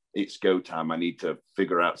 it's go time. I need to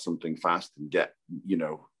figure out something fast and get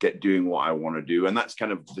doing what I want to do. And that's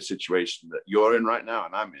kind of the situation that you're in right now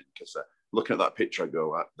and I'm in, because looking at that picture, I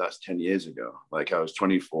go, that's 10 years ago. Like, I was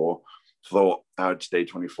 24, thought I'd stay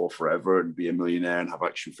 24 forever and be a millionaire and have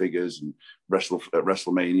action figures and wrestle at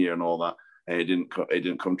WrestleMania and all that. And it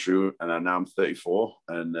didn't come true. And now I'm 34,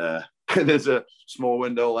 and there's a small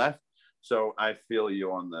window left. So I feel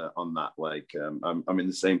you on that. Like, I'm in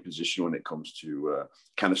the same position when it comes to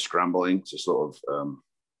kind of scrambling to sort of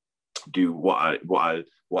do what I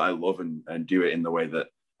love and do it in the way that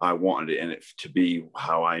I wanted it, and it to be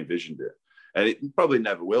how I envisioned it. And it probably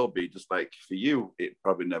never will be, just like for you, it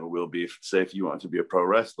probably never will be if you wanted to be a pro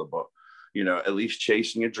wrestler. But, you know, at least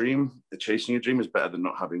chasing a dream is better than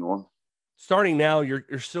not having one. Starting now, you're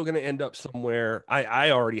still going to end up somewhere. I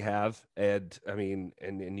already have, and I mean,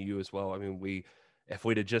 and you as well. I mean, if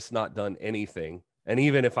we'd have just not done anything, and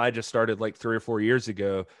even if I just started like 3 or 4 years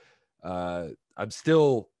ago, I'm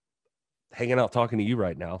still hanging out talking to you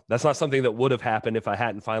right now. That's not something that would have happened if I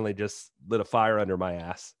hadn't finally just lit a fire under my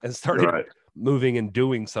ass and started moving and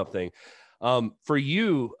doing something. For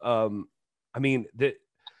you, I mean,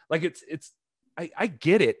 it's. I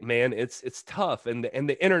get it, man. It's tough, and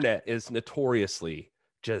the internet is notoriously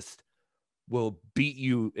just will beat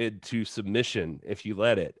you into submission if you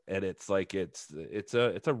let it. And it's like it's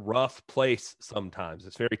a rough place sometimes.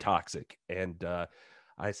 It's very toxic, and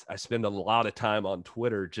I spend a lot of time on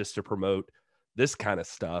Twitter just to promote this kind of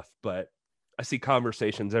stuff, but I see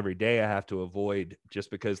conversations every day I have to avoid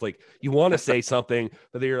just because, like, you want to say something,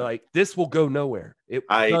 but you're like, this will go nowhere. It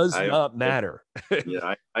does not matter.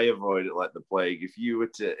 Yeah, I avoid it like the plague.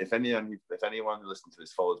 If anyone who listens to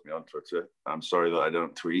this follows me on Twitter, I'm sorry that I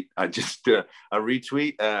don't tweet. I just I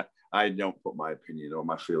retweet. I don't put my opinion or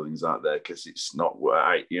my feelings out there because it's not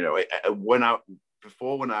what when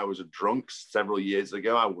I was a drunk several years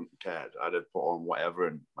ago, I wouldn't care. I'd have put on whatever,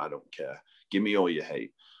 and I don't care. Give me all your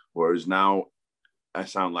hate. Whereas now, I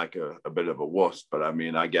sound like a bit of a wuss, but I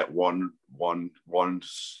mean, I get one snarky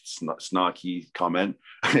comment,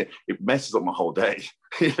 it messes up my whole day.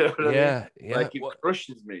 You know what I mean? Yeah. Like it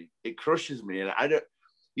crushes me. It crushes me, and I don't,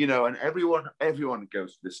 you know. And everyone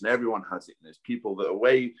goes through this, and everyone has it. And there's people that are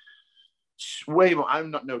way more.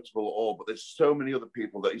 I'm not notable at all, but there's so many other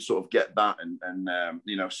people that you sort of get that, and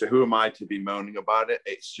you know. So who am I to be moaning about it?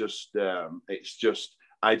 It's just Twitter.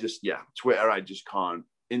 I just can't.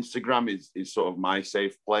 Instagram is sort of my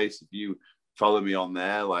safe place. If you follow me on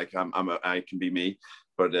there, like I can be me.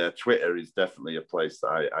 But Twitter is definitely a place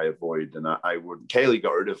that I avoid, and I wouldn't. Kaylee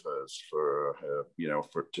got rid of hers for her, you know,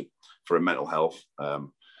 for her mental health,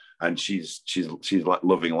 and she's like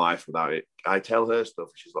loving life without it. I tell her stuff,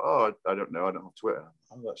 she's like, "Oh, I don't know, I don't have Twitter."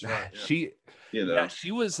 Oh, that's right. Yeah.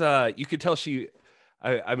 She was. You could tell she.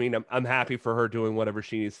 I mean, I'm happy for her doing whatever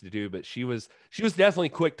she needs to do, but she was definitely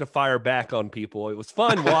quick to fire back on people. It was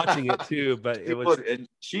fun watching it too, but it was. And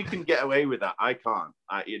she can get away with that. I can't.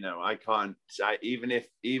 I can't. Even if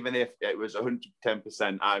it was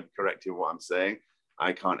 110%, I'm correcting what I'm saying.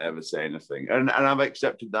 I can't ever say anything, and I've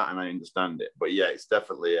accepted that, and I understand it. But yeah, it's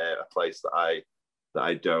definitely a place that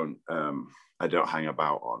I don't hang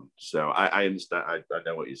about on. So I understand. I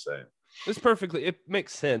know what you're saying. It's perfectly. It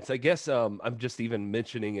makes sense. I guess I'm just even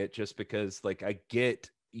mentioning it just because, like, I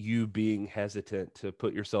get you being hesitant to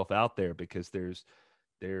put yourself out there because there's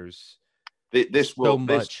this will so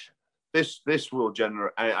much. This will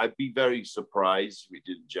generate. I'd be very surprised if it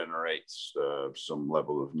didn't generate some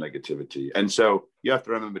level of negativity. And so you have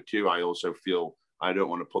to remember too. I also feel I don't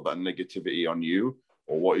want to put that negativity on you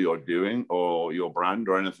or what you're doing or your brand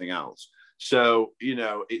or anything else. So, you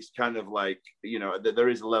know, it's kind of like, you know, there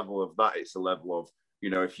is a level of that. It's a level of, you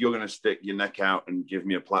know, if you're going to stick your neck out and give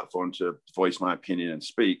me a platform to voice my opinion and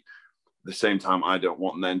speak, at the same time, I don't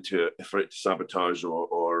want then for it to sabotage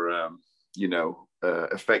or you know,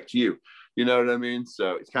 affect you. You know what I mean?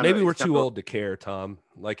 So it's kind of maybe we're too old to care, Tom.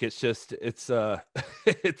 Like it's it's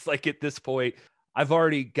like at this point, I've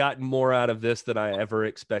already gotten more out of this than I ever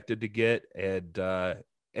expected to get, and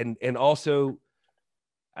also.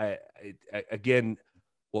 I again,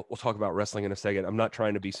 we'll talk about wrestling in a second. I'm not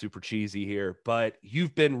trying to be super cheesy here, but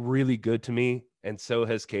you've been really good to me, and so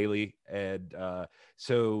has Kaylee. And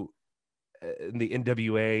so in the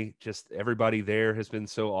NWA, just everybody there has been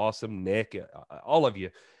so awesome. Nick, all of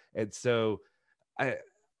you. And so I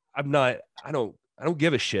don't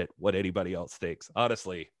give a shit what anybody else thinks,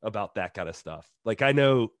 honestly, about that kind of stuff. Like I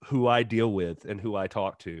know who I deal with and who I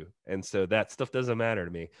talk to, and so that stuff doesn't matter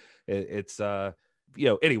to me. It's you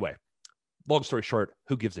know, anyway, long story short,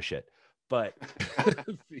 who gives a shit? But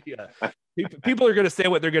yeah, people are going to say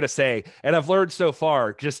what they're going to say. And I've learned so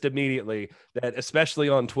far just immediately that, especially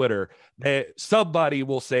on Twitter, that somebody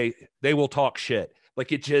will say they will talk shit.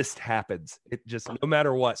 Like it just happens. It just, no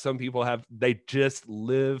matter what, some people they just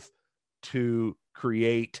live to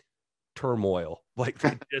create turmoil. Like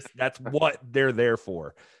that's what they're there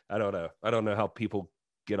for. I don't know how people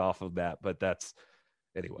get off of that, but that's,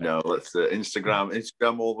 anyway. No, let's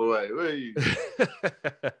Instagram all the way.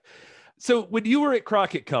 So when you were at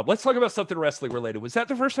Crockett Cup, let's talk about something wrestling related. Was that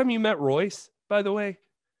the first time you met Royce, by the way?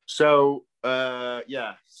 So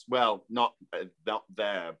yeah, well, not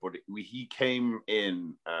there, but he came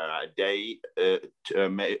in a day. It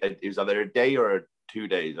was either a day or 2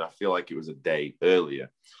 days. I feel like it was a day earlier,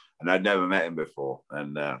 and I'd never met him before.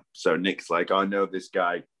 And so Nick's like, I know this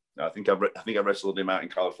guy. I think I wrestled him out in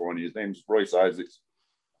California. His name's Royce Isaacs.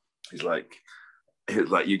 He's like,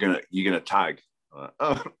 you're gonna tag. Like,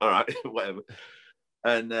 oh, all right, whatever.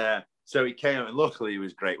 And so he came, and luckily he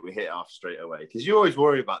was great. We hit it off straight away because you always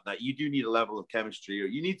worry about that. You do need a level of chemistry.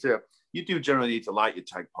 You do generally need to like your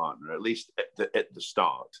tag partner at least at the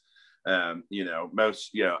start. You know,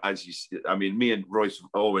 most, you know, me and Royce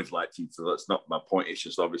have always liked each other. That's not my point. It's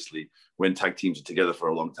just obviously when tag teams are together for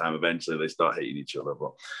a long time, eventually they start hating each other.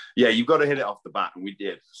 But yeah, you've got to hit it off the bat, and we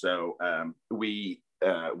did. So we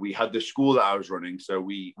had the school that I was running, so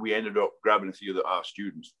we ended up grabbing a few of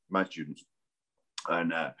my students,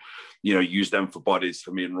 and you know, use them for bodies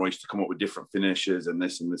for me and Royce to come up with different finishes and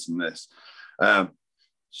this and this and this.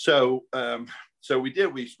 So we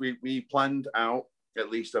did. We planned out at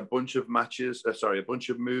least a bunch of matches, a bunch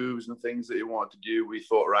of moves and things that he wanted to do. We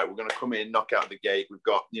thought, right, we're going to come in, knock out the gate. We've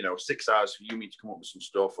got, you know, 6 hours for you to come up with some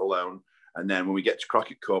stuff alone, and then when we get to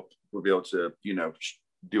Crockett Cup, we'll be able to, you know,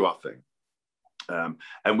 do our thing.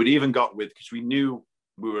 And we'd even got because we knew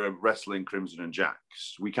we were wrestling Crimson and Jax.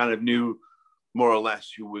 We kind of knew more or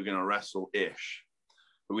less who we were going to wrestle-ish,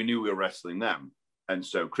 but we knew we were wrestling them. And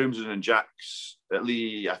so Crimson and Jax, at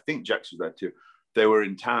least I think Jax was there too. they were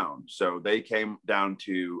in town, so they came down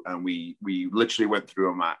and we literally went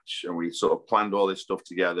through a match, and we sort of planned all this stuff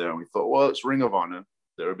together, and we thought, well, it's Ring of Honor.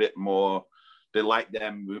 They're a bit more, they like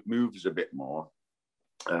their moves a bit more.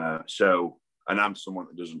 So, and I'm someone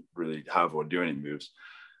that doesn't really have or do any moves.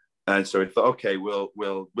 And so we thought, okay, we'll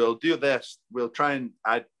do this. We'll try and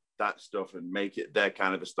add that stuff and make it their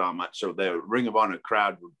kind of a star match, so their Ring of Honor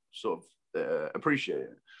crowd would sort of appreciate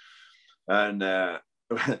it. And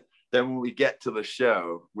then when we get to the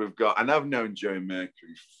show, we've got, and I've known Joey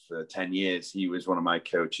Mercury for 10 years. He was one of my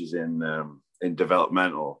coaches in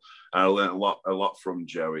developmental. And I learned a lot from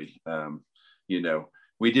Joey. You know,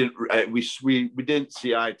 we didn't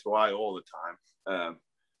see eye to eye all the time.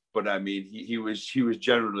 But I mean, he was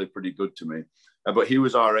generally pretty good to me. But he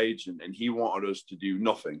was our agent, and he wanted us to do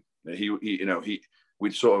nothing.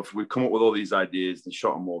 We'd come up with all these ideas and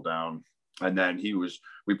shot them all down. And then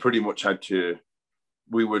we pretty much had to,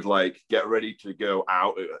 we would like get ready to go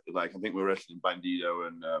out. Like, I think we were wrestling Bandito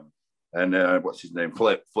and what's his name?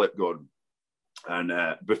 Flip Gordon.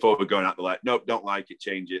 And before we're going out, they're like, nope, don't like it,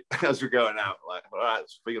 change it. As we're going out, like, all right,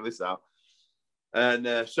 let's figure this out.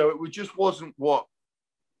 And so it just wasn't what,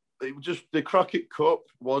 the Crockett Cup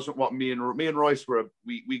wasn't what me and Royce were.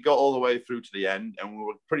 We got all the way through to the end, and we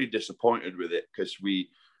were pretty disappointed with it, because we'd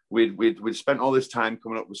spent all this time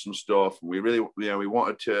coming up with some stuff, and we really, we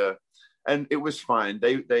wanted to, and it was fine.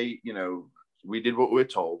 They we did what we were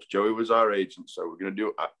told. Joey was our agent, so we're going to do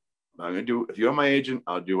it. I'm going to do, if you're my agent,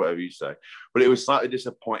 I'll do whatever you say. But it was slightly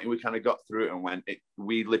disappointing. We kind of got through it, and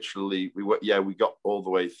we got all the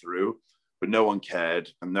way through, but no one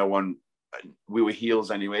cared, and we were heels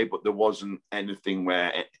anyway, but there wasn't anything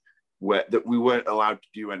where that we weren't allowed to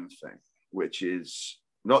do anything, which is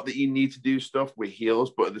not that you need to do stuff. We're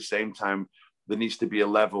heels, but at the same time, there needs to be a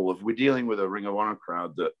level of, we're dealing with a Ring of Honor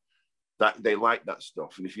crowd that they like that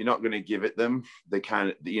stuff. And if you're not going to give it them, they kind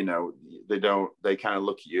of, they kind of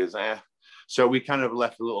look at you as, So we kind of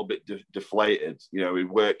left a little bit deflated. We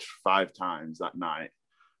worked 5 times that night.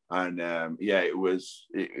 And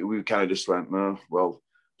we kind of just went, oh, well,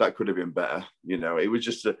 that could have been better. It was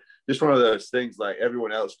just one of those things, like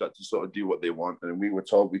everyone else got to sort of do what they want, and we were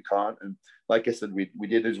told we can't. And like I said, we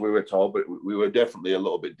did as we were told, but we were definitely a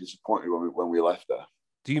little bit disappointed when we left there.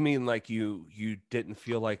 Do you mean like you didn't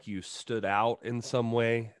feel like you stood out in some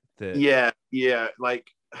way? Yeah. Like,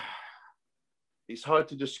 it's hard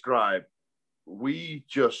to describe. We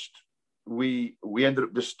ended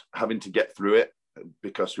up just having to get through it,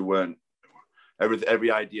 because we weren't,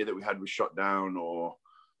 every idea that we had was shot down, or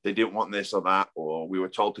they didn't want this or that, or we were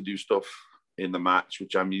told to do stuff in the match,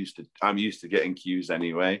 which I'm used to getting cues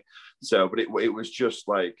anyway. So, but it was just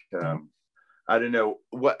like, I don't know,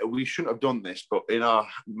 what we shouldn't have done this, but in our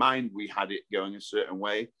mind, we had it going a certain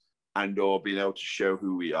way, and or being able to show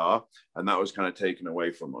who we are. And that was kind of taken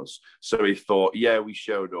away from us. So we thought, yeah, we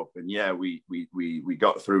showed up, and yeah, we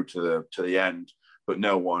got through to the end, but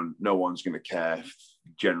no one's going to care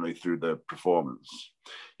generally through the performance.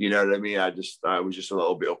 You know what I mean? I was just a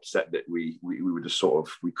little bit upset that we were just sort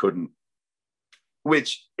of, we couldn't,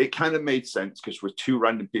 which it kind of made sense, because we're 2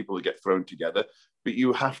 random people that get thrown together, but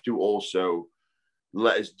you have to also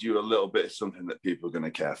let us do a little bit of something that people are going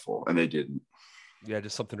to care for, and they didn't. Yeah,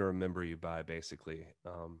 just something to remember you by, basically.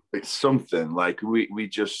 It's something like we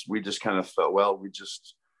just kind of felt, well, we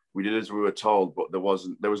did as we were told, but there was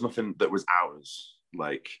nothing that was ours.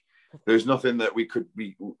 Like, there's nothing that we could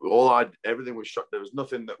be, everything was shut. There was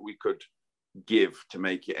nothing that we could give to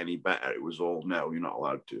make it any better. It was all, no, you're not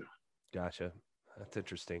allowed to. Gotcha. That's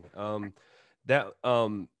interesting.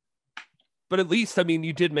 But at least, I mean,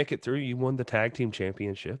 you did make it through. You won the tag team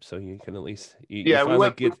championship, so you can at least you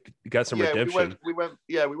got some redemption. We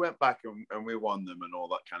went back and we won them and all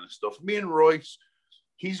that kind of stuff. Me and Royce,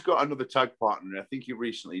 he's got another tag partner. I think he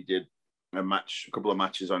recently did a couple of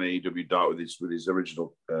matches on AEW Dark with his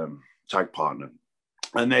original tag partner,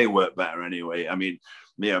 and they work better anyway. I mean,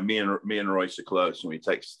 me and Royce are close, and we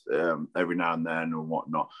text every now and then and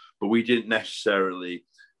whatnot. But we didn't necessarily,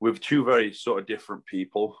 with 2 very sort of different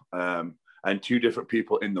people. And 2 different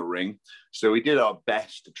people in the ring. So we did our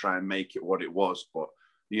best to try and make it what it was. But,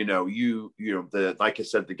 like I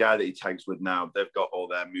said, the guy that he tags with now, they've got all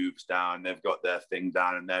their moves down. They've got their thing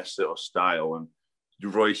down and their sort of style. And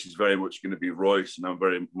Royce is very much going to be Royce, and I'm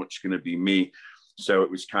very much going to be me. So it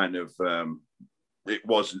was kind of,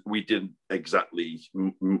 we didn't exactly,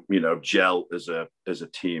 gel as a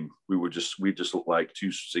team. We just looked like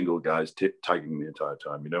 2 single guys tagging the entire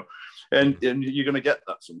time, and you're going to get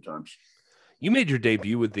that sometimes. You made your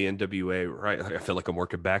debut with the NWA, right? I feel like I'm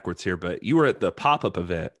working backwards here, but you were at the pop-up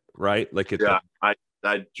event, right? Like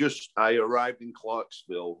I arrived in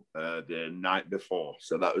Clarksville the night before,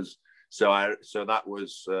 so that was I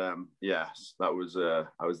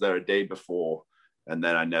was there a day before, and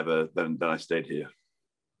then I stayed here.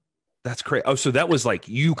 That's great. Oh, so that was like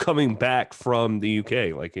you coming back from the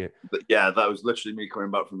UK, like it. Yeah, that was literally me coming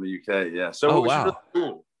back from the UK. Yeah, so it was really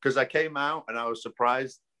cool because I came out and I was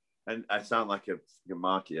surprised. And I sound like a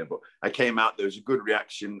mark here, but I came out. There was a good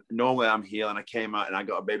reaction. Normally I'm here, and I came out and I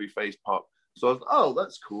got a baby face pop. So I was, oh,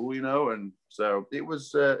 that's cool, you know. And so it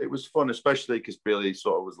was fun, especially because Billy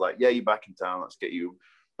sort of was like, yeah, you're back in town. Let's get you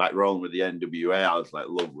back rolling with the NWA. I was like,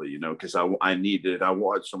 lovely, you know, because I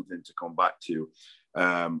wanted something to come back to.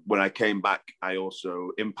 When I came back,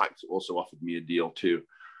 Impact also offered me a deal too.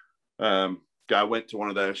 I went to one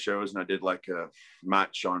of their shows and I did like a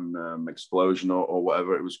match on Explosion or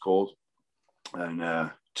whatever it was called, and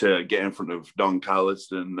to get in front of Don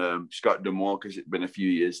Callis and Scott D'Amore, because it'd been a few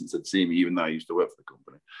years since I'd seen me, even though I used to work for the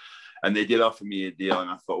company. And they did offer me a deal, and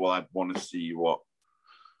I thought, well, I'd want to see what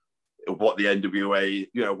the NWA,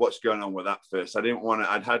 you know, what's going on with that first. I didn't want to.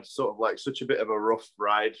 I'd had sort of like such a bit of a rough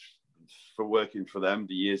ride for working for them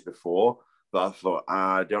the years before, that I thought,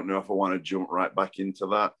 I don't know if I want to jump right back into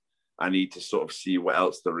that. I need to sort of see what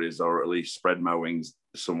else there is, or at least spread my wings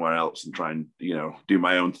somewhere else and try and, you know, do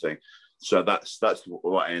my own thing. So that's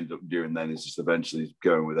what I ended up doing then, is just eventually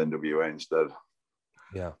going with NWA instead.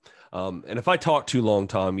 Yeah. And if I talk too long,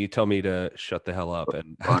 Tom, you tell me to shut the hell up.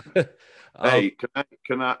 And hey,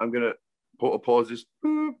 can I? I'm gonna put a pause. This.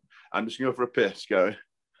 I'm just going for a piss, go.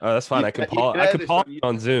 Oh, that's fine. I can pause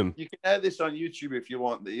on Zoom. You can air this on YouTube if you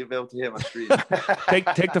want. You'll be able to hear my screen.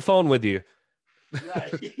 take the phone with you.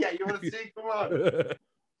 Yeah, you want to see? Come on.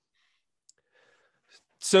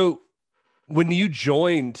 So when you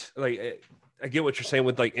joined, like, I get what you're saying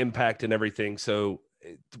with like Impact and everything. So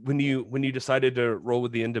when you decided to roll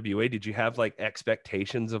with the NWA, did you have like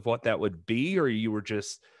expectations of what that would be, or you were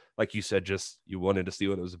just, like you said, just you wanted to see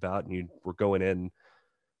what it was about and you were going in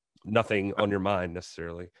nothing on your mind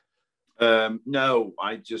necessarily? No,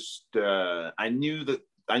 I just I knew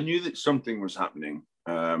that something was happening.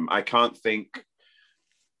 I can't think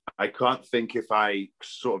if I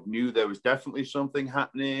sort of knew there was definitely something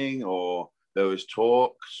happening or there was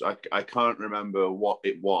talks. I can't remember what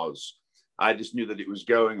it was. I just knew that it was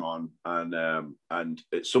going on, and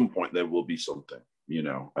at some point there will be something, you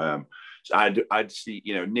know. So I'd see,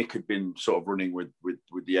 you know, Nick had been sort of running with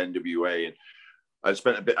the NWA, and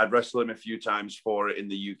I'd wrestled him a few times for it in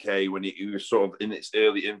the UK when he was sort of in its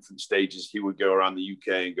early infant stages. He would go around the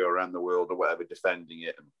UK and go around the world or whatever, defending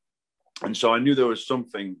it. And so I knew there was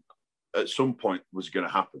something at some point was going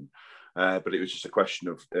to happen, but it was just a question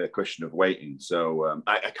of waiting. So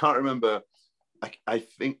I can't remember.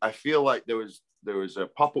 I feel like there was a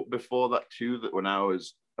pop-up before that too, that when I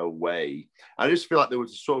was away, I just feel like there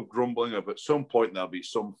was a sort of grumbling of at some point there'll be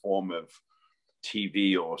some form of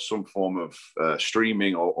TV or some form of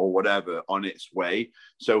streaming or whatever on its way.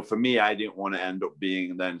 So for me, I didn't want to end up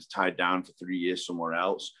being then tied down for 3 years somewhere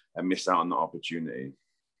else and miss out on the opportunity.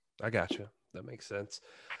 I gotcha. That makes sense.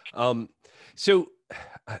 So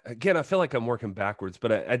again, I feel like I'm working backwards,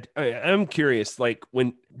 but I'm curious, like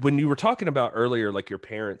when you were talking about earlier, like your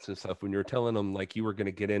parents and stuff, when you were telling them like you were going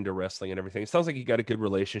to get into wrestling and everything, it sounds like you got a good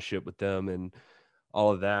relationship with them and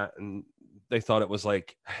all of that. And they thought it was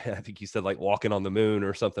like, I think you said like walking on the moon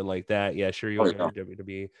or something like that. Yeah, sure. You'll go to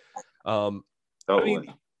WWE. Totally.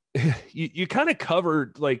 I mean, you kind of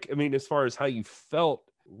covered, like, I mean, as far as how you felt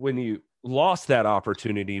when you lost that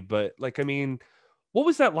opportunity, but like, I mean, what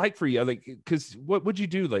was that like for you? Like, because what would you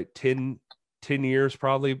do, like 10 years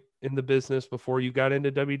probably in the business before you got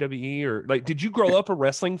into WWE? Or like, did you grow up a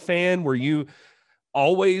wrestling fan? Were you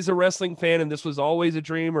always a wrestling fan and this was always a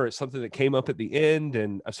dream, or it's something that came up at the end?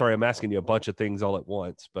 And I'm sorry, I'm asking you a bunch of things all at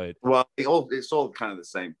once, but well, it's all kind of the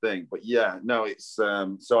same thing. But yeah, no, it's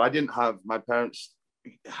so I didn't have, my parents,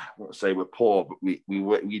 I won't say we're poor, but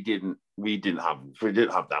we didn't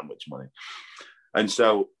have that much money. And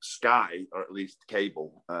so Sky, or at least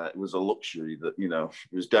cable, it was a luxury that, you know,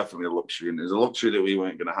 it was definitely a luxury, and it was a luxury that we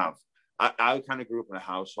weren't going to have. I kind of grew up in a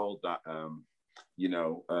household that, you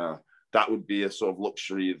know, that would be a sort of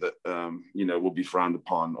luxury that, you know, would be frowned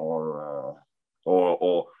upon, or,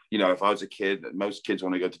 you know, if I was a kid, most kids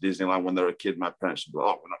want to go to Disneyland when they're a kid. My parents would be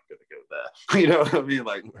like, oh, we're not going to go there. You know what I mean?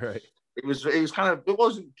 Like, right. It was kind of, it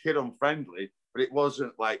wasn't kid unfriendly, but it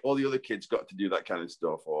wasn't like all the other kids got to do that kind of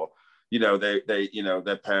stuff, or, you know, they you know,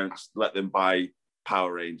 their parents let them buy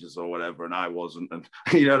Power Rangers or whatever, and I wasn't, and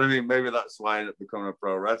you know what I mean. Maybe that's why I ended up becoming a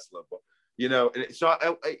pro wrestler. But you know, so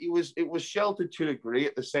it was sheltered to a degree.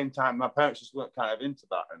 At the same time, my parents just weren't kind of into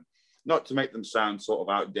that, and not to make them sound sort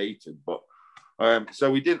of outdated, but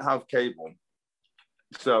So we didn't have cable.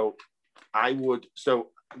 So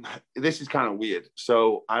this is kind of weird.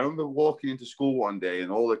 So I remember walking into school one day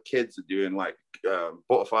and all the kids are doing like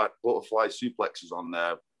butterfly suplexes on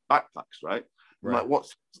their backpacks, right? I'm like, what's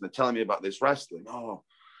this? They're telling me about this wrestling. Oh,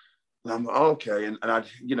 and I'm like, okay. And I,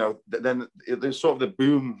 then there's sort of the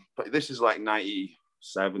boom. But this is like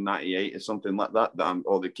 97, 98 or something like that.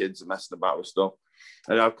 All the kids are messing about with stuff.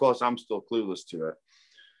 And of course, I'm still clueless to it.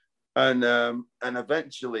 And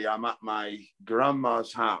eventually I'm at my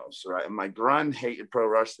grandma's house, right? And my gran hated pro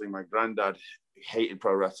wrestling. My granddad hated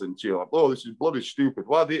pro wrestling too. Like, oh, this is bloody stupid.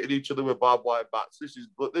 Why are they hitting each other with barbed wire bats? This is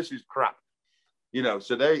crap.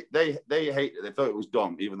 So they hated it. They thought it was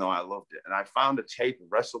dumb, even though I loved it. And I found a tape of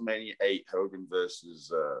WrestleMania 8, Hogan versus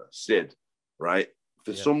Sid, right?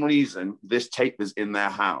 For some reason, this tape was in their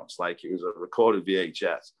house. Like it was a recorded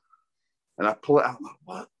VHS. And I pull it out, I'm like,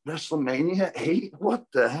 what? WrestleMania 8? What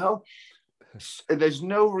the hell? There's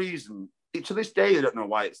no reason. To this day, I don't know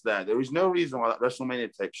why it's there. There is no reason why that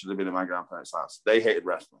WrestleMania tape should have been in my grandparents' house. They hated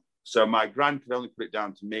wrestling. So my grand could only put it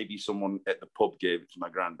down to maybe someone at the pub gave it to my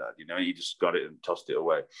granddad. He just got it and tossed it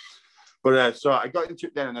away. But so I got into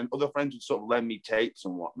it then, and then other friends would sort of lend me tapes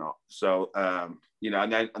and whatnot. So, and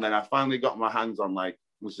then I finally got my hands on, like,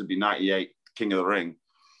 this would be 98, King of the Ring.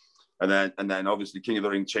 And then obviously King of the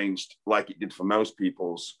Ring changed like it did for most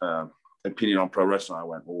people's opinion on pro wrestling. I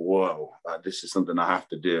went, whoa, this is something I have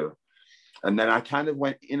to do. And then I kind of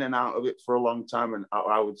went in and out of it for a long time. And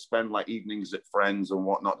I would spend like evenings at friends and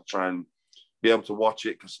whatnot to try and be able to watch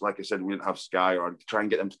it. Because like I said, we didn't have Sky, or I'd try and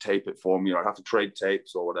get them to tape it for me, or I'd have to trade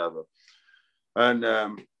tapes or whatever. And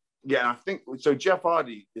I think so. Jeff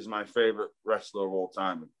Hardy is my favorite wrestler of all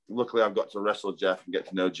time. Luckily, I've got to wrestle Jeff and get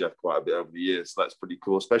to know Jeff quite a bit over the years. So that's pretty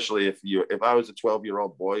cool, especially if I was a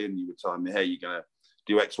 12-year-old boy and you were telling me, hey, you're gonna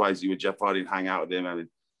do XYZ with Jeff Hardy and hang out with him and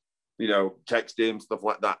text him, stuff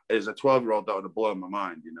like that. As a 12-year-old, that would have blown my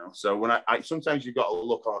mind, So when I sometimes you got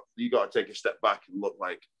to take a step back and look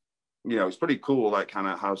like, it's pretty cool, like kind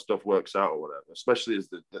of how stuff works out or whatever. Especially as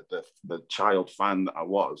the child fan that I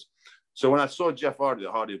was. So when I saw Jeff Hardy,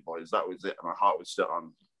 the Hardy Boys, that was it. My heart was set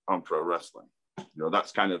on pro wrestling.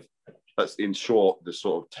 That's in short the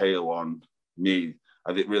sort of tale on me.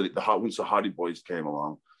 I think really once the Hardy Boys came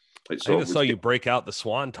along, I even saw you break out the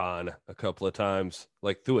swanton a couple of times,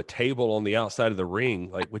 like through a table on the outside of the ring,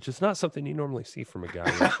 like, which is not something you normally see from a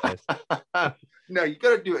guy. No, you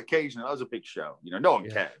got to do it occasionally. That was a big show. No one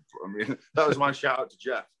cared. I mean, that was my shout out to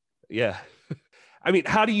Jeff. Yeah. I mean,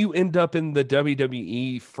 how do you end up in the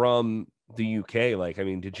WWE from the UK? Like, I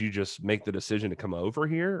mean, did you just make the decision to come over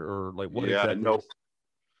here, or like what? Yeah, no.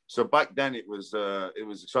 So back then it was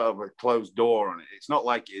sort of a closed door on it. It's not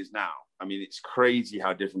like it is now. I mean, it's crazy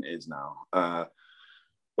how different it is now.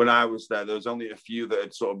 When I was there was only a few that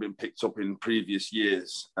had sort of been picked up in previous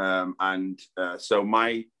years, so I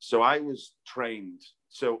was trained.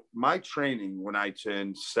 So my training when I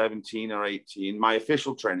turned 17 or 18, my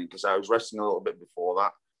official training, because I was wrestling a little bit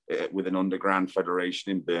before that with an underground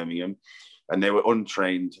federation in Birmingham, and they were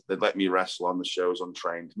untrained. They'd let me wrestle on the shows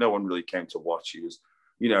untrained. No one really came to watch. It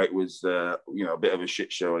was a bit of a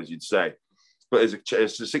shit show, as you'd say. But as a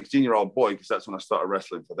 16-year-old boy, because that's when I started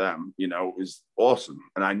wrestling for them, it was awesome.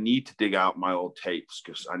 And I need to dig out my old tapes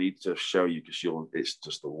because I need to show you, because it's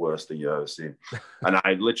just the worst thing you've ever seen. And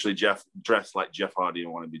I literally dressed like Jeff Hardy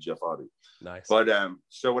and want to be Jeff Hardy. Nice. But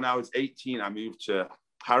so when I was 18, I moved to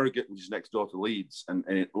Harrogate, which is next door to Leeds. And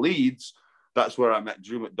in Leeds, that's where I met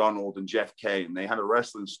Drew McDonald and Jeff Kay. And they had a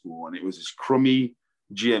wrestling school, and it was this crummy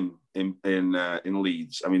gym in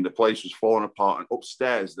Leeds. I mean, the place was falling apart, and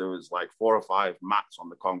upstairs there was like 4 or 5 mats on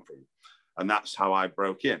the concrete, and that's how I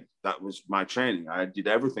broke in. That was my training. I did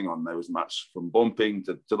everything on those mats, from bumping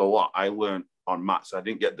to the lot. I learned on mats. I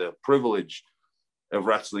didn't get the privilege of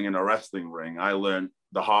wrestling in a wrestling ring. I learned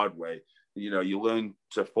the hard way. You learn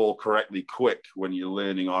to fall correctly quick when you're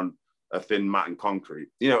learning on a thin mat and concrete.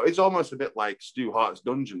 It's almost a bit like Stu Hart's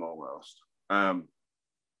dungeon almost.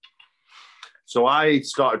 So I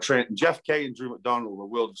started training. Jeff Kay and Drew McDonald were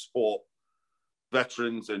World of Sport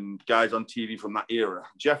veterans and guys on TV from that era.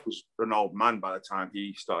 Jeff was an old man by the time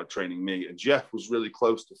he started training me, and Jeff was really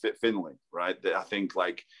close to Fit Finlay, right? I think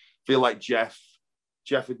feel like Jeff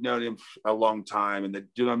had known him a long time, and they'd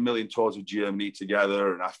done a million tours of Germany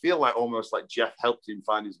together. And I feel like almost like Jeff helped him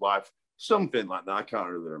find his wife, something like that. I can't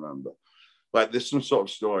really remember. Like there's some sort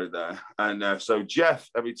of story there. And so Jeff,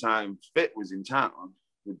 every time Fit was in town,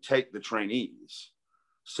 would take the trainees.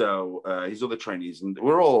 So his other trainees, and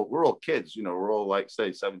we're all kids, we're all like,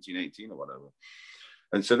 say 17, 18 or whatever.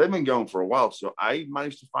 And so they've been going for a while. So I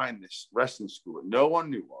managed to find this wrestling school that no one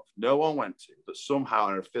knew of, no one went to, but somehow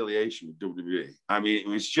an affiliation with WWE. I mean, it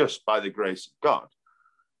was just by the grace of God.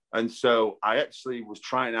 And so I actually was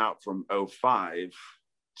trying out from 05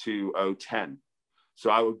 to 010. So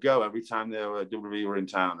I would go every time WWE were in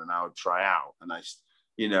town, and I would try out. And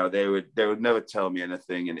they would never tell me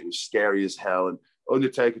anything, and it was scary as hell. And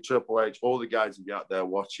Undertaker, Triple H, all the guys would be out there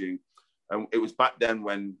watching. And it was back then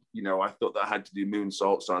when, I thought that I had to do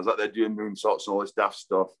moonsaults. So I was out there doing moonsaults and all this daft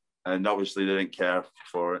stuff. And obviously they didn't care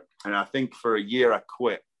for it. And I think for a year I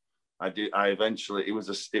quit. If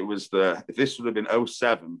this would have been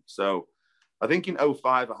 07. So I think in 05,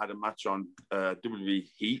 I had a match on WWE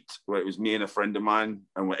Heat where it was me and a friend of mine,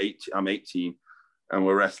 and I'm 18, and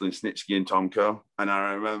we're wrestling Snitsky and Tomko. And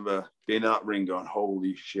I remember being in that ring going,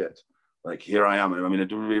 holy shit. Like, here I am. I'm in a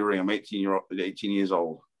WWE ring. I'm 18 years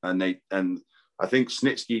old. And I think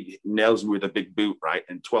Snitsky nails me with a big boot, right?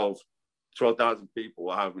 And 12,000 people,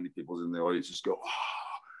 or however many people's in the audience, just go, oh.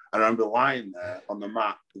 And I remember lying there on the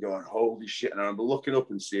mat going, holy shit. And I remember looking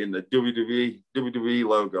up and seeing the WWE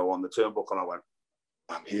logo on the turnbuckle. And I went,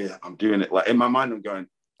 I'm here. I'm doing it. Like, in my mind, I'm going,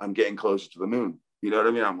 I'm getting closer to the moon. You know what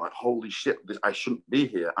I mean? I'm like, holy shit, I shouldn't be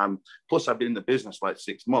here. Plus, I've been in the business like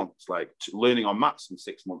 6 months, like learning on mats in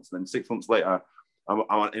 6 months. And then 6 months later,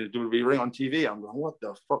 I'm in a WWE ring on TV. I'm going, what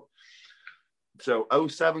the fuck? So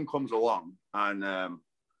 07 comes along, and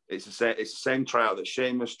it's the same tryout that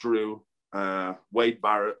Sheamus, Drew, Wade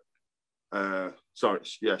Barrett.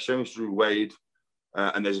 Sheamus, Drew, Wade,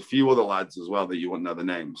 and there's a few other lads as well that you wouldn't know the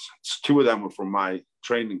names. 2 of them were from my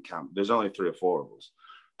training camp. There's only 3 or 4 of us.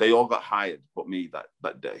 They all got hired, but me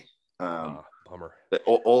that day. Bummer.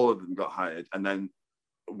 All of them got hired, and then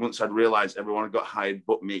once I'd realized everyone had got hired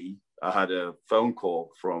but me, I had a phone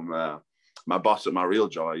call from my boss at my real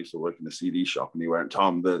job. I used to work in the CD shop, and he went,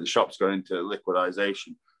 Tom, the shop's going into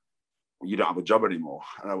liquidization. You don't have a job anymore.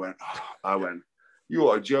 And I went, you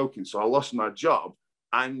are joking. So I lost my job,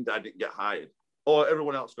 and I didn't get hired. Or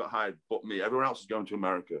everyone else got hired but me. Everyone else is going to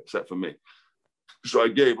America except for me. So I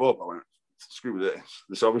gave up. I went, screw this.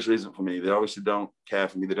 This obviously isn't for me. They obviously don't care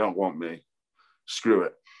for me. They don't want me. Screw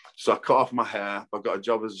it. So I cut off my hair. I got a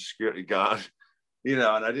job as a security guard. And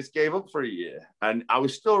I just gave up for a year. And I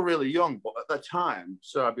was still really young, but at the time,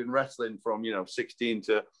 so I've been wrestling from, 16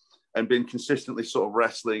 and been consistently sort of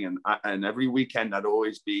wrestling. And every weekend I'd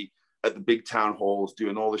always be at the big town halls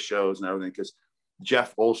doing all the shows and everything, because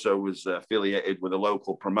Jeff also was affiliated with a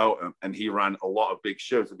local promoter, and he ran a lot of big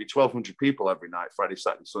shows. There'd be 1,200 people every night, Friday,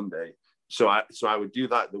 Saturday, Sunday. So I would do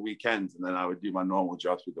that the weekends, and then I would do my normal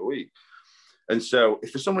job through the week. And so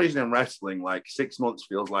if for some reason in wrestling, like 6 months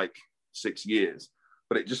feels like 6 years,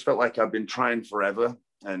 but it just felt like I've been trying forever.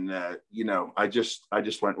 And, I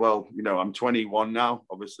just went, well, I'm 21 now.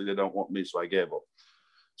 Obviously they don't want me, so I gave up.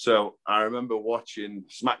 So I remember watching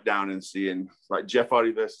SmackDown and seeing like Jeff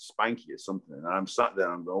Hardy versus Spanky or something. And I'm sat there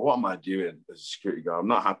and I'm going, what am I doing as a security guard? I'm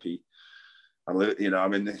not happy.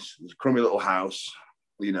 I'm in this crummy little house,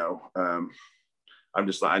 I'm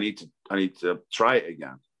just like, I need to try it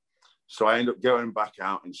again. So I ended up going back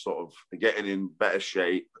out and sort of getting in better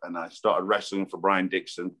shape. And I started wrestling for Brian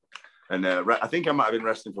Dixon. And I think I might have been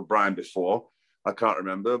wrestling for Brian before. I can't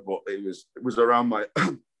remember, but it was around my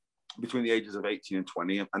between the ages of 18 and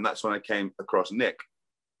 20. And that's when I came across Nick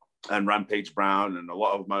and Rampage Brown and a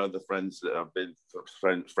lot of my other friends that I've been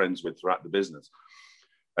friends with throughout the business.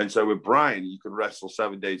 And so with Brian, you could wrestle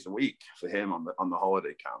 7 days a week for him on the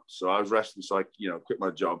holiday count. So I was wrestling, so I quit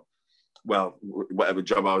my job, well, whatever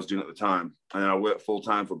job I was doing at the time, and I worked full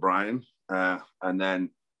time for Brian. And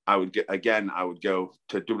then I would go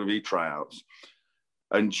to WWE tryouts.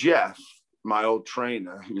 And Jeff, my old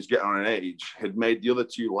trainer, who was getting on an age, had made the other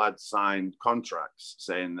 2 lads sign contracts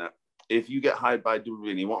saying that if you get hired by WWE,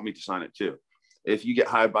 and he wanted me to sign it too, if you get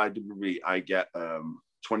hired by WWE, I get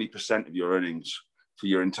 20% of your earnings for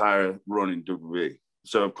your entire run in WWE.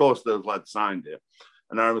 So of course those lads signed it.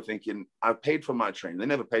 And I remember thinking, I've paid for my training. They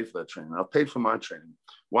never paid for their training. I've paid for my training.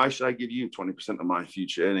 Why should I give you 20% of my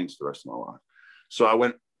future earnings for the rest of my life? So I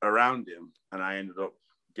went around him, and I ended up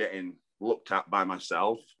getting looked at by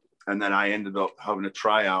myself. And then I ended up having a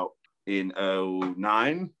tryout in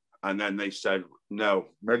 09. And then they said, no,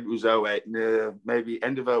 maybe it was 08, maybe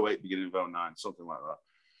end of 08, beginning of 09, something like that.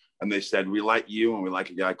 And they said, we like you, and we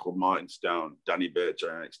like a guy called Martin Stone, Danny Birch at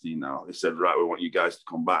NXT now. They said, right, we want you guys to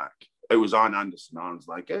come back. It was Arn Anderson. I was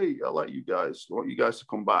like, hey, I like you guys. I want you guys to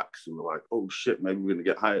come back. So we're like, oh, shit, maybe we're going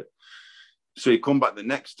to get hired. So he come back the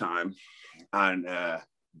next time, and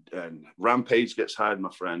Rampage gets hired,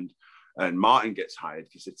 my friend, and Martin gets hired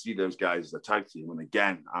because they see those guys as a tag team. And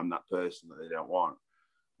again, I'm that person that they don't want.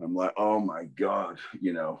 I'm like, oh my God,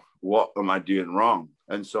 what am I doing wrong?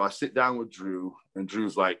 And so I sit down with Drew, and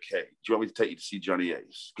Drew's like, hey, do you want me to take you to see Johnny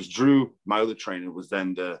Ace? Because Drew, my other trainer, was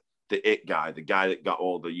then the it guy, the guy that got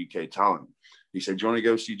all the UK talent. He said, do you want to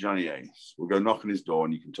go see Johnny Ace? We'll go knock on his door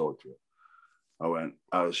and you can talk to him.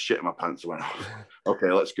 I was shitting my pants. I went, okay,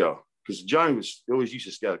 let's go. Because Johnny always used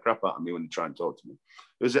to scare the crap out of me when he tried to talk to me.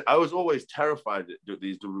 I was always terrified at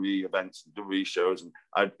these WWE events, WWE shows.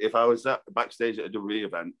 And if I was backstage at a WWE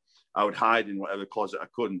event, I would hide in whatever closet I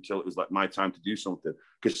could until it was like my time to do something.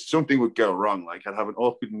 Because something would go wrong. Like I'd have an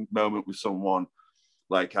awkward moment with someone.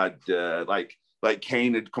 Like like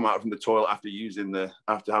Kane had come out from the toilet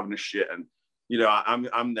after having a shit, and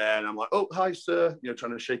I'm there and I'm like, oh hi sir,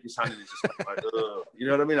 trying to shake his hand, and he's just like you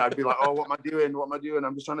know what I mean? I'd be like, oh, what am I doing?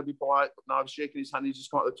 I'm just trying to be polite, but now I'm shaking his hand, he's just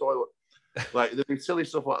come out of the toilet. Like there'd be silly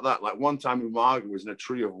stuff like that. Like one time Umaga was in a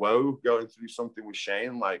tree of woe going through something with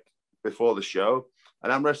Shane, like before the show,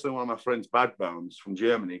 and I'm wrestling one of my friends, Bad Bones from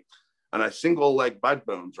Germany, and I single leg Bad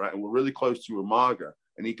Bones, right, and we're really close to Umaga.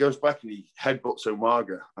 And he goes back and he headbutts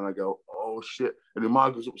Umaga. And I go, oh, shit. And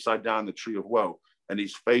Umaga's upside down the tree of woe. And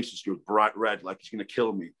his face just goes bright red, like he's going to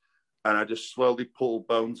kill me. And I just slowly pull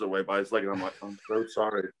Bones away by his leg. And I'm like, I'm so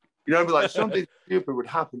sorry. I'd be like, something stupid would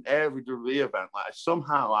happen every WWE event. Like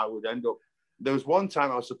somehow I would end up. There was one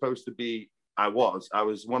time I was supposed to be, I was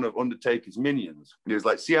one of Undertaker's minions. It was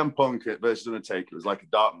like CM Punk versus Undertaker. It was like a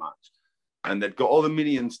dark match. And they'd got all the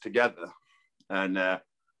minions together. And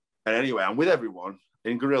anyway, I'm with everyone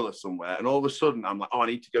in Gorilla somewhere, and all of a sudden I'm like, oh, I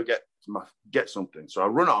need to go get something. So I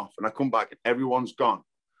run off and I come back and everyone's gone.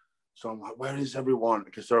 So I'm like, where is everyone?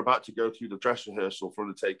 Because they're about to go through the dress rehearsal for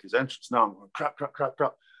Undertaker's entrance. Now I'm going,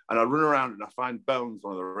 crap. And I run around and I find Bones,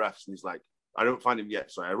 one of the refs, and he's like, I don't find him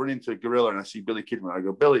yet. So I run into Gorilla and I see Billy Kidman. I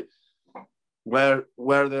go, Billy, where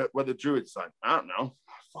the Druids? Like, I don't know.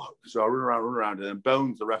 Fuck. So I run around, and then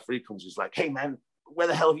Bones, the referee, comes. He's like, hey man, where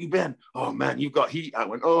the hell have you been? Oh man, you've got heat. I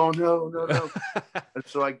went, oh no. And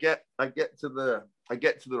so I get to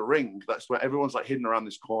the ring. That's where everyone's like hidden around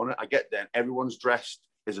this corner. I get there and everyone's dressed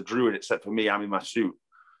as a druid except for me. I'm in my suit.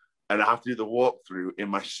 And I have to do the walkthrough in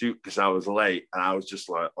my suit because I was late. And I was just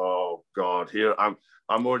like, oh God, here I'm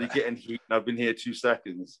already getting heat and I've been here 2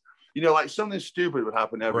 seconds. Like something stupid would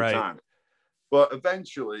happen every time. But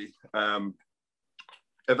eventually in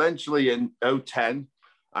 2010,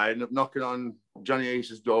 I ended up knocking on Johnny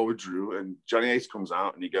Ace's door with Drew, and Johnny Ace comes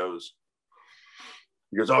out and he goes,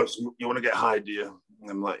 oh, so you want to get high, do you? And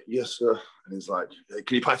I'm like, yes, sir. And he's like, hey,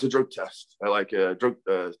 can you pass a drug test? Like a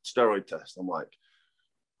steroid test. I'm like,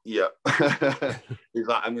 yeah. He's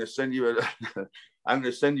like, I'm going to send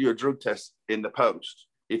you a drug test in the post.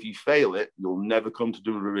 If you fail it, you'll never come to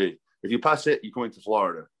WWE. If you pass it, you come into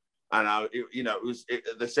Florida. And it was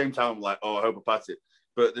at the same time, I'm like, oh, I hope I pass it.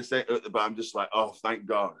 But I'm just like, oh, thank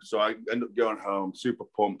God. So I end up going home, super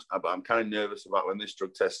pumped, but I'm kind of nervous about when this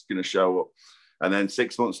drug test is going to show up. And then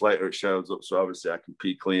 6 months later, it shows up. So obviously I can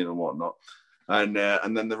pee clean and whatnot. And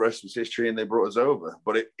then the rest was history, and they brought us over.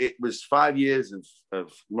 But it was 5 years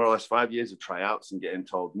of more or less 5 years of tryouts and getting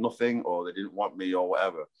told nothing, or they didn't want me or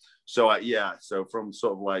whatever. So so from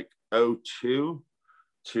sort of like 2002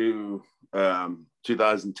 to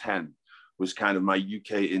 2010 was kind of my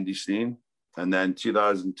UK indie scene. And then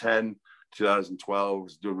 2010, 2012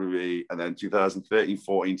 was WWE, and then 2013,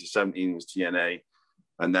 14 to 17 was TNA,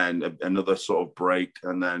 and then another sort of break,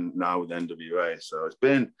 and then now with NWA. So I've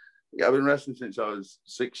been wrestling since I was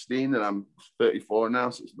 16, and I'm 34 now,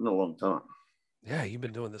 so it's been a long time. Yeah, you've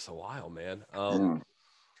been doing this a while, man.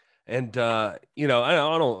 And, I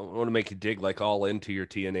don't want to make you dig like all into your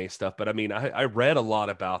TNA stuff, but I mean, I read a lot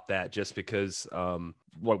about that just because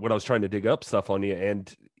when I was trying to dig up stuff on you,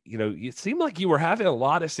 and, it seemed like you were having a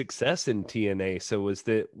lot of success in TNA. So was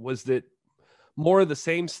that more of the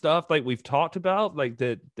same stuff like we've talked about, like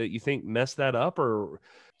that you think messed that up? Or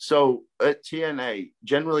so at TNA,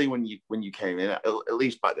 generally when you came in, at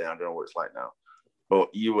least back then, I don't know what it's like now, but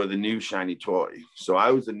you were the new shiny toy. So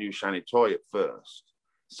I was the new shiny toy at first.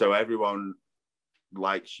 So everyone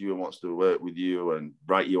likes you and wants to work with you and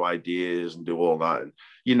write you ideas and do all that. And,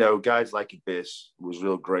 guys like Abyss was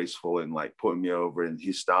real graceful in like putting me over in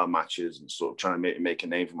his style matches and sort of trying to make a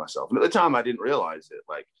name for myself. And at the time I didn't realize it.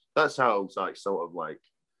 Like, that's how I was like, sort of like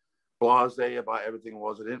blasé about everything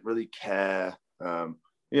was. I didn't really care. I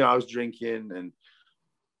was drinking and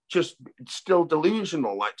just still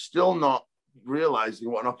delusional, like still not realizing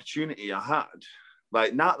what an opportunity I had.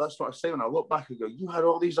 Like now, that's what I say when I look back and go, you had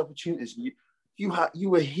all these opportunities. You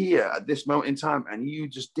were here at this moment in time, and you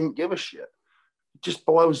just didn't give a shit. It just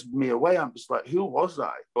blows me away. I'm just like, who was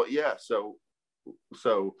I? But yeah, so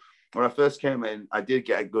when I first came in, I did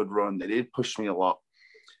get a good run. They did push me a lot,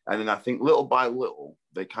 And then I think little by little,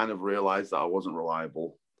 they kind of realized that I wasn't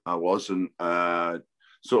reliable. I wasn't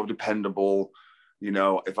sort of dependable. You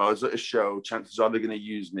know, if I was at a show, chances are they're going to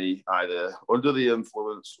use me either under the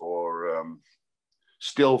influence or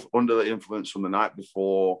still under the influence from the night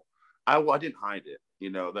before. I didn't hide it. You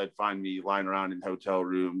know, they'd find me lying around in hotel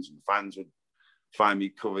rooms, and fans would find me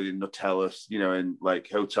covered in Nutella, you know, in like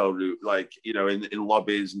hotel room, like, you know, in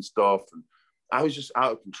lobbies and stuff. And I was just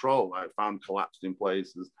out of control. I found collapsed in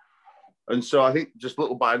places. And so I think just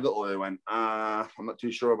little by little, they went, I'm not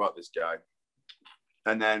too sure about this guy.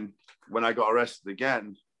 And then when I got arrested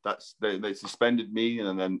again, they suspended me.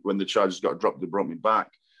 And then when the charges got dropped, they brought me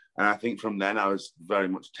back. And I think from then I was very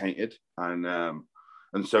much tainted. And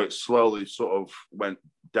so it slowly sort of went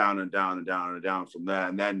down and down and down and down from there.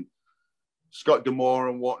 And then Scott D'Amore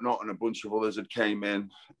and whatnot, and a bunch of others had came in,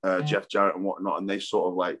 Jeff Jarrett and whatnot, and they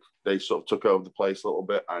sort of took over the place a little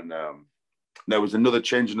bit. And there was another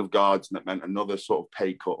changing of guards, and that meant another sort of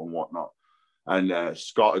pay cut and whatnot. And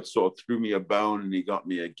Scott had sort of threw me a bone, and he got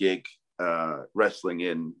me a gig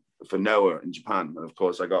wrestling for Noah in Japan. And of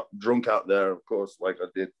course, I got drunk out there, of course, like I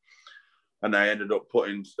did. And I ended up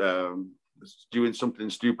doing something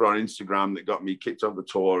stupid on Instagram that got me kicked off the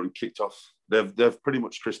tour and kicked off. They've pretty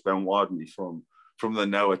much Chris Benoit me from the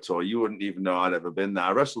Noah tour. You wouldn't even know I'd ever been there.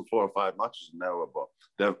 I wrestled 4 or 5 matches in Noah, but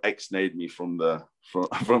they've ex-nayed me from the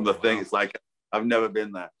thing. It's like I've never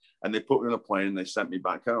been there. And they put me on a plane and they sent me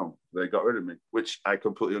back home. They got rid of me, which I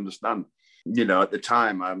completely understand. You know, at the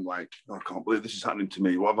time, I'm like, oh, I can't believe this is happening to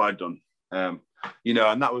me. What have I done? You know,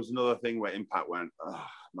 and that was another thing where Impact went, oh,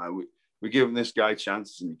 man, we're giving this guy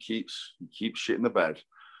chances and he keeps shitting the bed.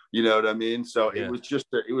 You know what I mean? So yeah. It was just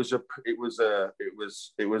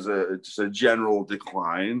a general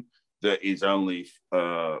decline that is only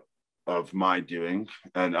of my doing,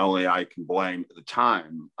 and only I can blame. At the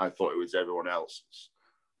time, I thought it was everyone else's.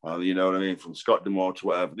 You know what I mean? From Scott D'Amore to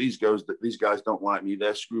whatever. These guys don't like me.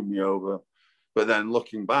 They're screwing me over. But then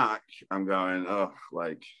looking back, I'm going, oh,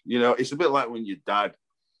 like, you know, it's a bit like when your dad,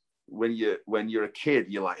 when you're a kid,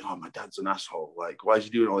 you're like, oh, my dad's an asshole. Like, why is he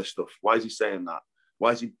doing all this stuff? Why is he saying that?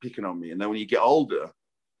 Why is he picking on me? And then when you get older,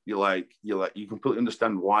 you're like, you completely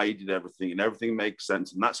understand why he did everything, and everything makes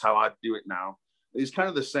sense. And that's how I do it now. It's kind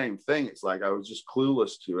of the same thing. It's like I was just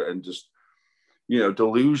clueless to it and just, you know,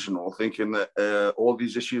 delusional, thinking that all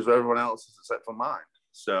these issues are everyone else's except for mine.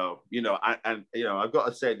 So, you know, I've got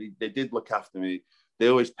to say they did look after me. They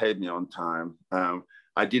always paid me on time.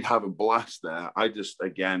 I did have a blast there. I just,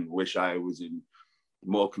 again, wish I was in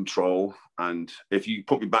more control. And if you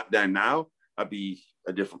put me back there now, I'd be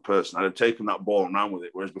a different person. I'd have taken that ball and ran with it.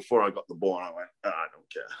 Whereas before I got the ball and I went, oh, I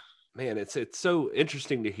don't care. Man, it's so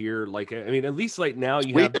interesting to hear. Like, I mean, at least like now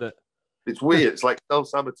you have the. It's weird. It's like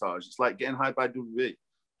self-sabotage. It's like getting hired by WWE,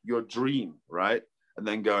 your dream, right? And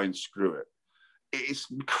then going, screw it. It's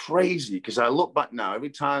crazy because I look back now, every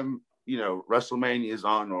time, you know, WrestleMania is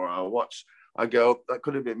on or I watch, I go, that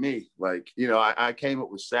could have been me. Like, you know, I came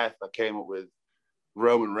up with Seth. I came up with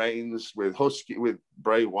Roman Reigns, with Husky, with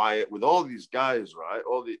Bray Wyatt, with all these guys, right?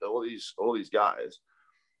 All these guys.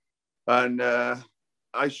 And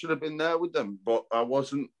I should have been there with them, but I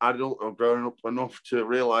wasn't adult or grown up enough to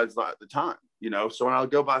realize that at the time, you know. So when I'll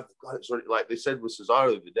go back, like they said with Cesaro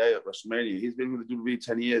the other day at WrestleMania, he's been with the WWE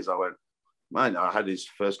 10 years. I went, man, I had his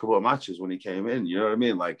first couple of matches when he came in. You know what I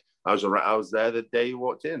mean? Like I was there the day he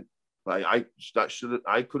walked in. Like I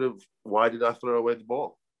could have. Why did I throw away the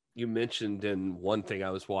ball? You mentioned in one thing I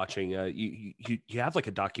was watching, you have like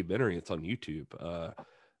a documentary. It's on YouTube.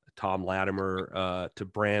 Tom Latimer, To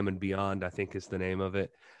Bram and Beyond, I think is the name of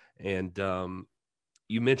it. And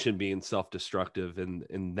you mentioned being self-destructive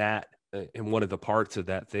in that, in one of the parts of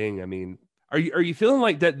that thing. I mean, are you feeling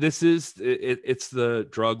like that this is, it's the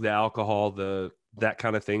drug, the alcohol, that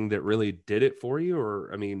kind of thing that really did it for you?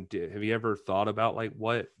 Or, I mean, have you ever thought about like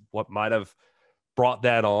what might have brought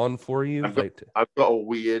that on for you? I've got a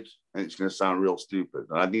weird, and it's going to sound real stupid.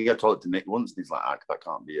 And I think I told it to Nick once, and he's like, that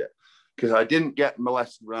can't be it. Because I didn't get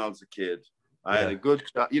molested when I was a kid. I had a good,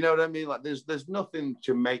 you know what I mean? Like there's nothing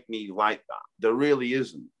to make me like that. There really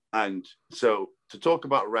isn't. And so to talk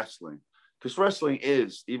about wrestling, because wrestling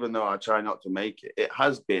is, even though I try not to make it, it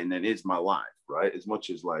has been and is my life, right? As much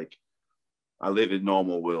as like I live in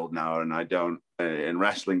normal world now, and I don't, and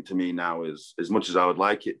wrestling to me now is, as much as I would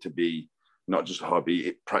like it to be not just a hobby,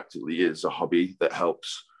 it practically is a hobby that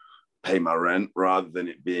helps pay my rent rather than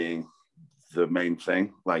it being the main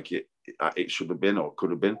thing like it should have been or could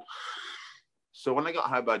have been. So when I got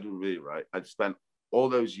hired by WWE, right, I'd spent all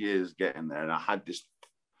those years getting there, and I had this,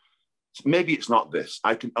 maybe it's not this.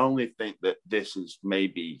 I can only think that this is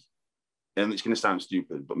maybe, and it's going to sound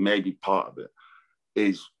stupid, but maybe part of it.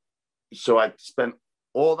 is, so I spent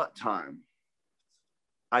all that time.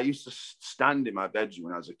 I used to stand in my bedroom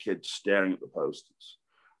when I was a kid staring at the posters.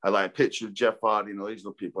 I like a picture of Jeff Hardy and all these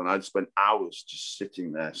other people, and I'd spend hours just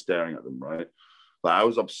sitting there staring at them, right? Like I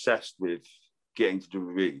was obsessed with getting to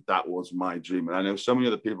WWE. That was my dream. And I know so many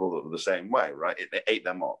other people that were the same way, right? It ate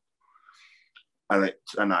them up.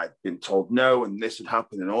 And I'd been told no, and this had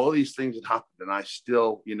happened, and all these things had happened, and I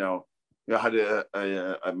still, I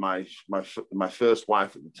had my first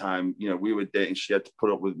wife at the time. We were dating. She had to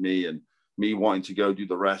put up with me and me wanting to go do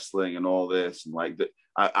the wrestling and all this, and like that.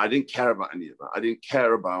 I didn't care about any of that. I didn't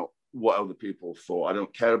care about what other people thought. I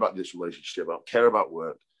don't care about this relationship. I don't care about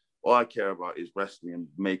work. All I care about is wrestling and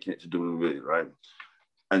making it to WWE, right?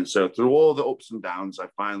 And so through all the ups and downs, I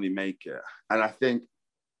finally make it. And I think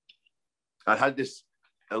I had this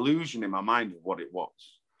illusion in my mind of what it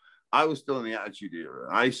was. I was still in the Attitude Era.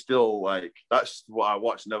 I still that's what I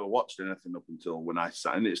watched. Never watched anything up until when I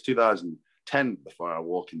sat. And it's 2010 before I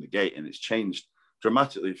walk in the gate, and it's changed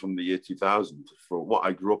dramatically from the year 2000 for what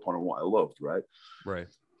I grew up on and what I loved, right? Right.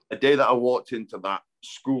 A day that I walked into that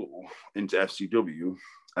school, into FCW,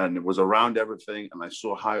 and it was around everything, and I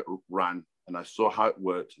saw how it ran, and I saw how it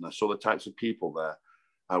worked, and I saw the types of people there.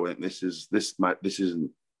 I went, this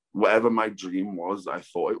isn't whatever my dream was, I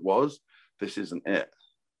thought it was, this isn't it.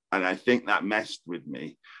 And I think that messed with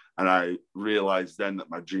me. And I realized then that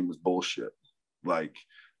my dream was bullshit. Like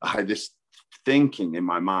I had this thinking in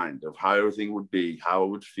my mind of how everything would be, how I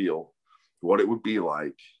would feel, what it would be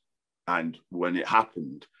like. And when it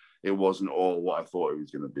happened, it wasn't all what I thought it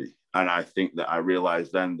was going to be. And I think that I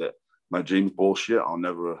realized then that my dream's bullshit.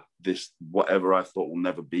 Whatever I thought will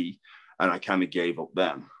never be. And I kind of gave up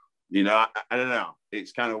then. I don't know.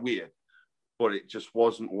 It's kind of weird, but it just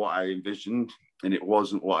wasn't what I envisioned, and it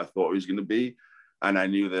wasn't what I thought it was going to be. And I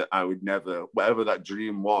knew that I would never, whatever that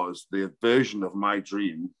dream was, the version of my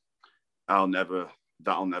dream, that'll never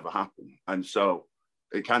happen. And so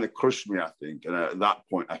it kind of crushed me, I think. And at that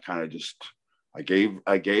point, I kind of just, I gave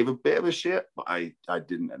a bit of a shit, but I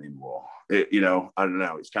didn't anymore. I don't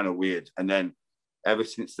know. It's kind of weird. And then ever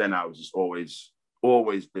since then, I was just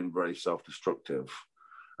always been very self-destructive.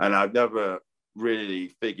 And I've never really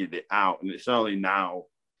figured it out. And it's only now,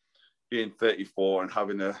 being 34 and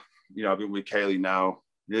having I've been with Kaylee now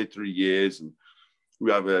nearly 3 years, and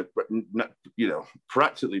we have a,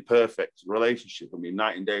 practically perfect relationship. I mean,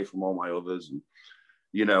 night and day from all my others. And,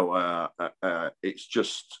 it's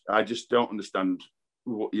just, I just don't understand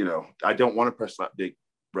what, I don't want to press that big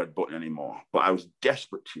red button anymore, but I was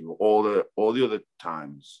desperate to all the other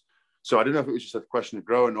times. So I don't know if it was just a question of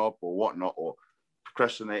growing up or whatnot, or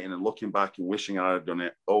procrastinating and looking back and wishing I had done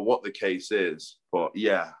it, or what the case is. But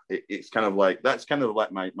yeah, it's kind of like, that's kind of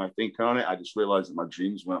like my thinking on it. I just realized that my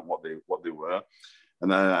dreams weren't what they were,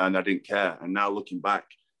 and I didn't care. And now looking back,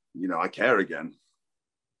 I care again.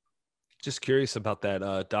 Just curious about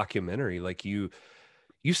that documentary. Like you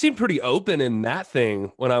seem pretty open in that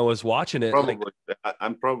thing when I was watching it. Probably,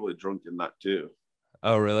 I'm probably drunk in that too.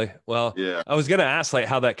 Oh, really? Well, yeah. I was going to ask like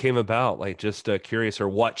how that came about, like just curious, or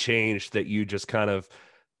what changed that you just kind of,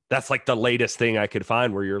 that's like the latest thing I could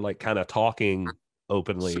find where you're like kind of talking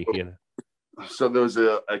openly, So there was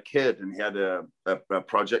a kid, and he had a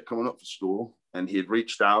project coming up for school, and he had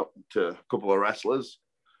reached out to a couple of wrestlers,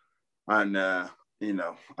 and, and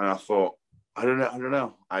I thought, I don't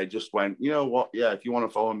know. I just went, you know what? Yeah, if you want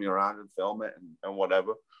to follow me around and film it and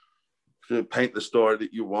whatever, to paint the story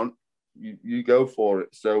that you want, you go for it.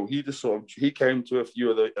 So he just he came to a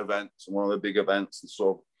few of the events, one of the big events, and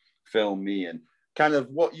sort of filmed me. And kind of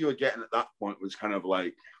what you were getting at that point was kind of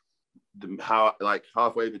like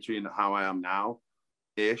halfway between how I am now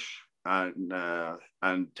ish and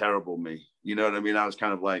terrible me. You know what I mean? I was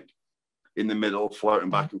kind of like in the middle, floating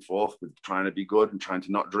back and forth with trying to be good and trying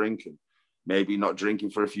to not drink, and maybe not drinking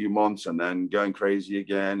for a few months and then going crazy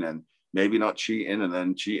again, and maybe not cheating and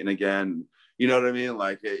then cheating again. You know what I mean?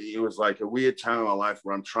 Like it was like a weird time in my life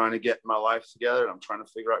where I'm trying to get my life together, and I'm trying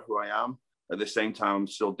to figure out who I am. At the same time, I'm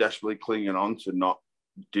still desperately clinging on to not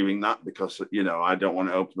doing that, because, I don't want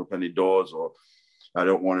to open up any doors, or I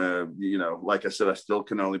don't want to, like I said, I still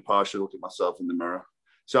can only partially look at myself in the mirror.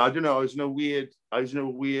 So I don't know. I was in a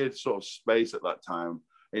weird sort of space at that time.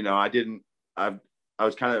 I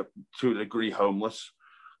was kind of to a degree homeless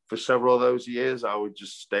for several of those years. I would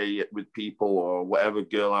just stay with people, or whatever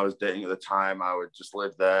girl I was dating at the time, I would just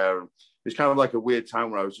live there. And it was kind of like a weird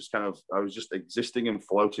time where I was just existing and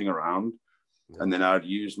floating around. And then I'd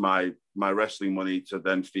use my wrestling money to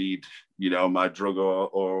then feed, my drug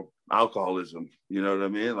or alcoholism. You know what I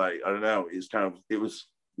mean? Like, I don't know. It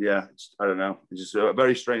yeah, I don't know. It's just a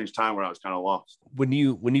very strange time where I was kind of lost. When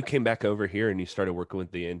you came back over here and you started working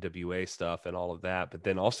with the NWA stuff and all of that, but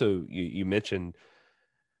then also you mentioned,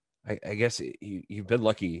 I guess you've been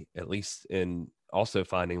lucky, at least in also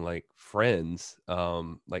finding like friends,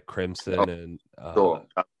 like Crimson and sure.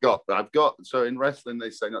 I've got. So in wrestling, they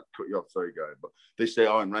say, not to cut you off, sorry, guy, but they say,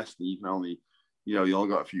 oh, in wrestling, you can only, you only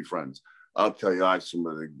got a few friends. I'll tell you, I have some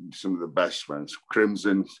of the best friends.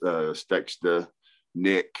 Crimson, Dexter,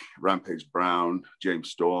 Nick, Rampage Brown,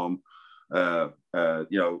 James Storm. There's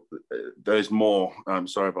more. I'm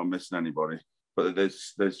sorry if I'm missing anybody, but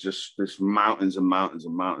there's mountains and mountains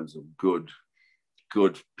and mountains of good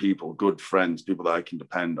people, good friends, people that I can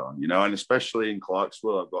depend on, and especially in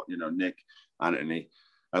Clarksville, I've got, Nick, Anthony,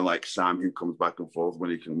 and like Sam, who comes back and forth when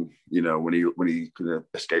he can, when he can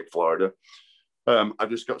escape Florida. I've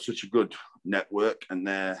just got such a good network, and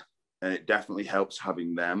it definitely helps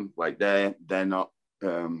having them. Like they're not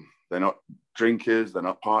drinkers, they're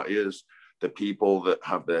not partiers, they're people that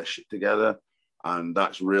have their shit together, and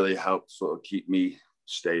that's really helped sort of keep me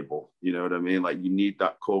stable. You know what I mean? Like you need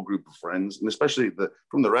that core group of friends, and especially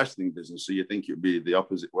from the wrestling business. So you think it would be the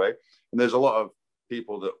opposite way, and there's a lot of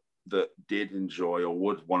people that did enjoy or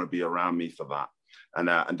would want to be around me for that. And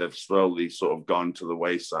they've slowly sort of gone to the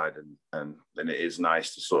wayside, and then it is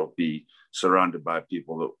nice to sort of be surrounded by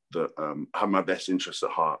people that have my best interests at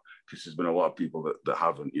heart, because there's been a lot of people that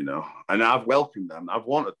haven't, and I've welcomed them. I've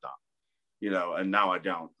wanted that, and now I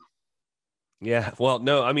don't. Yeah, well,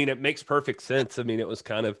 no, I mean, it makes perfect sense. I mean, it was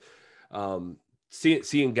kind of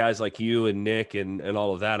seeing guys like you and Nick and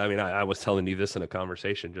all of that. I mean, I was telling you this in a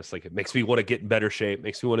conversation, just like it makes me want to get in better shape,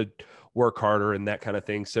 makes me want to work harder and that kind of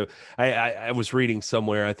thing. So I was reading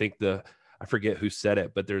somewhere, I think I forget who said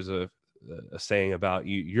it, but there's a saying about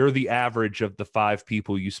you're the average of the 5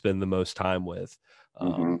 people you spend the most time with.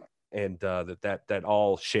 And that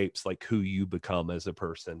all shapes like who you become as a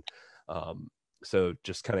person. So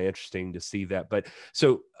just kind of interesting to see that. But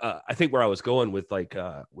so I think where I was going with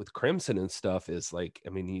with Crimson and stuff is like, I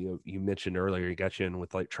mean, you mentioned earlier, you got you in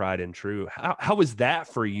with like Tried and True. How was that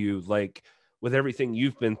for you? Like with everything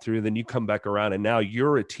you've been through, then you come back around and now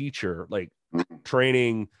you're a teacher, like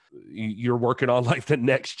training, you're working on like the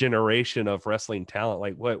next generation of wrestling talent.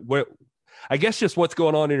 Like what, I guess just what's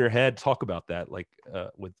going on in your head. Talk about that, like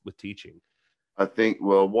with teaching. I think,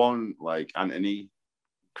 well, one, like Anthony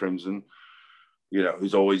Crimson,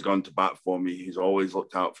 who's always gone to bat for me. He's always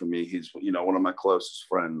looked out for me. He's, one of my closest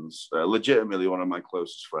friends, legitimately one of my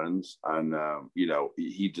closest friends. And,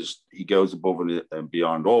 he goes above and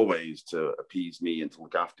beyond always to appease me and to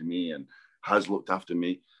look after me, and has looked after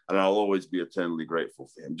me. And I'll always be eternally grateful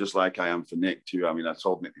for him, just like I am for Nick too. I mean, I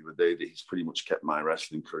told Nick the other day that he's pretty much kept my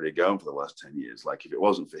wrestling career going for the last 10 years. Like if it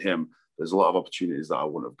wasn't for him, there's a lot of opportunities that I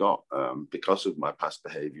wouldn't have got because of my past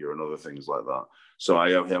behavior and other things like that. So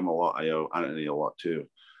I owe him a lot. I owe Anthony a lot too.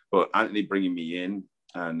 But Anthony bringing me in,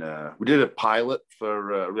 and we did a pilot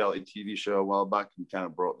for a reality TV show a while back, and kind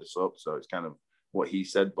of brought this up. So it's kind of what he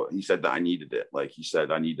said, but he said that I needed it. Like he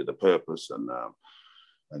said, I needed a purpose, and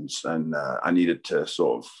I needed to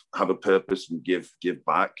sort of have a purpose and give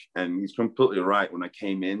back. And he's completely right. When I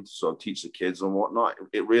came in to sort of teach the kids and whatnot,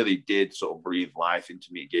 it really did sort of breathe life into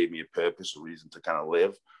me. It gave me a purpose, a reason to kind of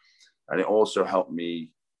live. And it also helped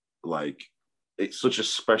me, like, it's such a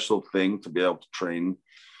special thing to be able to train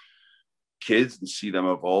kids and see them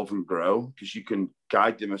evolve and grow, because you can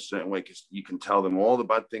guide them a certain way, because you can tell them all the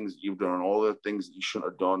bad things that you've done and all the things that you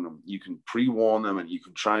shouldn't have done, and you can pre-warn them, and you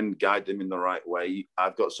can try and guide them in the right way.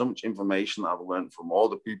 I've got so much information that I've learned from all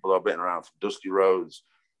the people I've been around, from Dusty Rhodes,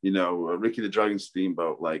 Ricky the Dragon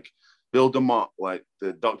Steamboat, like Bill DeMott, like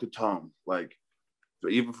the Dr. Tom, like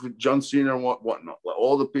even for John Cena and whatnot, like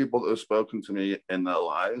all the people that have spoken to me in their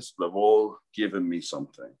lives, they've all given me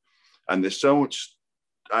something. And there's so much,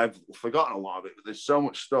 I've forgotten a lot of it, but there's so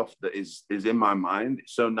much stuff that is in my mind.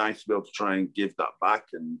 It's so nice to be able to try and give that back,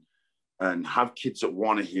 and have kids that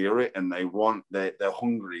want to hear it, and they're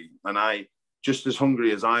hungry, and I just as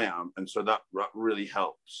hungry as I am. And so that really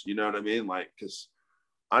helps. You know what I mean? Like, because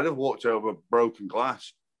I'd have walked over broken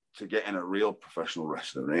glass to get in a real professional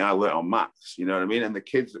wrestling ring. I learned on mats, you know what I mean? And the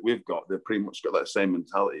kids that we've got, they've pretty much got that same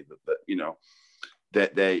mentality that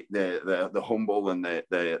they're humble, and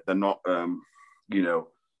they're not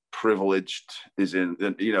privileged, is in,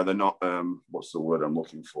 they're not what's the word I'm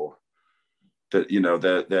looking for, that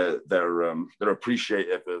they're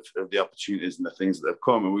appreciative of the opportunities and the things that have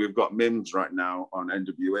come. And we've got Mims right now on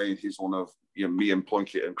NWA, and he's one of me and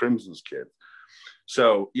Plunkett and Crimson's kid.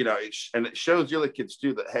 So, you know, it shows the other kids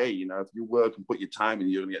too that, hey, you know, if you work and put your time in,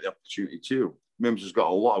 you're going to get the opportunity too. Mims has got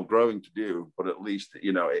a lot of growing to do, but at least,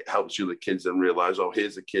 you know, it helps you, the kids, then realize, oh,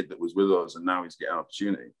 here's a kid that was with us and now he's getting an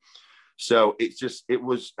opportunity. So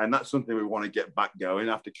and that's something we want to get back going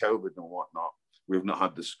after COVID and whatnot. We've not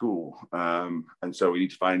had the school. And so we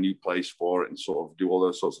need to find a new place for it and sort of do all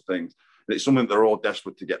those sorts of things. And it's something they're all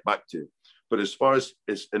desperate to get back to. But as far as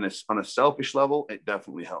on a selfish level, it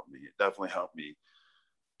definitely helped me. It definitely helped me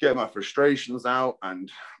get my frustrations out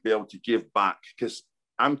and be able to give back, because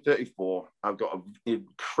I'm 34. I've got an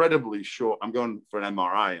incredibly short, I'm going for an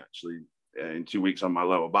MRI actually in 2 weeks on my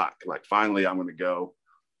lower back. Like, finally, I'm going to go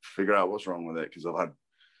figure out what's wrong with it, because I've had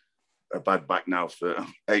a bad back now for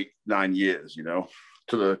 8-9 years, you know,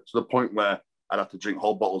 to the point where I'd have to drink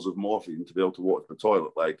whole bottles of morphine to be able to walk to the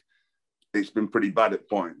toilet. Like, it's been pretty bad at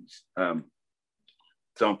points.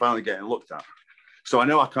 So I'm finally getting looked at. So I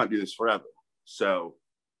know I can't do this forever. So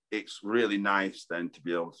it's really nice then to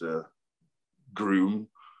be able to groom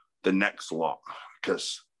the next lot,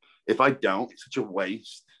 because if I don't, it's such a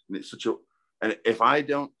waste, and if I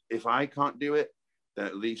can't do it, then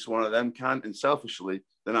at least one of them can, and selfishly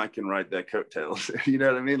then I can ride their coattails. You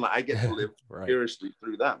know what I mean? Like, I get to live vicariously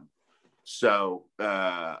through them. So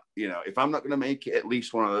you know, if I'm not going to make it, at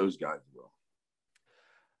least one of those guys will.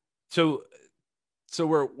 So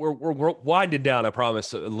we're winding down, I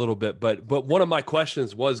promise, a little bit, but one of my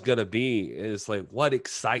questions was going to be is like, what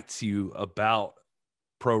excites you about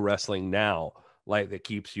pro wrestling now, like, that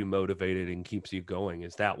keeps you motivated and keeps you going?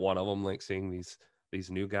 Is that one of them, like seeing these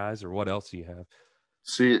new guys, or what else do you have?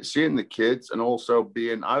 Seeing the kids, and also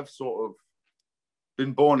I've sort of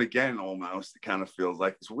been born again almost. It kind of feels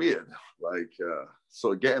like it's weird, like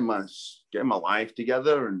sort of getting my life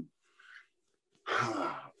together, and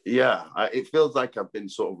yeah, it feels like I've been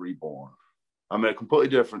sort of reborn. I'm a completely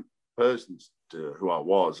different person to who I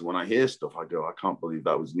was. And when I hear stuff, I go, I can't believe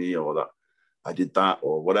that was me, or that I did that,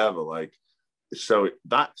 or whatever. Like, so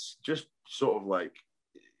that's just sort of like,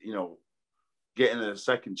 you know, getting a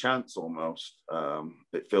second chance almost.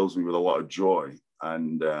 It fills me with a lot of joy.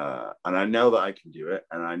 And I know that I can do it.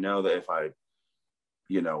 And I know that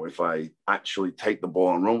if I actually take the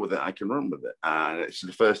ball and run with it, I can run with it. And it's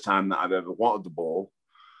the first time that I've ever wanted the ball.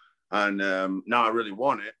 And now I really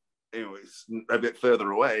want it. You know, it's a bit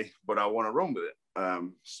further away, but I want to run with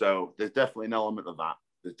it. So there's definitely an element of that.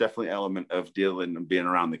 There's definitely an element of dealing and being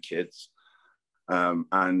around the kids.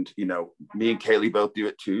 And, you know, me and Kaylee both do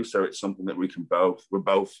it too. So it's something that we're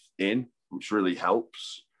both in, which really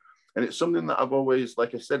helps. And it's something that I've always,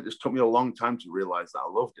 like I said, it took me a long time to realize that I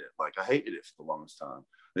loved it. Like, I hated it for the longest time.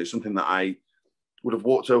 And it's something that I would have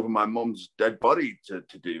walked over my mum's dead body to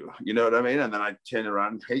do, you know what I mean? And then I turned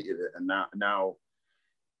around and hated it. And now,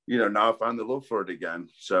 you know, now I found the love for it again.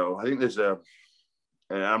 So I think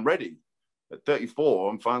and I'm ready. At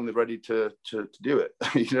 34, I'm finally ready to do it.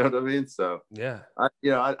 You know what I mean? So yeah, I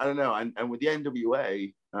don't know. And with the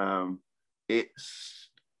NWA,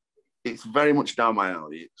 it's very much down my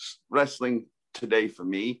alley. It's wrestling today for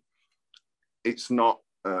me. It's not.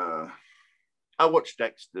 I watch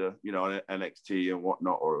Dexter, you know, on NXT and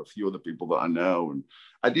whatnot, or a few other people that I know, and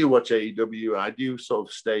I do watch AEW. I do sort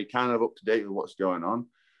of stay kind of up to date with what's going on.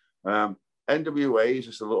 NWA is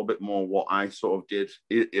just a little bit more what I sort of did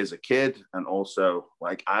as a kid, and also,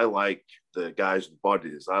 like, I like the guys with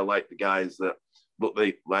bodies. I like the guys that look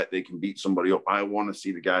like they can beat somebody up. I want to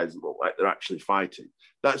see the guys that look like they're actually fighting.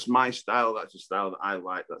 That's my style. That's the style that I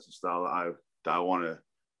like. That's the style that I want to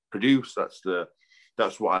produce.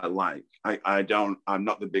 That's what I like. I'm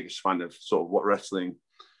not the biggest fan of sort of what wrestling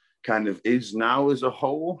kind of is now as a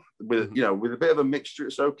whole. With you know, with a bit of a mixture,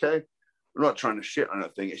 it's okay. I'm not trying to shit on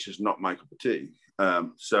anything. It's just not my cup of tea.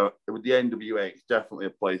 So with the NWA, it's definitely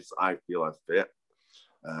a place I feel I fit.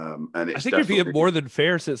 And it's I think it'd be more than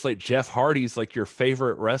fair, since like Jeff Hardy's like your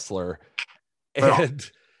favorite wrestler, and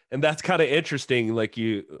that's kind of interesting. Like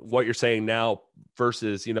what you're saying now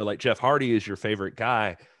versus, you know, like Jeff Hardy is your favorite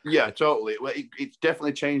guy. Yeah, totally. Well, it's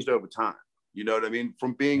definitely changed over time. You know what I mean?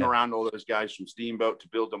 From being around all those guys from Steamboat to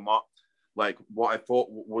build them up. Like, what I thought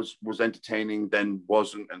was entertaining then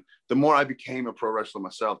wasn't. And the more I became a pro wrestler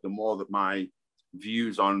myself, the more that my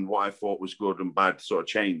views on what I thought was good and bad sort of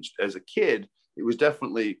changed. As a kid, it was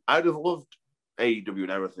definitely, I'd have loved AEW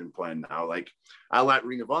and everything playing now. Like, I liked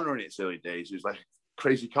Ring of Honor in its early days. It was like a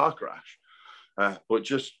crazy car crash. But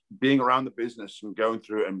just being around the business and going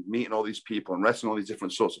through it and meeting all these people and wrestling all these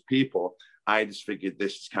different sorts of people, I just figured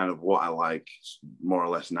this is kind of what I like more or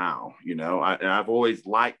less now. You know, I've always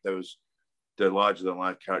liked the larger than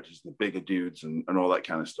life characters, the bigger dudes and all that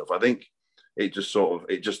kind of stuff. I think it just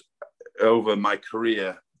over my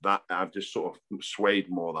career that I've just sort of swayed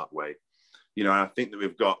more that way. You know, and I think that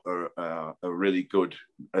we've got a really good,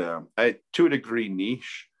 to a degree,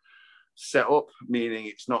 niche set up, meaning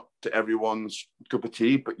it's not to everyone's cup of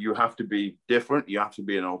tea, but you have to be different. You have to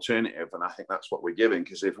be an alternative. And I think that's what we're giving,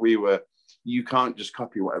 because if we were, you can't just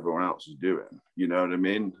copy what everyone else is doing. You know what I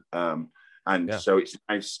mean? So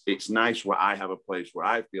it's nice where I have a place where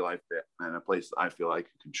I feel I fit, and a place that I feel I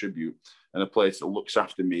can contribute, and a place that looks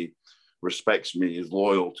after me, respects me, is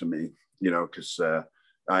loyal to me, you know, because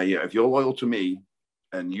if you're loyal to me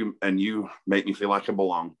and you make me feel like I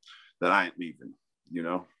belong, then I ain't leaving, you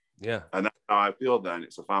know? Yeah. And that's how I feel then.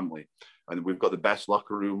 It's a family. And we've got the best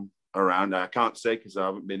locker room around. I can't say because I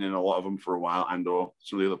haven't been in a lot of them for a while, and or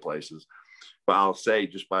some of the other places. But I'll say,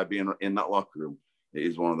 just by being in that locker room, it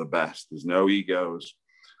is one of the best. There's no egos.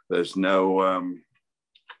 There's no,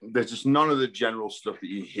 there's just none of the general stuff that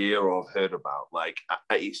you hear or have heard about. Like,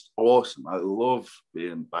 it's awesome. I love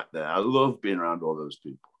being back there. I love being around all those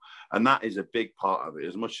people. And that is a big part of it,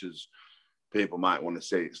 as much as people might want to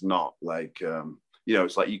say it's not. Like, you know,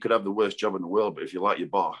 it's like you could have the worst job in the world, but if you like your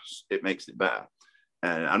boss, it makes it better.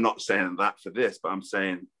 And I'm not saying that for this, but I'm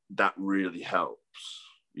saying that really helps,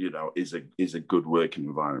 you know, is a good working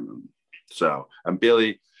environment. So, and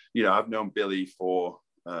Billy, you know, I've known Billy for,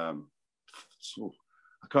 I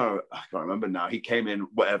can't remember now. He came in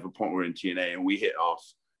whatever point we were in TNA, and we hit off.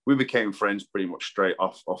 We became friends pretty much straight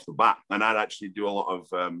off the bat. And I'd actually do a lot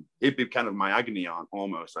of, it'd be kind of my agony aunt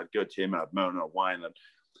almost. I'd go to him and I'd moan and whine and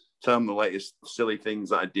tell him the latest silly things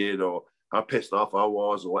that I did or how pissed off I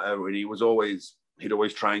was or whatever. And he'd always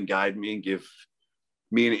try and guide me and give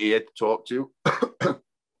me an ear to talk to.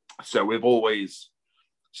 So we've always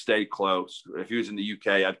stayed close. If he was in the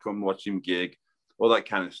UK, I'd come watch him gig, all that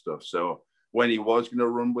kind of stuff. So when he was going to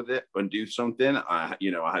run with it and do something, I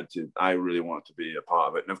really wanted to be a part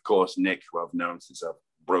of it. And of course, Nick, who I've known since I've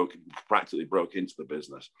practically broke into the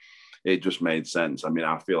business, it just made sense. I mean,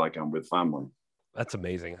 I feel like I'm with family. That's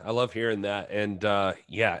amazing. I love hearing that. And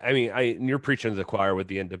yeah, I mean, you're preaching to the choir with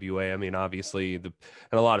the NWA. I mean, obviously, and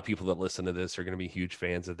a lot of people that listen to this are going to be huge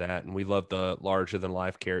fans of that. And we love the larger than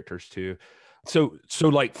life characters too. So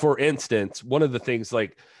like, for instance, one of the things,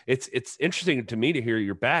 like, it's interesting to me to hear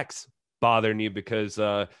your back's bothering you, because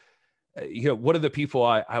you know, one of the people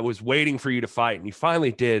I was waiting for you to fight, and you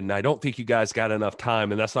finally did, and I don't think you guys got enough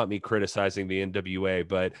time, and that's not me criticizing the NWA,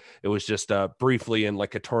 but it was just briefly in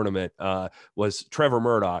like a tournament, was Trevor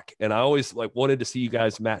Murdoch, and I always like wanted to see you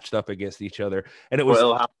guys matched up against each other, and it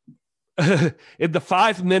was in the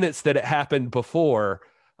 5 minutes that it happened before,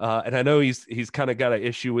 and I know he's kind of got an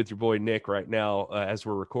issue with your boy Nick right now as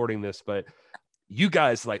we're recording this, but you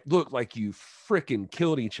guys like look like you freaking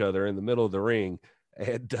killed each other in the middle of the ring.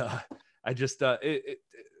 And I just,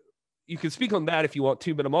 you can speak on that if you want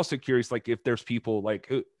to, but I'm also curious, like, if there's people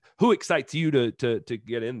like who excites you to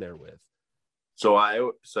get in there with. So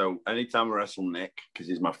anytime I wrestle Nick, because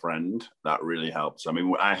he's my friend, that really helps. I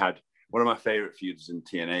mean, I had one of my favorite feuds in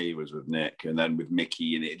TNA was with Nick, and then with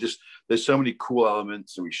Mickey, and it just, there's so many cool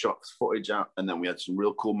elements, and we shot footage out, and then we had some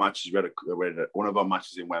real cool matches. We had one of our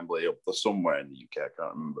matches in Wembley or somewhere in the UK, I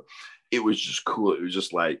can't remember. It was just cool. It was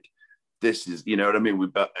just like, this is, you know what I mean?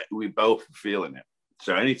 We both were feeling it.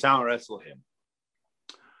 So anytime I wrestle him,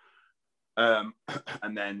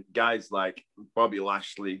 and then guys like Bobby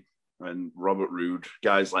Lashley and Robert Roode,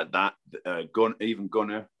 guys like that, even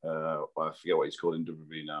Gunner, I forget what he's called in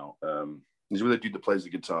WWE now. He's with the dude that plays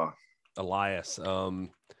the guitar. Elias.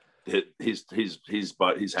 His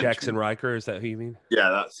Jackson Riker, is that who you mean?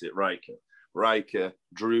 Yeah, that's it. Riker,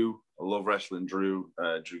 Drew. I love wrestling Drew.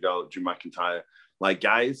 Drew McIntyre. Like,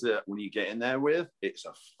 guys that when you get in there with, it's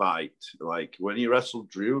a fight. Like, when you wrestle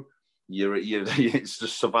Drew, you're it's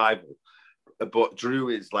just survival. But Drew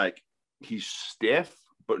is like, he's stiff,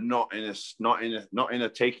 but not in a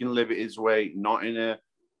taking liberties way. He's not going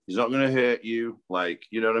to hurt you. Like,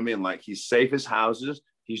 you know what I mean? Like, he's safe as houses.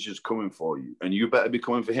 He's just coming for you, and you better be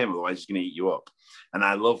coming for him, otherwise he's going to eat you up. And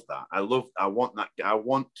I love that. I want that. I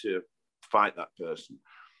want to fight that person.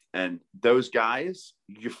 And those guys,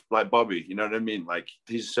 like Bobby, you know what I mean? Like,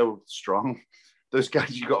 he's so strong. Those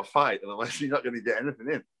guys you got to fight, otherwise you're not going to get anything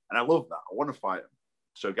in. And I love that. I want to fight them.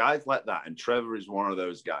 So guys like that, and Trevor is one of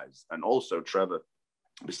those guys. And also Trevor,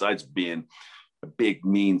 besides being a big,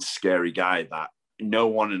 mean, scary guy that no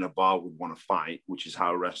one in a bar would want to fight, which is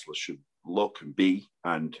how wrestlers should look and be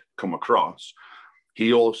and come across,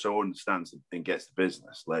 he also understands and gets the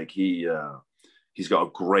business. Like, he's got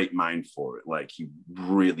a great mind for it. Like, he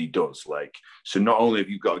really does. Like, so not only have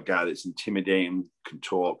you got a guy that's intimidating, can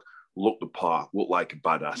talk, look the part, look like a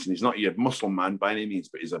badass, and he's not your muscle man by any means,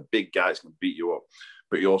 but he's a big guy that's going to beat you up.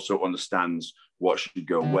 But he also understands what should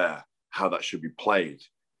go where, how that should be played.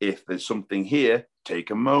 If there's something here, take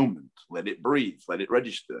a moment, let it breathe, let it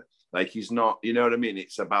register. Like he's not, you know what I mean?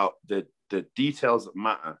 It's about the details that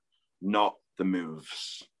matter, not the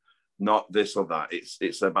moves, not this or that.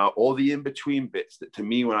 It's about all the in-between bits that, to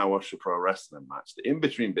me, when I watch a pro wrestling match, the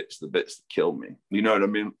in-between bits, the bits that kill me. You know what I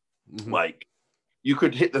mean? Mm-hmm. Like, you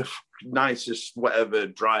could hit the nicest whatever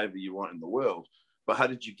driver you want in the world, but how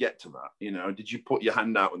did you get to that? You know, did you put your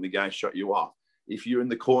hand out when the guy shot you off? If you're in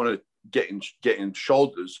the corner getting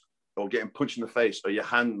shoulders or getting punched in the face, or your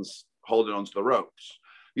hands holding onto the ropes,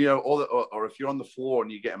 you know, or if you're on the floor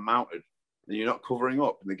and you're getting mounted and you're not covering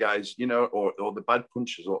up, and the guys, you know, or the bad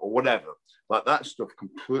punches or whatever, like that stuff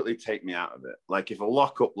completely take me out of it. Like if a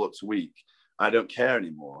lockup looks weak, I don't care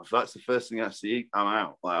anymore. If that's the first thing I see, I'm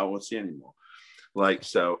out. Like I won't see anymore. Like,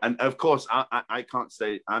 so, and of course, I can't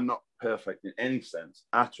say I'm not perfect in any sense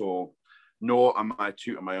at all, nor am I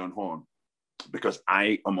tooting my own horn, because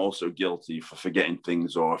I am also guilty for forgetting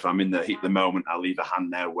things, or if I'm in the heat of the moment, I leave a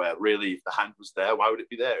hand there where really, if the hand was there, why would it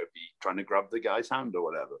be there? It would be trying to grab the guy's hand or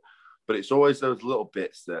whatever. But it's always those little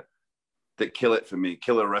bits that kill it for me,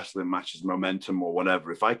 kill a wrestling match's momentum or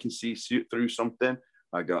whatever. If I can see through something,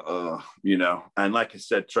 I go, oh, you know. And like I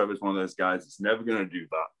said, Trevor's one of those guys that's never going to do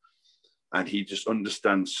that. And he just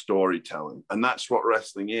understands storytelling. And that's what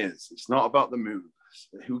wrestling is. It's not about the moves.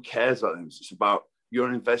 Who cares about them? It's about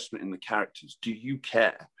your investment in the characters. Do you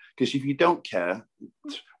care? Because if you don't care,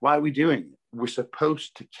 why are we doing it? We're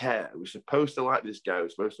supposed to care. We're supposed to like this guy. We're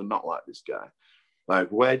supposed to not like this guy. Like,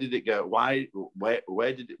 where did it go?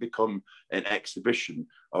 Where did it become an exhibition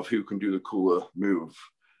of who can do the cooler move?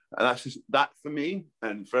 And that's just that for me,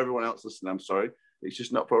 and for everyone else listening, I'm sorry. It's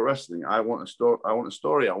just not pro wrestling. I want a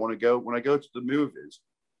story. I want to go, when I go to the movies,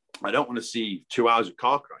 I don't want to see 2 hours of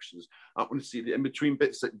car crashes. I want to see the in-between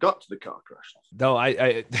bits that got to the car crashes. No,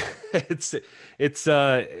 I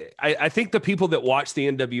think the people that watch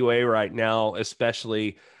the NWA right now,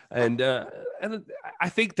 especially, and I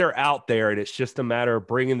think they're out there, and it's just a matter of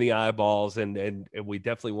bringing the eyeballs, and we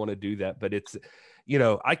definitely want to do that. But it's, you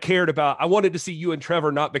know, I wanted to see you and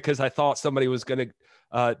Trevor, not because I thought somebody was going to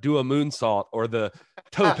do a moonsault or the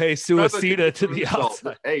tope suicida to the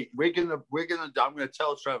outside. Hey, I'm gonna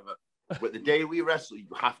tell Trevor, but the day we wrestle, you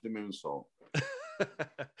have to moonsault.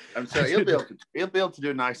 And so he'll be able to do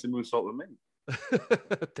a nicer moonsault than me.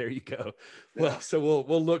 There you go. Yeah. Well, so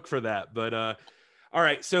we'll look for that. But all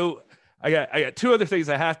right, so I got two other things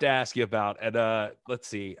I have to ask you about, and let's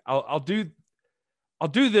see. I'll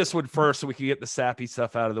do this one first so we can get the sappy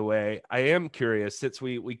stuff out of the way. I am curious, since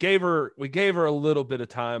we gave her a little bit of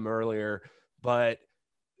time earlier, but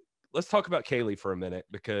let's talk about Kaylee for a minute,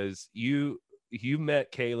 because you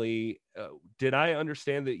met Kaylee. Did I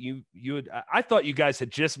understand that you had? I thought you guys had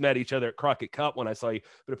just met each other at Crockett Cup when I saw you,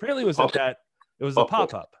 but apparently it was a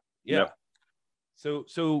pop-up. Yeah. So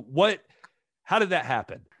how did that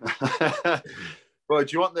happen? Well,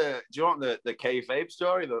 do you want the kayfabe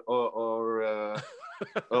story or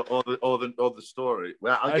the story?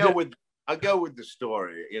 Well, I'll go with the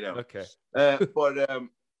story, you know. Okay. But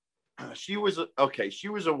she was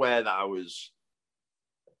aware that I was.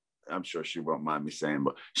 I'm sure she won't mind me saying,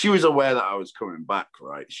 but she was aware that I was coming back,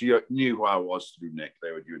 right? She knew who I was through Nick.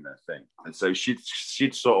 They were doing their thing, and so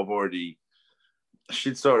she'd sort of already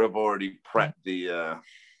prepped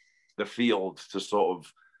the field to sort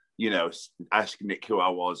of, you know, ask Nick who I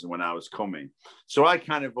was and when I was coming. So I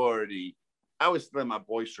kind of I was still in my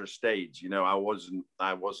boisterous stage, you know. I was,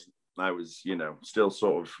 you know, still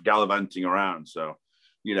sort of gallivanting around. So,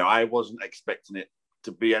 you know, I wasn't expecting it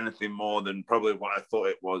to be anything more than probably what I thought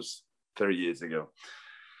it was 30 years ago.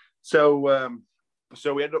 So,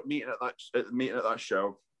 we ended up meeting at that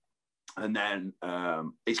show, and then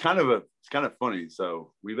it's kind of funny.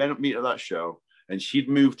 So we ended up meeting at that show. And she'd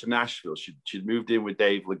moved to Nashville. She'd moved in with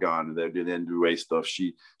Dave Lagana. They were doing the NWA stuff.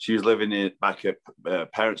 She was living back at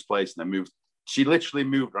parents' place, and then she literally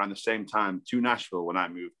moved around the same time to Nashville when I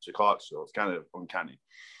moved to Clarksville. It's kind of uncanny.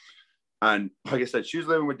 And like I said, she was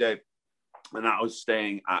living with Dave, and I was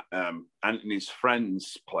staying at Anthony's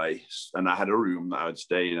friend's place, and I had a room that I would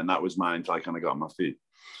stay in, and that was mine until I kind of got on my feet.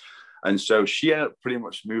 And so she ended up pretty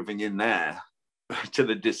much moving in there, to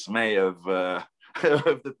the dismay of the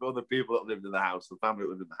other people that lived in the house, the family that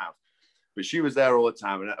lived in the house. But she was there all the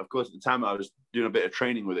time. And of course, at the time I was doing a bit of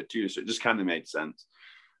training with her too. So it just kind of made sense.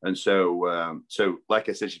 And so, like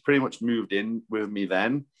I said, she pretty much moved in with me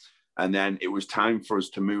then. And then it was time for us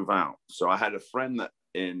to move out. So I had a friend that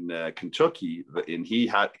in Kentucky, and he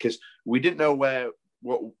had, because we didn't know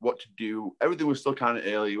what to do. Everything was still kind of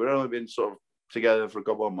early. We'd only been sort of together for a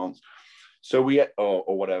couple of months. So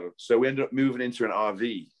or whatever. So we ended up moving into an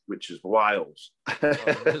RV. which is wild.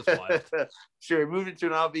 It is wild. So we moved into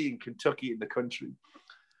an RV in Kentucky in the country.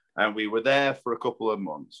 And we were there for a couple of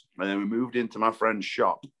months. And then we moved into my friend's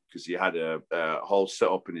shop because he had a whole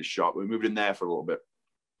setup in his shop. We moved in there for a little bit.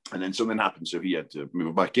 And then something happened, so he had to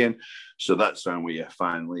move back in. So that's when we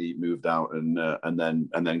finally moved out and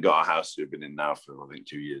then got our house we've been in now for, I think,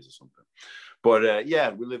 2 years or something. But yeah,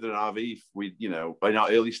 we lived in an RV. We, you know, in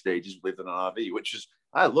our early stages, we lived in an RV, which is,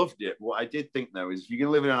 I loved it. What I did think, though, is if you're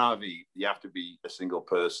going to live in an RV, you have to be a single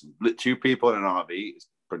person. 2 people in an RV is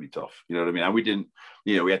pretty tough. You know what I mean? And we didn't,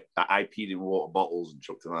 you know, I peed in water bottles and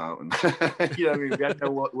chucked them out. And, you know what I mean? We had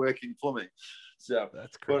no working plumbing. So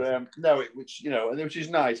that's crazy. But no, which, you know, which is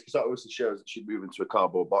nice because that obviously shows that she'd move into a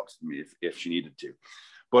cardboard box for me if she needed to.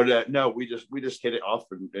 But no, we just hit it off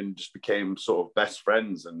and just became sort of best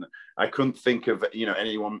friends. And I couldn't think of, you know,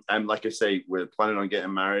 anyone. And like I say, we're planning on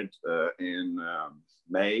getting married in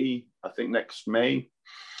May, I think next May.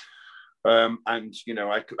 And you know,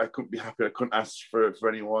 I couldn't be happy. I couldn't ask for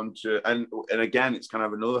anyone to. And again, it's kind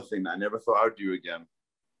of another thing that I never thought I'd do again.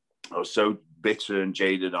 I was so bitter and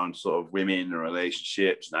jaded on sort of women and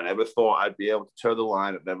relationships, and I never thought I'd be able to toe the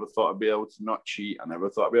line. I never thought I'd be able to not cheat. I never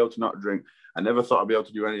thought I'd be able to not drink. I never thought I'd be able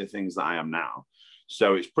to do any of the things that I am now.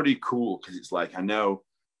 So it's pretty cool because it's like, I know,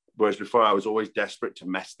 whereas before I was always desperate to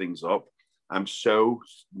mess things up. I'm so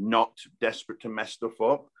not desperate to mess stuff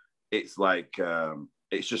up. It's like,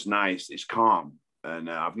 it's just nice. It's calm. And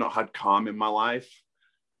I've not had calm in my life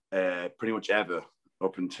pretty much ever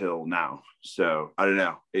up until now. So I don't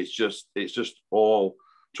know. It's just all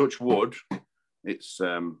touch wood. It's,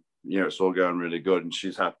 you know, it's all going really good and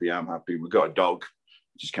she's happy. I'm happy. We've got a dog,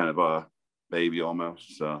 which is kind of our baby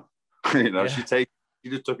almost. So, you know, yeah. she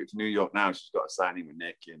just took it to New York now. She's got a signing with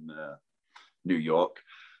Nick in New York.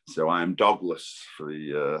 So I am dogless for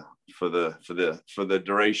the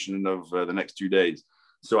duration of the next 2 days.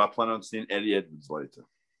 So I plan on seeing Eddie Edwards later.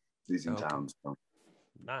 He's in town. So.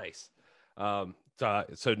 Nice. So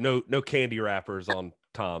no candy wrappers on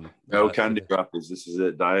Tom. No candy wrappers. This is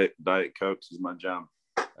it. Diet Cokes is my jam.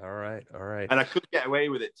 All right. And I could get away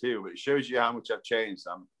with it too, but it shows you how much I've changed.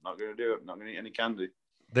 I'm not going to do it. I'm not going to eat any candy.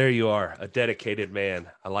 There you are, a dedicated man.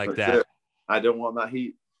 I like that. It. I don't want that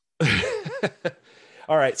heat.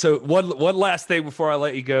 All right. So one last thing before I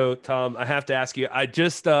let you go, Tom, I have to ask you. I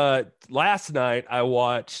just last night I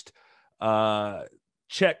watched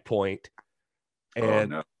Checkpoint,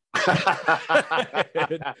 and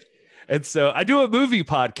and so I do a movie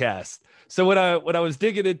podcast. So when I was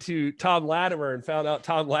digging into Tom Latimer and found out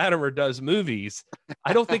Tom Latimer does movies,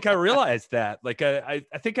 I don't think I realized that. Like I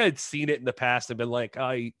think I'd seen it in the past and been like,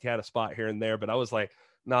 oh, he had a spot here and there, but I was like,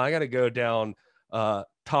 no, I got to go down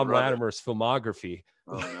Tom Latimer's filmography.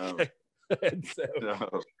 Oh, no. And so,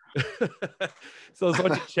 so I was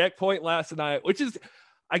watching Checkpoint last night, which is,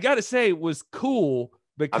 I got to say, was cool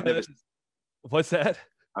because what's that?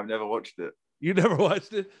 I've never watched it. You never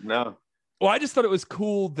watched it? No. Well, I just thought it was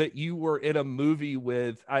cool that you were in a movie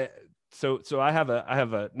with So I have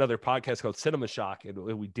another podcast called Cinema Shock, and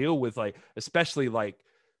we deal with like, especially like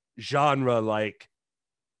genre, like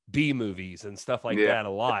B movies and stuff like that a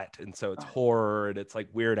lot. And so it's horror and it's like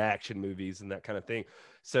weird action movies and that kind of thing.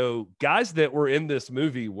 So guys that were in this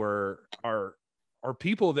movie are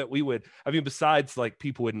people that we would, I mean, besides like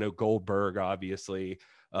people would know Goldberg, obviously,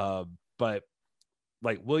 but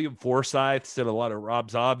like William Forsythe's did a lot of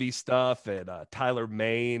Rob Zombie stuff, and Tyler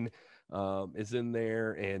Mane is in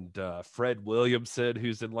there, and Fred Williamson,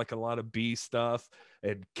 who's in like a lot of B stuff,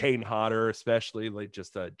 and Kane Hodder, especially like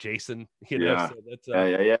just Jason, you know. Yeah. So that's,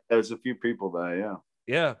 yeah. There's a few people there. Yeah.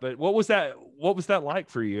 Yeah. But what was that like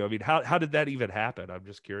for you? I mean, how did that even happen? I'm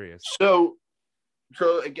just curious. So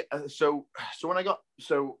when I got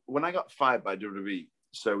fired by WWE,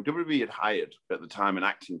 so WWE had hired at the time an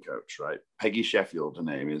acting coach, right? Peggy Sheffield, her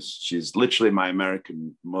name is. She's literally my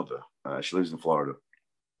American mother. She lives in Florida.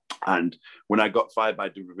 And when I got fired by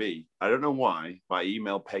WWE, I don't know why, but I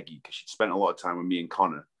emailed Peggy because she'd spent a lot of time with me and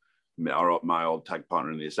Connor, my old tag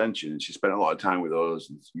partner in the Ascension, and she spent a lot of time with us,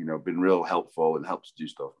 and you know, been real helpful and helped us do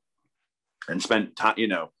stuff. And spent time, you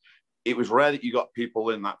know, it was rare that you got people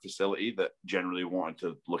in that facility that generally wanted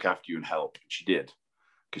to look after you and help. And she did,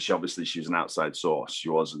 because she was an outside source. She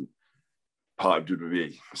wasn't part of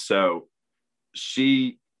WWE. So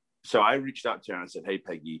I reached out to her and I said, "Hey,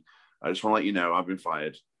 Peggy, I just want to let you know I've been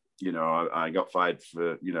fired. You know, I got fired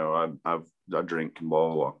for, you know, I drink and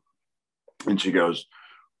blah, blah, blah." And she goes,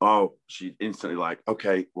 "Oh," she instantly like,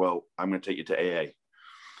 "Okay, well, I'm going to take you to AA."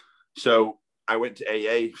 So I went to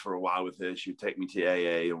AA for a while with her. She would take me to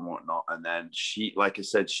AA and whatnot. And then she, like I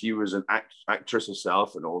said, she was an actress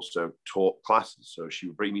herself and also taught classes. So she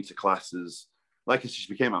would bring me to classes like I said,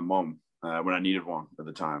 she became my mom when I needed one at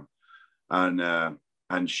the time.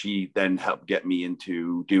 And she then helped get me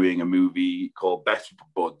into doing a movie called Better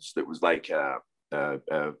Buds that was like a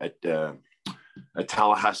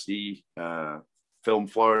Tallahassee, Film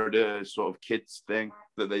Florida sort of kids thing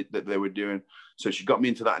that they were doing. So she got me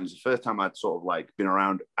into that, and it's the first time I'd sort of like been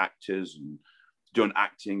around actors and done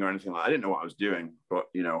acting or anything like that. I didn't know what I was doing, but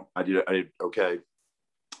you know, I did okay.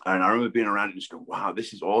 And I remember being around it and just going, wow,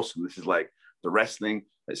 this is awesome. This is like the wrestling,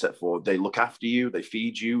 except for they look after you, they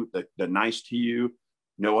feed you, they're nice to you.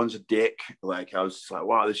 No one's a dick. Like, I was just like,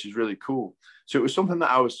 wow, this is really cool. So it was something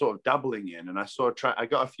that I was sort of dabbling in, and I I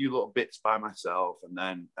got a few little bits by myself, and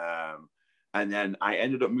then I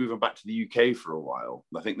ended up moving back to the UK for a while.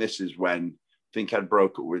 I think this is when I think I'd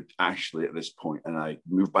broke up with Ashley at this point, and I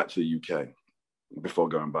moved back to the UK before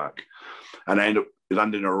going back. And I ended up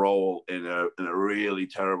landing a role in a really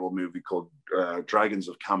terrible movie called Dragons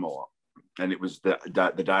of Camelot. And it was the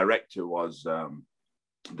director was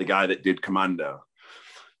the guy that did Commando.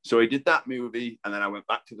 So I did that movie, and then I went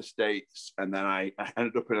back to the States, and then I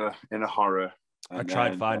ended up in a horror. I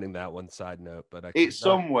tried finding that one, side note, but it's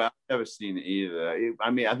somewhere. I've never seen it either. I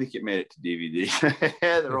mean, I think it made it to DVD.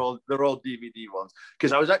 they're all DVD ones.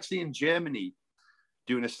 Because I was actually in Germany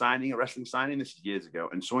doing a wrestling signing. This is years ago,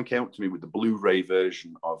 and someone came up to me with the Blu-ray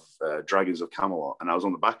version of Dragons of Camelot, and I was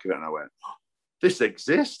on the back of it, and I went, oh, "This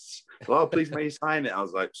exists? Well, please may you sign it." I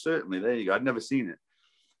was like, "Certainly." There you go. I'd never seen it.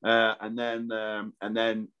 And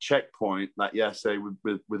then Checkpoint, that say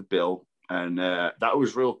with Bill, and that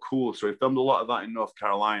was real cool. So we filmed a lot of that in North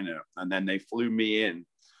Carolina, and then they flew me in,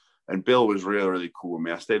 and Bill was really, really cool with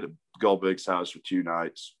me. I stayed at Goldberg's house for 2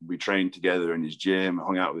 nights. We trained together in his gym,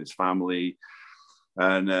 hung out with his family,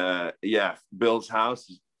 and Bill's house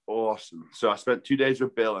is awesome. So I spent 2 days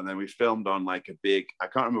with Bill, and then we filmed on like a big, I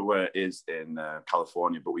can't remember where it is in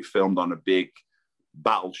California, but we filmed on a big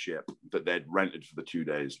battleship that they'd rented for the 2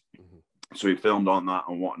 days. Mm-hmm. So we filmed on that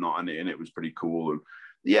and whatnot, and it was pretty cool. And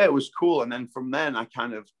yeah, it was cool. And then from then I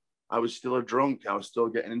was still a drunk. I was still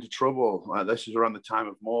getting into trouble. This was around the time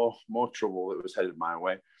of more trouble that was headed my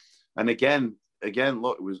way. And again,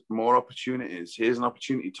 look, it was more opportunities. Here's an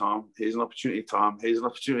opportunity, Tom. Here's an opportunity, Tom. Here's an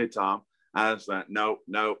opportunity, Tom. And I was like, no,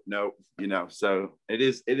 you know. So it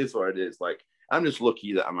is what it is. Like, I'm just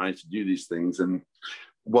lucky that I managed to do these things and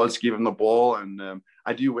was given the ball, and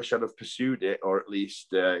I do wish I'd have pursued it, or at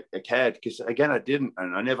least cared, because again, I didn't,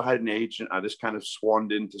 and I never had an agent. I just kind of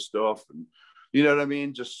swanned into stuff, and you know what I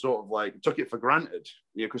mean, just sort of like took it for granted,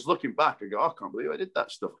 you know, because looking back I go, oh, I can't believe I did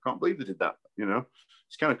that stuff. I can't believe they did that, you know.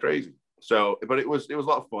 It's kind of crazy. So but it was a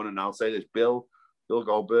lot of fun. And I'll say this, Bill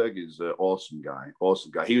Goldberg is an awesome guy.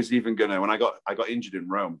 He was even gonna, when I got injured in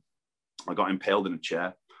Rome, I got impaled in a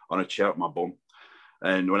chair with my bum,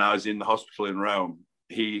 and when I was in the hospital in Rome,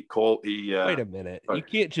 wait a minute. You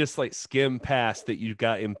can't just like skim past that you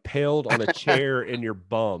got impaled on a chair in your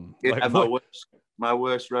bum. Like, my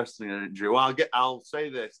worst wrestling injury. Well, I'll say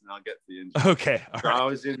this and I'll get to the injury. Okay. So right. I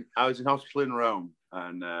was in hospital in Rome,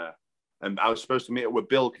 and I was supposed to meet up with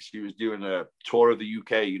Bill because he was doing a tour of the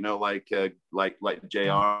UK, you know, like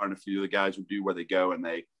JR and a few of the guys would do, where they go and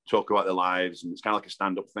they talk about their lives, and it's kind of like a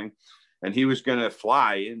stand-up thing. And he was going to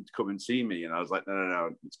fly in to come and see me. And I was like,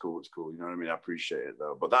 no, it's cool. You know what I mean? I appreciate it,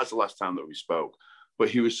 though. But that's the last time that we spoke.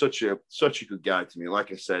 But he was such a good guy to me.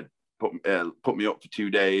 Like I said, put me up for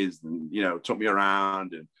 2 days, and, you know, took me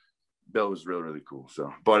around. And Bill was really, really cool.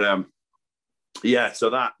 So, but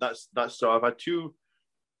so that's so I've had 2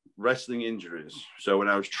 wrestling injuries. So when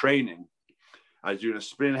I was training, I was doing a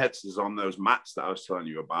spinning head scissors on those mats that I was telling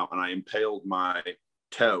you about, and I impaled my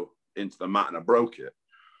toe into the mat and I broke it.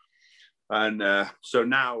 And so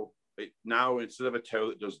now instead of a toe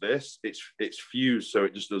that does this, it's fused, so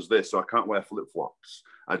it just does this. So I can't wear flip flops.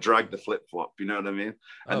 I drag the flip flop. You know what I mean?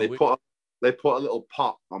 And they put a little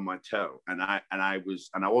pot on my toe, and I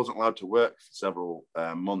wasn't allowed to work for several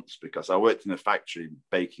months because I worked in a factory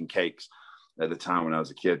baking cakes at the time when I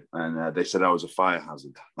was a kid, and they said I was a fire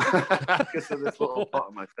hazard because of this little pot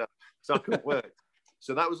on my toe, so I couldn't work.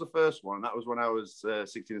 So that was the first one. That was when I was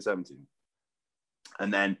 16 or 17,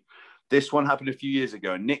 and then this one happened a few years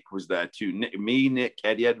ago. Nick was there too. Nick,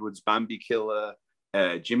 Eddie Edwards, Bambi Killer,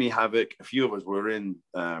 Jimmy Havoc. A few of us were in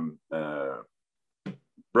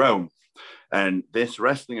Rome, and this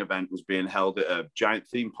wrestling event was being held at a giant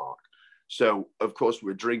theme park. So, of course,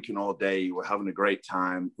 we're drinking all day. We're having a great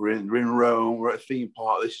time. We're in Rome. We're at a theme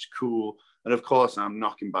park. This is cool. And, of course, I'm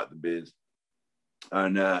knocking back the beers.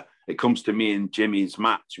 And it comes to me and Jimmy's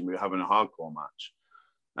match, and we're having a hardcore match.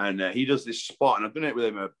 And he does this spot, and I've done it with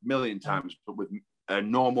him a million times, but with a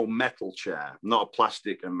normal metal chair, not a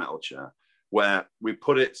plastic and metal chair. where we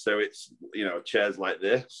put it so it's, chairs like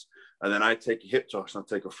this. And then I take a hip toss and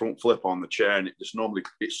I take a front flip on the chair, and it just normally,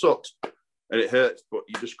 it sucks and it hurts, but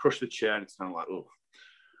you just crush the chair and it's kind of like, oh.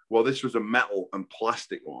 Well, this was a metal and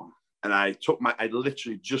plastic one. And I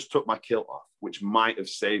literally just took my kilt off, which might have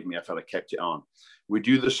saved me if I'd have kept it on. We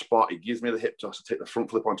do the spot, it gives me the hip toss, I take the front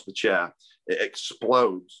flip onto the chair, it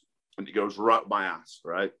explodes and it goes right up my ass,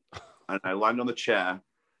 right? And I land on the chair,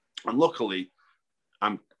 and luckily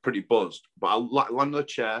I'm pretty buzzed, but I land on the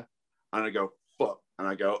chair and I go, fuck. And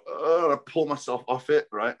I go, I pull myself off it,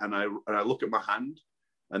 right? And I look at my hand,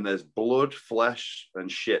 and there's blood, flesh,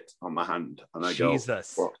 and shit on my hand. And I go,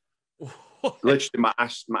 Jesus. fuck. Literally, my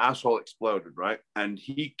asshole exploded, right? And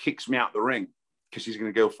he kicks me out the ring because he's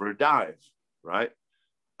going to go for a dive, right?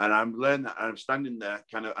 And I'm learning that, and I'm standing there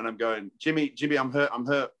and I'm going, Jimmy, I'm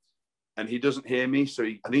hurt. And he doesn't hear me. So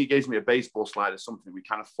I think he gives me a baseball slide or something. We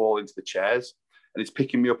kind of fall into the chairs, and he's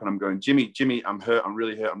picking me up, and I'm going, Jimmy, I'm hurt. I'm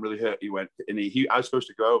really hurt. He went, and I was supposed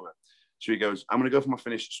to go over. So he goes, I'm going to go for my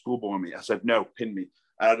finish schoolboy on me. I said, no, pin me.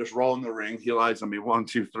 And I just roll in the ring. He lies on me, 1,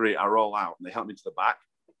 2, 3. I roll out, and they help me to the back.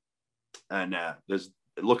 And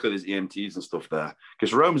luckily there's EMTs and stuff there,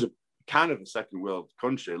 because Rome's kind of a second world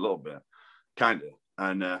country, a little bit, kind of.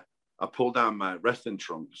 And I pull down my wrestling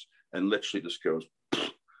trunks, and literally just goes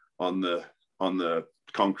on the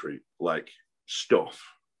concrete like stuff.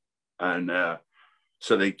 And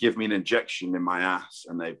so they give me an injection in my ass,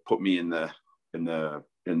 and they put me in the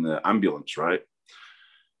ambulance, right?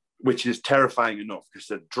 Which is terrifying enough because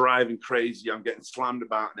they're driving crazy. I'm getting slammed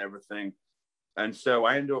about and everything. And so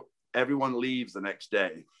I end up, everyone leaves the next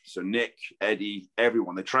day. So Nick, Eddie,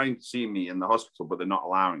 everyone, they try and see me in the hospital, but they're not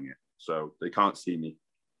allowing it. So they can't see me.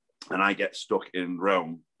 And I get stuck in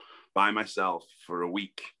Rome by myself for a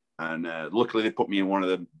week. And luckily they put me in one of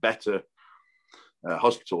the better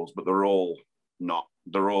hospitals, but they're all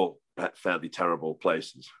fairly terrible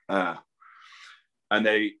places. So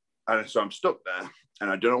I'm stuck there, and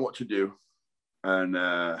I don't know what to do. And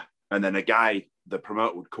then a guy, the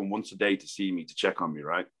promoter, would come once a day to see me, to check on me,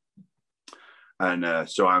 right? And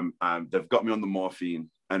so they've got me on the morphine,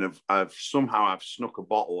 and I've snuck a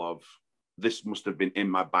bottle of, this must have been in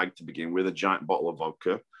my bag to begin with, a giant bottle of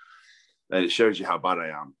vodka. And it shows you how bad I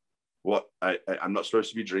am. I'm not supposed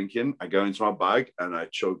to be drinking. I go into my bag and I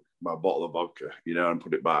chug my bottle of vodka, and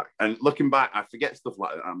put it back. And looking back, I forget stuff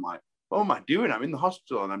like that. I'm like, what am I doing? I'm in the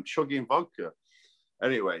hospital and I'm chugging vodka.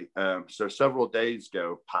 Anyway, so several days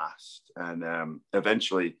go past, and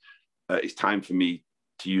eventually it's time for me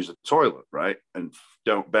to use the toilet, right? And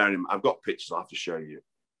don't bear in mind, I've got pictures I'll have to show you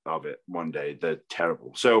of it one day. They're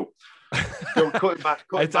terrible. So cutting back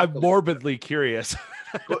I'm morbidly curious.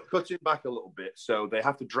 Cutting back a little bit. So they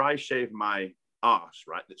have to dry shave my arse,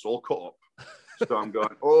 right? It's all cut up. So I'm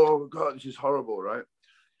going, oh God, this is horrible, right?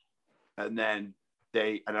 And then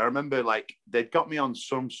I remember they'd got me on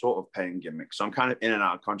some sort of pain gimmick. So I'm kind of in and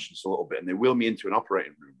out of consciousness a little bit. And they wheel me into an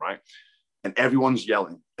operating room, right? And everyone's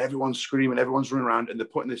yelling, everyone's screaming, everyone's running around, and they're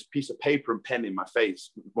putting this piece of paper and pen in my face,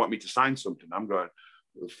 want me to sign something. I'm going,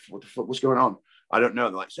 what the fuck, what's going on? I don't know.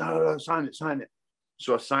 They're like, no, sign it.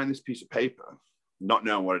 So I sign this piece of paper, not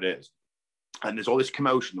knowing what it is. And there's all this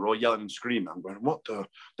commotion. They're all yelling and screaming. I'm going, what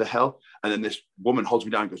the hell? And then this woman holds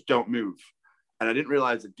me down and goes, don't move. And I didn't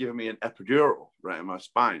realize they'd given me an epidural right in my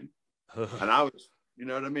spine. And I was, you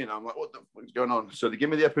know what I mean? I'm like, what the fuck is going on? So they give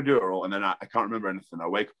me the epidural, and then I can't remember anything. I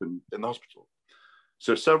wake up in the hospital.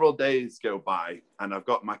 So several days go by, and I've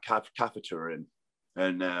got my catheter in.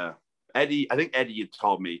 And I think Eddie had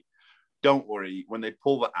told me, don't worry, when they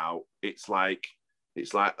pull that out, it's like,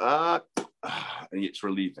 and it's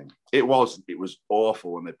relieving. It was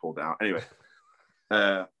awful when they pulled it out. Anyway,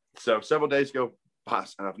 so several days go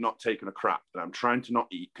past, and I've not taken a crap, and I'm trying to not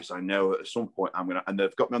eat because I know at some point and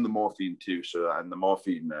they've got me on the morphine too. So, and the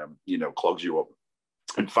morphine, clogs you up.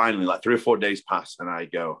 And finally, 3 or 4 days pass, and I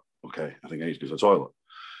go, okay, I think I need to go to the toilet.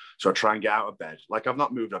 So I try and get out of bed. I've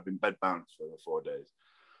not moved. I've been bedbound for 4 days.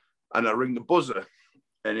 And I ring the buzzer.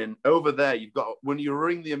 And over there, when you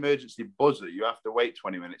ring the emergency buzzer, you have to wait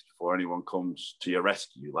 20 minutes before anyone comes to your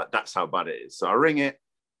rescue. That's how bad it is. So I ring it,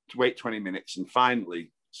 to wait 20 minutes, and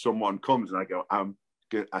finally someone comes, and I go, I'm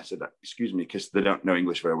good. I said, excuse me, because they don't know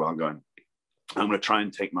English very well. I'm going to try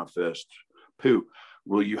and take my first poo.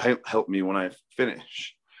 Will you help me when I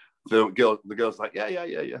finish? The girl's like, yeah.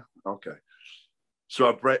 Okay. So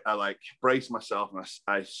I brace myself, and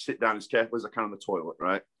I sit down as careful as I can on the toilet,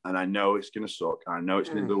 right? And I know it's going to suck. I know it's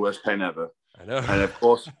going to be the worst pain ever. I know. And of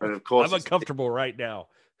course, I'm uncomfortable right now.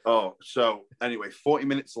 Oh, so anyway, 40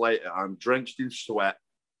 minutes later, I'm drenched in sweat.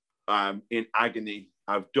 I'm in agony.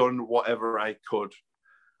 I've done whatever I could.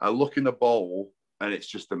 I look in the bowl, and it's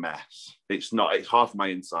just a mess. It's half my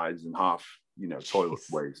insides and half, toilet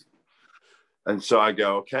waste. And so I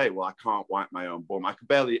go, okay, well, I can't wipe my own bum.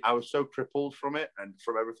 I was so crippled from it and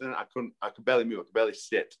from everything. I could barely move. I could barely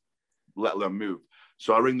sit, let alone move.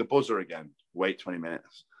 So I ring the buzzer again, wait 20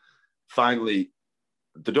 minutes. Finally,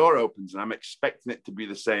 the door opens and I'm expecting it to be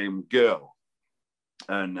the same girl.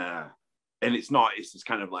 And it's not, it's this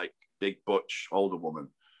kind of like big butch older woman.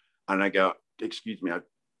 And I go, excuse me, I've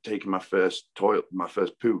taken my first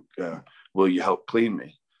poop. Will you help clean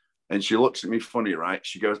me? And she looks at me funny, right?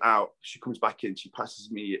 She goes out, she comes back in, she passes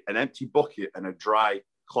me an empty bucket and a dry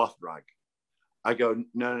cloth rag. I go,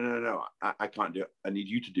 no, I can't do it. I need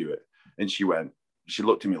you to do it. And she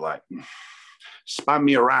looked at me like, span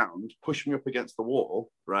me around, push me up against the wall,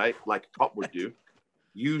 right? Like a cop would do.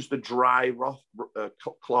 Use the dry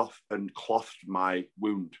cloth and clothed my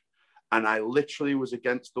wound. And I literally was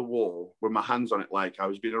against the wall with my hands on it like I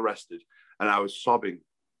was being arrested. And I was sobbing.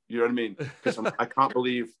 You know what I mean? Because I can't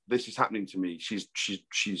believe this is happening to me.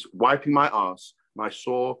 She's wiping my arse, my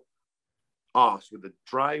sore arse with a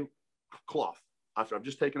dry cloth after I've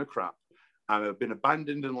just taken a crap. And I've been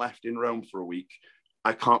abandoned and left in Rome for a week.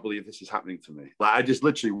 I can't believe this is happening to me. Like, I just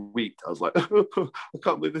literally wept. I was like, I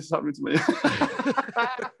can't believe this is happening to me.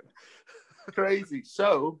 Crazy.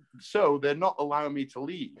 So they're not allowing me to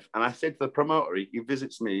leave. And I said to the promoter, he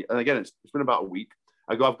visits me. And again, it's been about a week.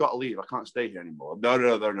 I go, I've got to leave. I can't stay here anymore. No. They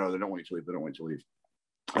don't want you to leave. They don't want you to leave.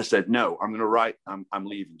 I said, no, I'm going to write. I'm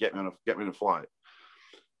leaving. Get me on a flight.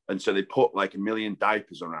 And so they put like 1 million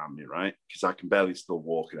diapers around me, right? Because I can barely still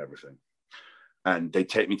walk and everything. And they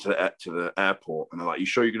take me to the airport. And they're like, you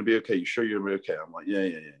sure you're going to be okay? You sure you're going to be okay? I'm like, yeah.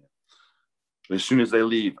 And as soon as they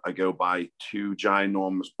leave, I go buy 2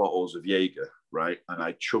 ginormous bottles of Jaeger, right? And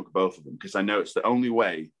I chug both of them because I know it's the only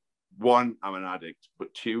way. 1, I'm an addict,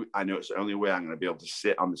 but 2, I know it's the only way I'm going to be able to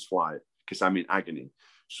sit on this flight because I'm in agony.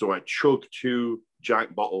 So I chug 2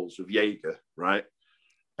 giant bottles of Jaeger, right?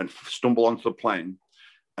 And stumble onto the plane.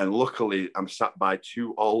 And luckily, I'm sat by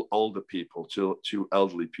 2 older people, two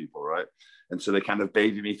elderly people, right? And so they kind of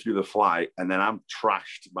baby me through the flight. And then I'm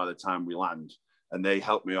trashed by the time we land. And they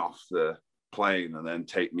help me off the plane and then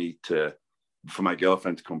take me for my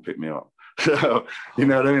girlfriend to come pick me up. So, you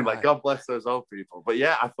know what I mean? Like, God bless those old people. But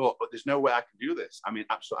yeah, I thought, but there's no way I can do this. I mean,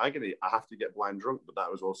 absolute agony. I have to get blind drunk. But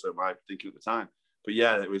that was also my thinking at the time. But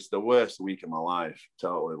yeah, it was the worst week of my life.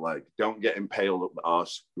 Totally. Like, don't get impaled up the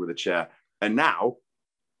arse with a chair. And now,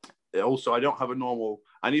 also, I don't have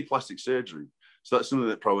I need plastic surgery. So that's something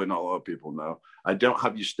that probably not a lot of people know. I don't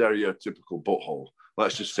have your stereotypical butthole.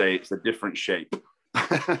 Let's just say it's a different shape.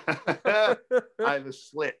 I have a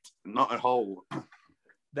slit, not a hole.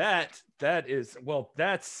 That's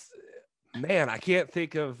man, I can't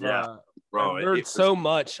think of bro, I've learned so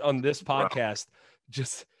much on this podcast. Bro.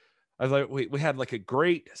 I was like, we had like a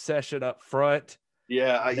great session up front.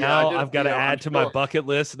 Yeah. I've got to add to my bucket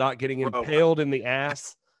list, not getting impaled in the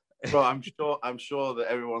ass. Bro, I'm sure that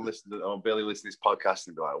everyone listening or barely listening to this podcast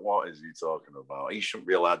and be like, what is he talking about? He shouldn't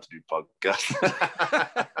be allowed to do podcasts.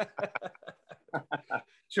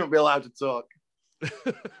 Shouldn't be allowed to talk.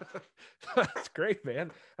 That's great,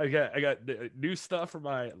 man. I got new stuff for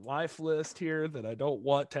my life list here that I don't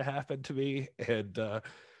want to happen to me, and I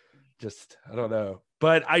don't know.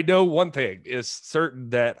 But I know one thing is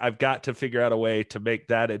certain, that I've got to figure out a way to make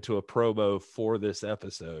that into a promo for this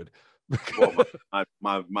episode. Well,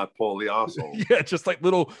 my poorly arsehole. Yeah, just like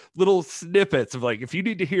little snippets of like, if you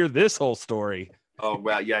need to hear this whole story. Oh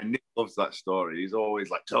well, yeah. Nick loves that story. He's always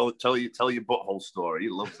like, tell your butthole story. He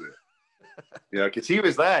loves it. Yeah, because he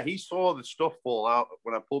was there. He saw the stuff fall out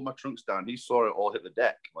when I pulled my trunks down. He saw it all hit the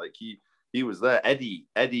deck. Like he was there. Eddie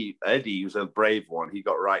was a brave one. He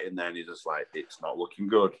got right in there, and he's just like, it's not looking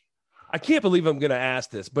good. I can't believe I'm going to ask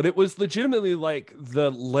this, but it was legitimately like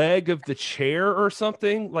the leg of the chair or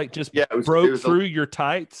something, like just broke through your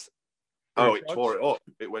tights. Oh, it tore it up.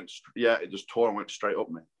 It went, it just tore and went straight up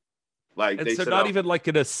me. Like, and so not even like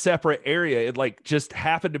in a separate area. It like just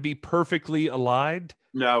happened to be perfectly aligned.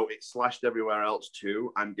 No, it slashed everywhere else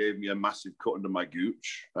too, and gave me a massive cut under my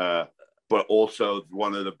gooch. But also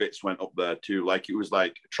one of the bits went up there too. Like, it was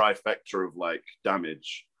like a trifecta of like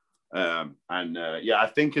damage. I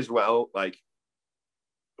think as well, like,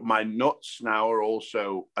 my nuts now are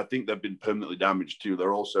also, I think they've been permanently damaged too.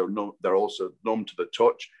 They're also numb to the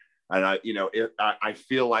touch. And I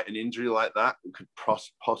feel like an injury like that could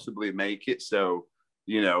possibly make it so,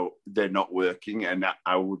 they're not working, and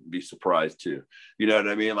I wouldn't be surprised too. You know what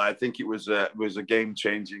I mean? Like, I think it was a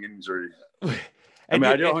game-changing injury. I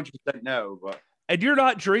don't 100% know, but. And you're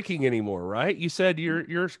not drinking anymore, right? You said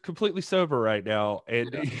you're completely sober right now,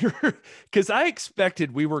 and you're because I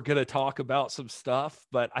expected we were going to talk about some stuff,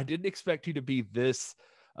 but I didn't expect you to be this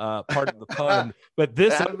part of the pun. But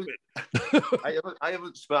this, I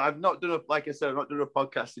haven't. I've not done like I said, I've not done a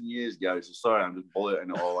podcast in years, guys. So sorry, I'm just bulleting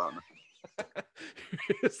it all out now.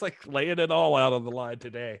 It's like laying it all out on the line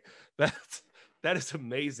today. That is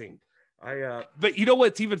amazing. But you know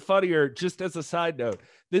what's even funnier, just as a side note,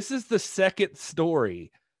 this is the second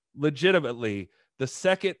story, legitimately, the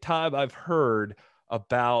second time I've heard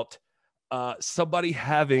about somebody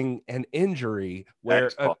having an injury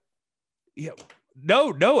where,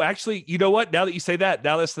 no, actually, you know what? Now that you say that,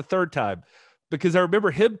 now that's the third time, because I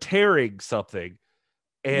remember him tearing something,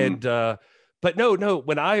 and but no,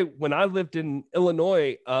 when I lived in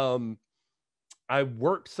Illinois, I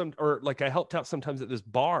worked I helped out sometimes at this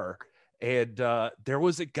bar. And there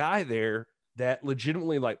was a guy there that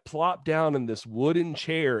legitimately like plopped down in this wooden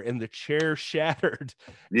chair, and the chair shattered.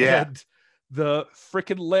 Yeah. And the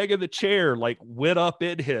freaking leg of the chair like went up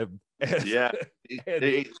in him. Yeah.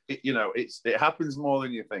 It happens more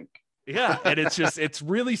than you think. Yeah. And it's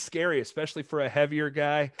really scary, especially for a heavier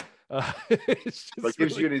guy. It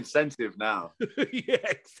gives you an incentive now. Yeah,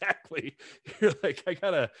 exactly. You're like, I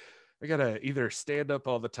gotta either stand up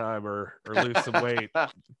all the time or lose some weight.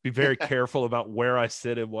 Be very careful about where I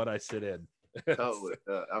sit and what I sit in. Totally.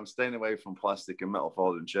 I'm staying away from plastic and metal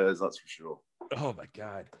folding chairs, that's for sure. Oh my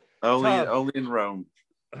God. Only in Rome.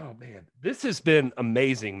 Oh man, this has been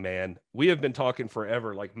amazing, man. We have been talking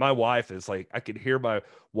forever. Like my wife is like, I could hear my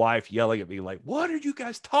wife yelling at me like, what are you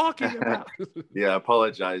guys talking about? Yeah,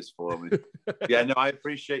 apologize for me. Yeah, no, I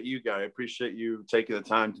appreciate you, Gary. I appreciate you taking the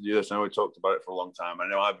time to do this. I know we talked about it for a long time. I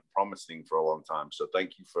know I've been promising for a long time. So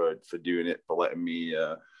thank you for doing it, for letting me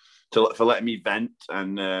for letting me vent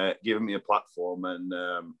and giving me a platform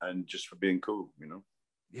and just for being cool, you know.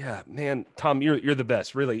 Yeah, man, Tom, you're the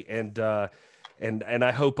best, really. And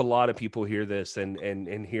I hope a lot of people hear this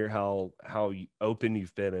and hear how open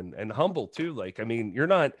you've been and humble too. Like, I mean,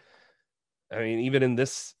 even in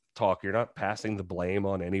this talk, you're not passing the blame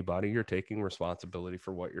on anybody. You're taking responsibility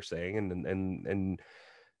for what you're saying. And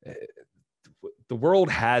the world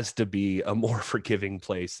has to be a more forgiving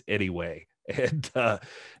place anyway. And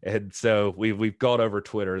so we've gone over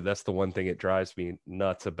Twitter. That's the one thing it drives me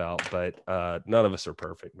nuts about, but none of us are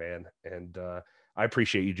perfect, man. And I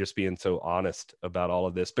appreciate you just being so honest about all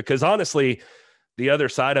of this, because honestly, the other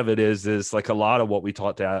side of it is like a lot of what we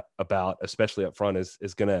talked about, especially up front,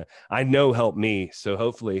 is gonna, I know, help me. So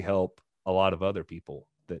hopefully help a lot of other people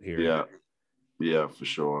that hear. Yeah, for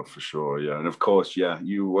sure. Yeah. And of course, yeah,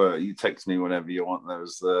 you text me whenever you want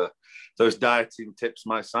those dieting tips,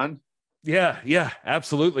 my son. Yeah,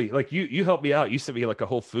 absolutely. Like you helped me out. You sent me like a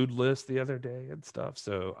whole food list the other day and stuff.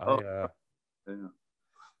 So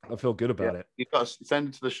I feel good about it. You got to send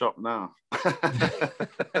it to the shop now.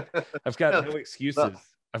 I've got no excuses.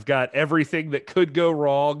 I've got everything that could go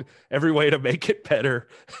wrong, every way to make it better.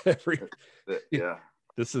 This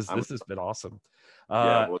has been awesome.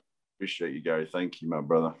 Appreciate you, Gary. Thank you, my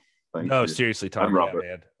brother. Thank you. Seriously, Tom, Robert.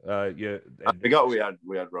 Man. I forgot we had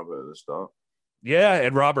Robert at the start. Yeah,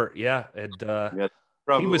 and Robert. Yeah, and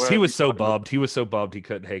Robert, he was so bummed. He was so bummed he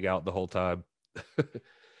couldn't hang out the whole time.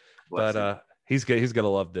 But he's gonna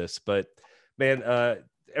love this. But man,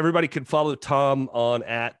 everybody can follow Tom on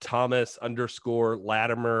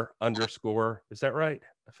 @Thomas_Latimer_. Is that right?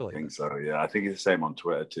 I think so. Yeah, I think it's the same on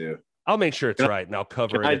Twitter too. I'll make sure it's right, and I'll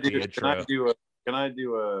cover it at the intro. Can I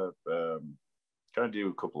do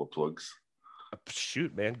a couple of plugs?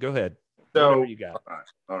 Shoot, man, go ahead. So, whatever you got.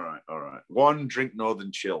 All right. One, drink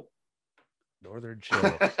Northern Chill. Northern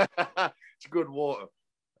Chill. It's good water.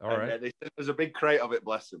 All right. There's a big crate of it,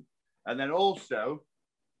 bless them. And then also,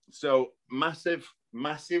 so massive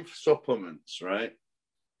supplements, right?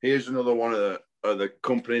 Here's another one of the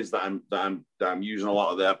companies that I'm using a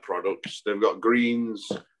lot of their products. They've got greens,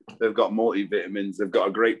 they've got multivitamins, they've got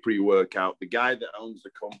a great pre-workout. The guy that owns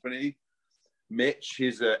the company, Mitch,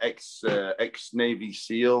 he's an ex-Navy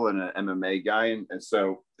SEAL and an MMA guy, and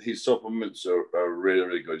so his supplements are really,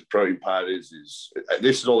 really good. His protein powders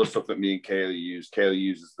this is all the stuff that me and Kaylee use. Kaylee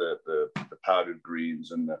uses the powdered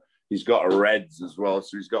greens, and he's got a reds as well.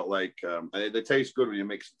 So he's got like they taste good when you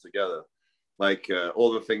mix them together, like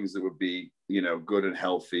all the things that would be good and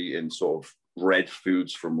healthy in sort of red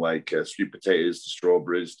foods, from like sweet potatoes to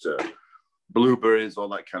strawberries to blueberries, all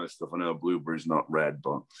that kind of stuff. I know blueberries not red,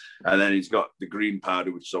 but and then he's got the green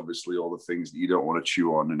powder, which is obviously all the things that you don't want to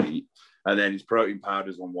chew on and eat, and then his protein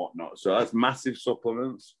powders and whatnot. So that's massive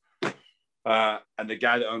supplements. And the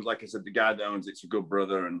guy that owns, like I said, the guy that owns it's a good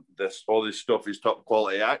brother, and all this stuff is top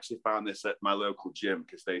quality. I actually found this at my local gym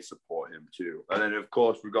because they support him too. And then of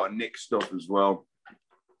course we've got Nick's stuff as well.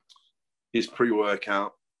 His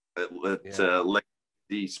pre-workout at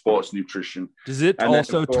Legacy Sports Nutrition. Does it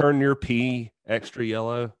also turn your pee extra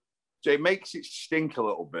yellow? So it makes it stink a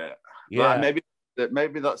little bit. Yeah, maybe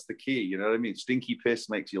that's the key. You know what I mean? Stinky piss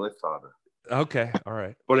makes you lift harder. Okay, all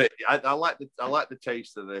right. But I like the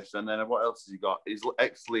taste of this. And then what else has he got? Is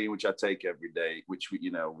X-Lean, which I take every day, which we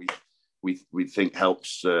think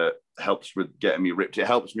helps with getting me ripped. It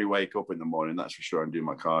helps me wake up in the morning, that's for sure, and do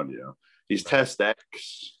my cardio. His Test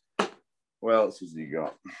X. What else has he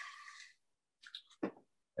got?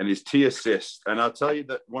 And his T-Assist. And I'll tell you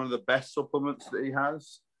that one of the best supplements that he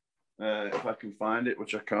has, if I can find it,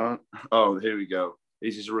 which I can't. Oh, here we go.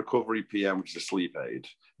 Is his Recovery PM, which is a sleep aid.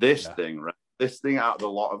 This thing out of the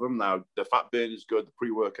lot of them. Now, the fat burn is good. The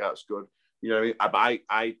pre-workout's good. You know what I mean?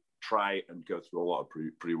 I try and go through a lot of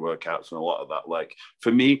pre-workouts and a lot of that. Like,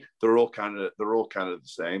 for me, they're all kind of the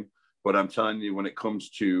same. But I'm telling you, when it comes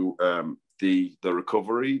to the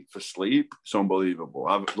recovery for sleep, it's unbelievable.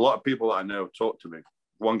 A lot of people that I know talk to me.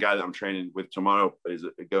 One guy that I'm training with tomorrow is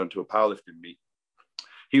going to a powerlifting meet.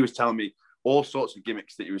 He was telling me all sorts of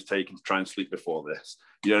gimmicks that he was taking to try and sleep before this.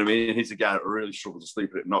 You know what I mean? And he's a guy that really struggles to sleep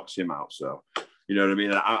and it knocks him out. So, you know what I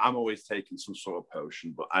mean? I'm always taking some sort of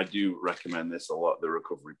potion, but I do recommend this a lot, the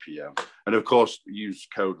Recovery PM. And of course, use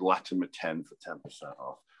code Latimer10 for 10%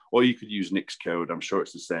 off. Or you could use Nick's code. I'm sure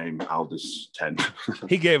it's the same, Aldous10.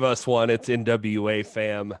 He gave us one. It's NWA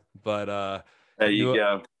fam, but there you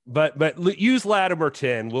go. But use Latimer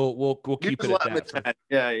 10. We'll keep it at that.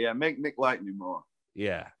 Yeah. Make Nick like me more.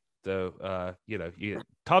 Yeah. So,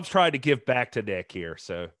 Tom's trying to give back to Nick here.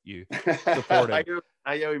 So you support him.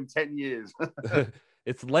 I owe him 10 years.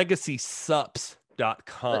 It's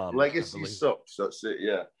legacysups.com. Legacy Sups. That's it.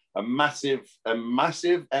 Yeah. A massive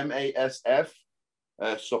MASF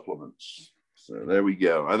supplements. So there we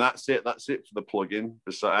go. And that's it. That's it for the plug-in.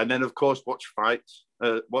 And then, of course, watch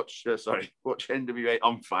NWA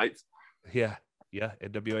on Fight. Yeah.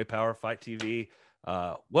 NWA Power Fight TV.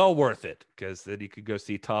 Well worth it, because then you could go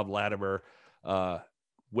see Tom Latimer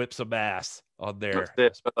whip some ass on there.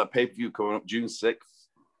 That's that pay-per-view coming up June 6th.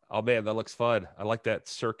 Oh man, that looks fun. I like that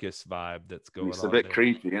circus vibe that's going on. It's a bit there.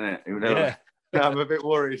 creepy, isn't it? Yeah. I'm a bit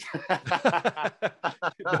worried.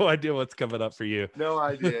 No idea what's coming up for you. No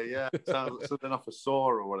idea. Yeah. It sounds like something off a saw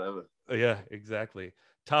or whatever. Yeah, exactly.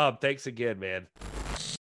 Tom, thanks again, man.